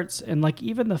boring parts, and like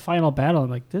even the final battle, I'm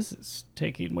like, this is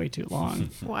taking way too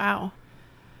long. Wow.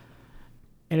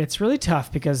 And it's really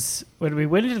tough because when we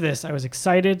went into this, I was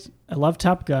excited. I love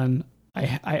Top Gun.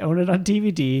 I own it on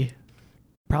DVD.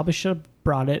 Probably should have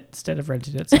brought it instead of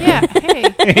rented it. Sorry. Yeah.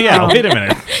 Hey. Yeah, wait a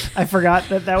minute. I forgot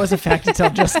that was a fact until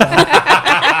just now.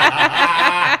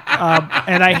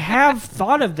 And I have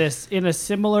thought of this in a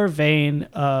similar vein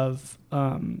of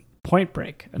Point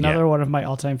Break, another Yeah. one of my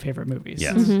all-time favorite movies.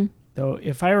 Yes. Mm-hmm. Though,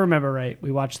 if I remember right,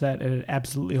 we watched that and it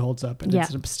absolutely holds up, and Yeah.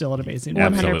 it's still an amazing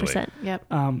movie. 100%. Yep.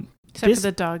 Except This- for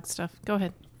the dog stuff. Go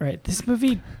ahead. Right. This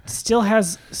movie still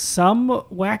has some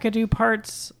wackadoo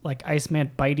parts, like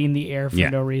Iceman biting the air for Yeah.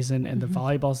 no reason, and the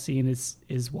volleyball scene is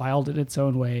wild in its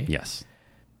own way. Yes.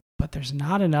 But there's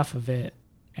not enough of it,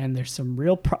 and there's some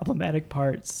real problematic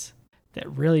parts that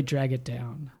really drag it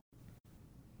down.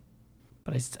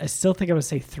 But I still think I'm going to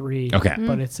say 3. Okay.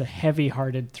 But it's a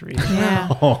heavy-hearted 3. Yeah.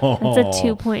 That's a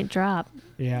 2-point drop.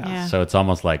 Yeah. Yeah. So it's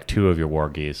almost like 2 of your war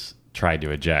geese tried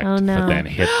to eject, Oh, no. but then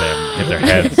hit their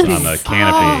heads on the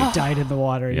canopy. Died in the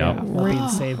water, Yep. yeah, while being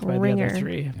saved by the Ringer. other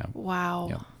 3. Wow.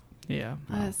 Yep. Yeah.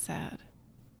 That's sad.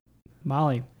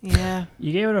 Molly, Yeah.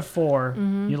 you gave it a 4.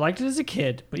 You liked it as a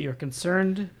kid, but you were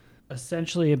concerned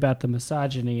essentially about the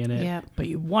misogyny in it, Yep. but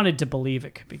you wanted to believe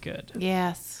it could be good.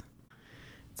 Yes.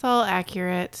 It's all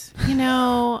accurate. You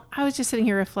know, I was just sitting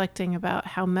here reflecting about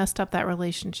how messed up that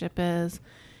relationship is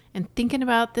and thinking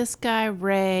about this guy,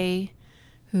 Ray,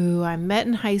 who I met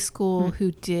in high school,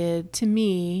 who did to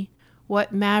me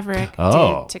what Maverick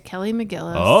Oh. did to Kelly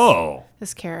McGillis, Oh.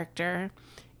 this character,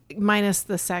 minus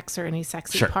the sex or any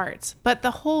sexy Sure. parts. But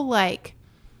the whole, like,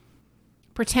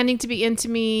 pretending to be into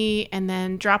me and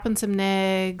then dropping some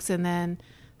negs and then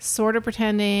sort of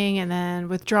pretending and then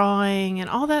withdrawing and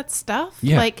all that stuff.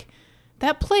 Yeah. Like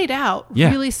that played out Yeah.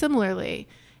 really similarly.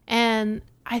 And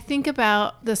I think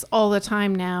about this all the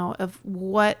time now of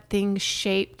what things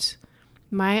shaped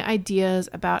my ideas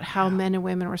about how men and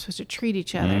women were supposed to treat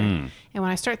each other. And when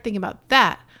I start thinking about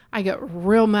that, I get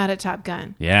real mad at Top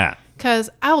Gun. Yeah. Because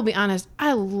I will be honest,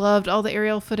 I loved all the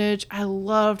aerial footage. I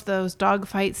loved those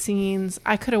dogfight scenes.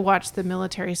 I could have watched the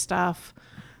military stuff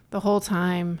the whole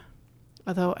time.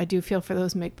 Although I do feel for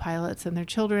those MiG pilots and their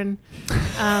children.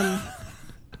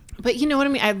 But you know what I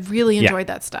mean? I really enjoyed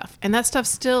that stuff. And that stuff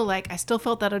still, like, I still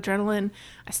felt that adrenaline.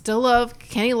 I still love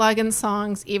Kenny Loggins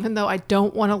songs, even though I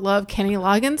don't want to love Kenny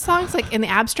Loggins songs. Like, in the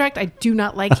abstract, I do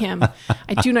not like him.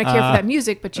 I do not care for that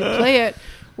music, but you play it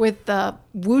with the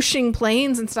whooshing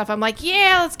planes and stuff. I'm like,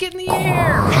 yeah, let's get in the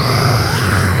air.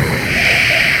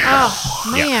 Oh,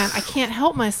 man, I can't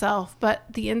help myself. But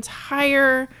the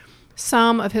entire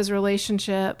sum of his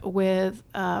relationship with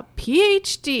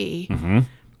PhD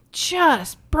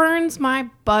just burns my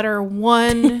butter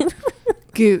one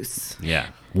goose. Yeah.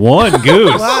 One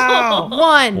goose.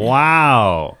 One.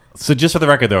 Wow. So just for the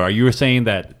record, though, are you saying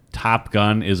that Top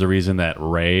Gun is the reason that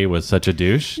Ray was such a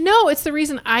douche? No, it's the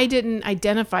reason I didn't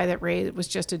identify that Ray was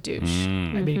just a douche. I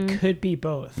mean, it could be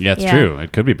both. Yeah, it's Yeah. true.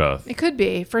 It could be both. It could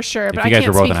be, for sure, but If I you guys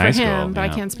can't were both speak in for high school, him, but I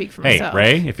yeah. can't speak for Hey, myself.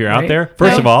 Ray, if you're out Ray? there,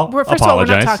 first of all, we're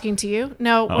apologize. not talking to you.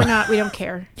 No, we're not. We don't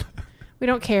care. We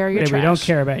don't care. You're Hey, trash. we don't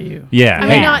care about you. Yeah. I mean,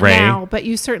 hey, not Ray. now, but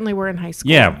you certainly were in high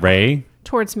school. Yeah, Ray.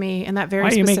 Towards me, and that very Why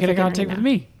are you specific making a contact arena. with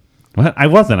me? What? I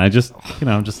wasn't. I just,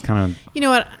 just kind of. You know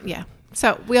what? Yeah.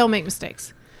 So we all make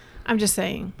mistakes. I'm just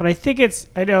saying. But I think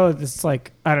I know this is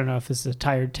like, I don't know if this is a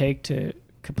tired take to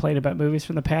complain about movies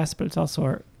from the past, but it's also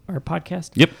our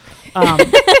podcast. Yep.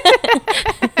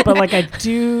 But like, I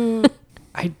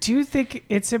do think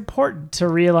it's important to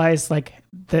realize like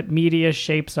that media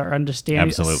shapes our understanding,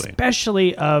 Absolutely.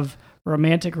 especially of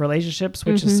romantic relationships,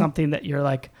 which is something that you're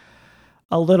like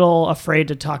a little afraid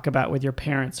to talk about with your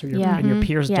parents or and your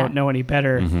peers don't know any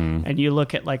better. And you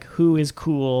look at like who is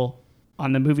cool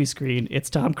on the movie screen. It's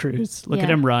Tom Cruise. Look at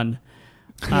him run.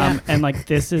 And like,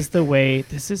 this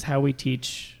is how we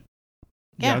teach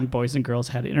young boys and girls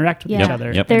how to interact with each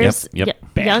other. There's Yep.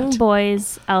 young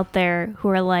boys out there who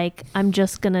are like, I'm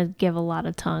just going to give a lot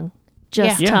of tongue.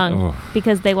 Just tongue.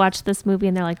 Because they watch this movie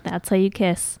and they're like, that's how you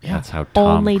kiss. Yeah. That's how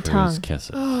Tom Only Cruise tongue.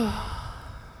 kisses.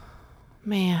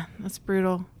 Man, that's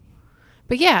brutal.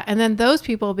 But yeah, and then those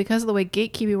people, because of the way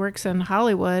gatekeeping works in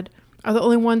Hollywood, are the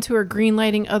only ones who are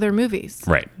greenlighting other movies.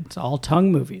 Right. It's all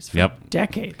tongue movies for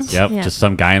decades. Yep. Yeah. Just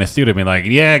some guy in a studio being like,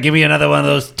 yeah, give me another one of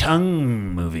those tongue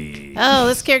movies. Oh,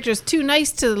 this character's too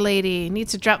nice to the lady.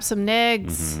 Needs to drop some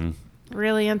negs.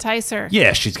 Really entice her.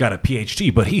 Yeah, she's got a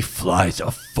PhD, but he flies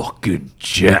a fucking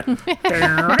jet. Pulls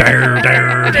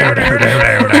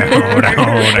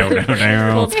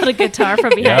out a guitar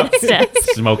from behind his desk.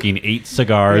 Smoking 8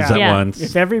 cigars at Yeah. once.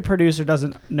 If every producer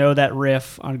doesn't know that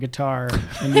riff on guitar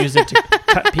and use it to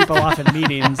cut people off in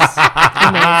meetings,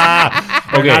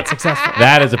 they're not successful.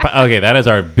 That is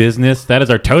our business. That is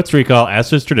our Totes Recall,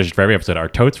 as is tradition for every episode, our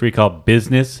Totes Recall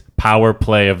business power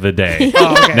play of the day.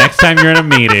 Next time you're in a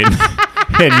meeting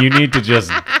and you need to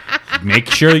just make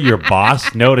sure your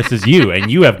boss notices you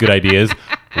and you have good ideas,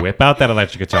 whip out that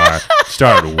electric guitar,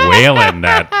 start wailing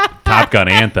that Top Gun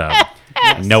anthem.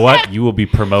 You know what? You will be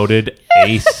promoted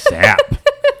ASAP.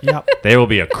 Yep. There will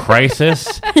be a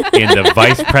crisis in the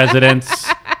vice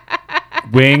president's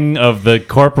wing of the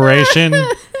corporation,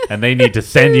 and they need to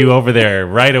send you over there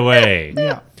right away.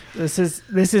 Yeah. This is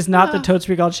not the Totes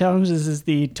Recall Challenge. This is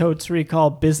the Totes Recall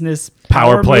Business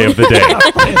Power play of the day.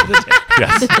 Play of the day.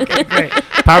 Yes. Okay, great.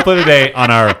 Power play of the day on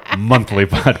our monthly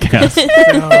podcast. So,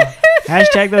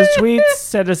 hashtag those tweets.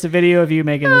 Send us a video of you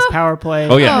making this power play.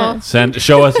 Oh yeah,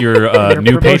 show us your Your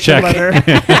new promotion paycheck, letter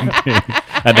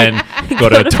and then go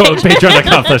to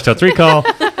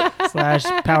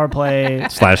patreon.com/totsrecall / power play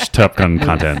 / Top Gun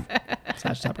content. /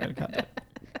 Top Gun content.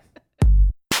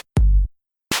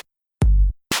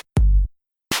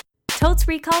 Totes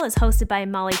Recall is hosted by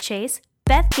Molly Chase,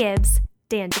 Beth Gibbs,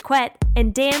 Dan Jaquette,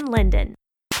 and Dan Linden.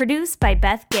 Produced by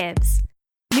Beth Gibbs.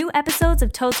 New episodes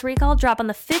of Totes Recall drop on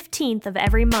the 15th of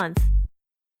every month.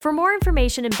 For more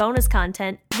information and bonus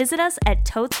content, visit us at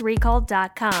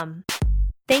totesrecall.com.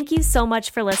 Thank you so much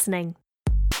for listening.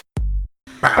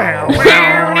 Bow, wow,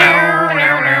 wow, wow,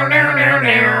 wow, wow,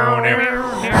 wow, wow.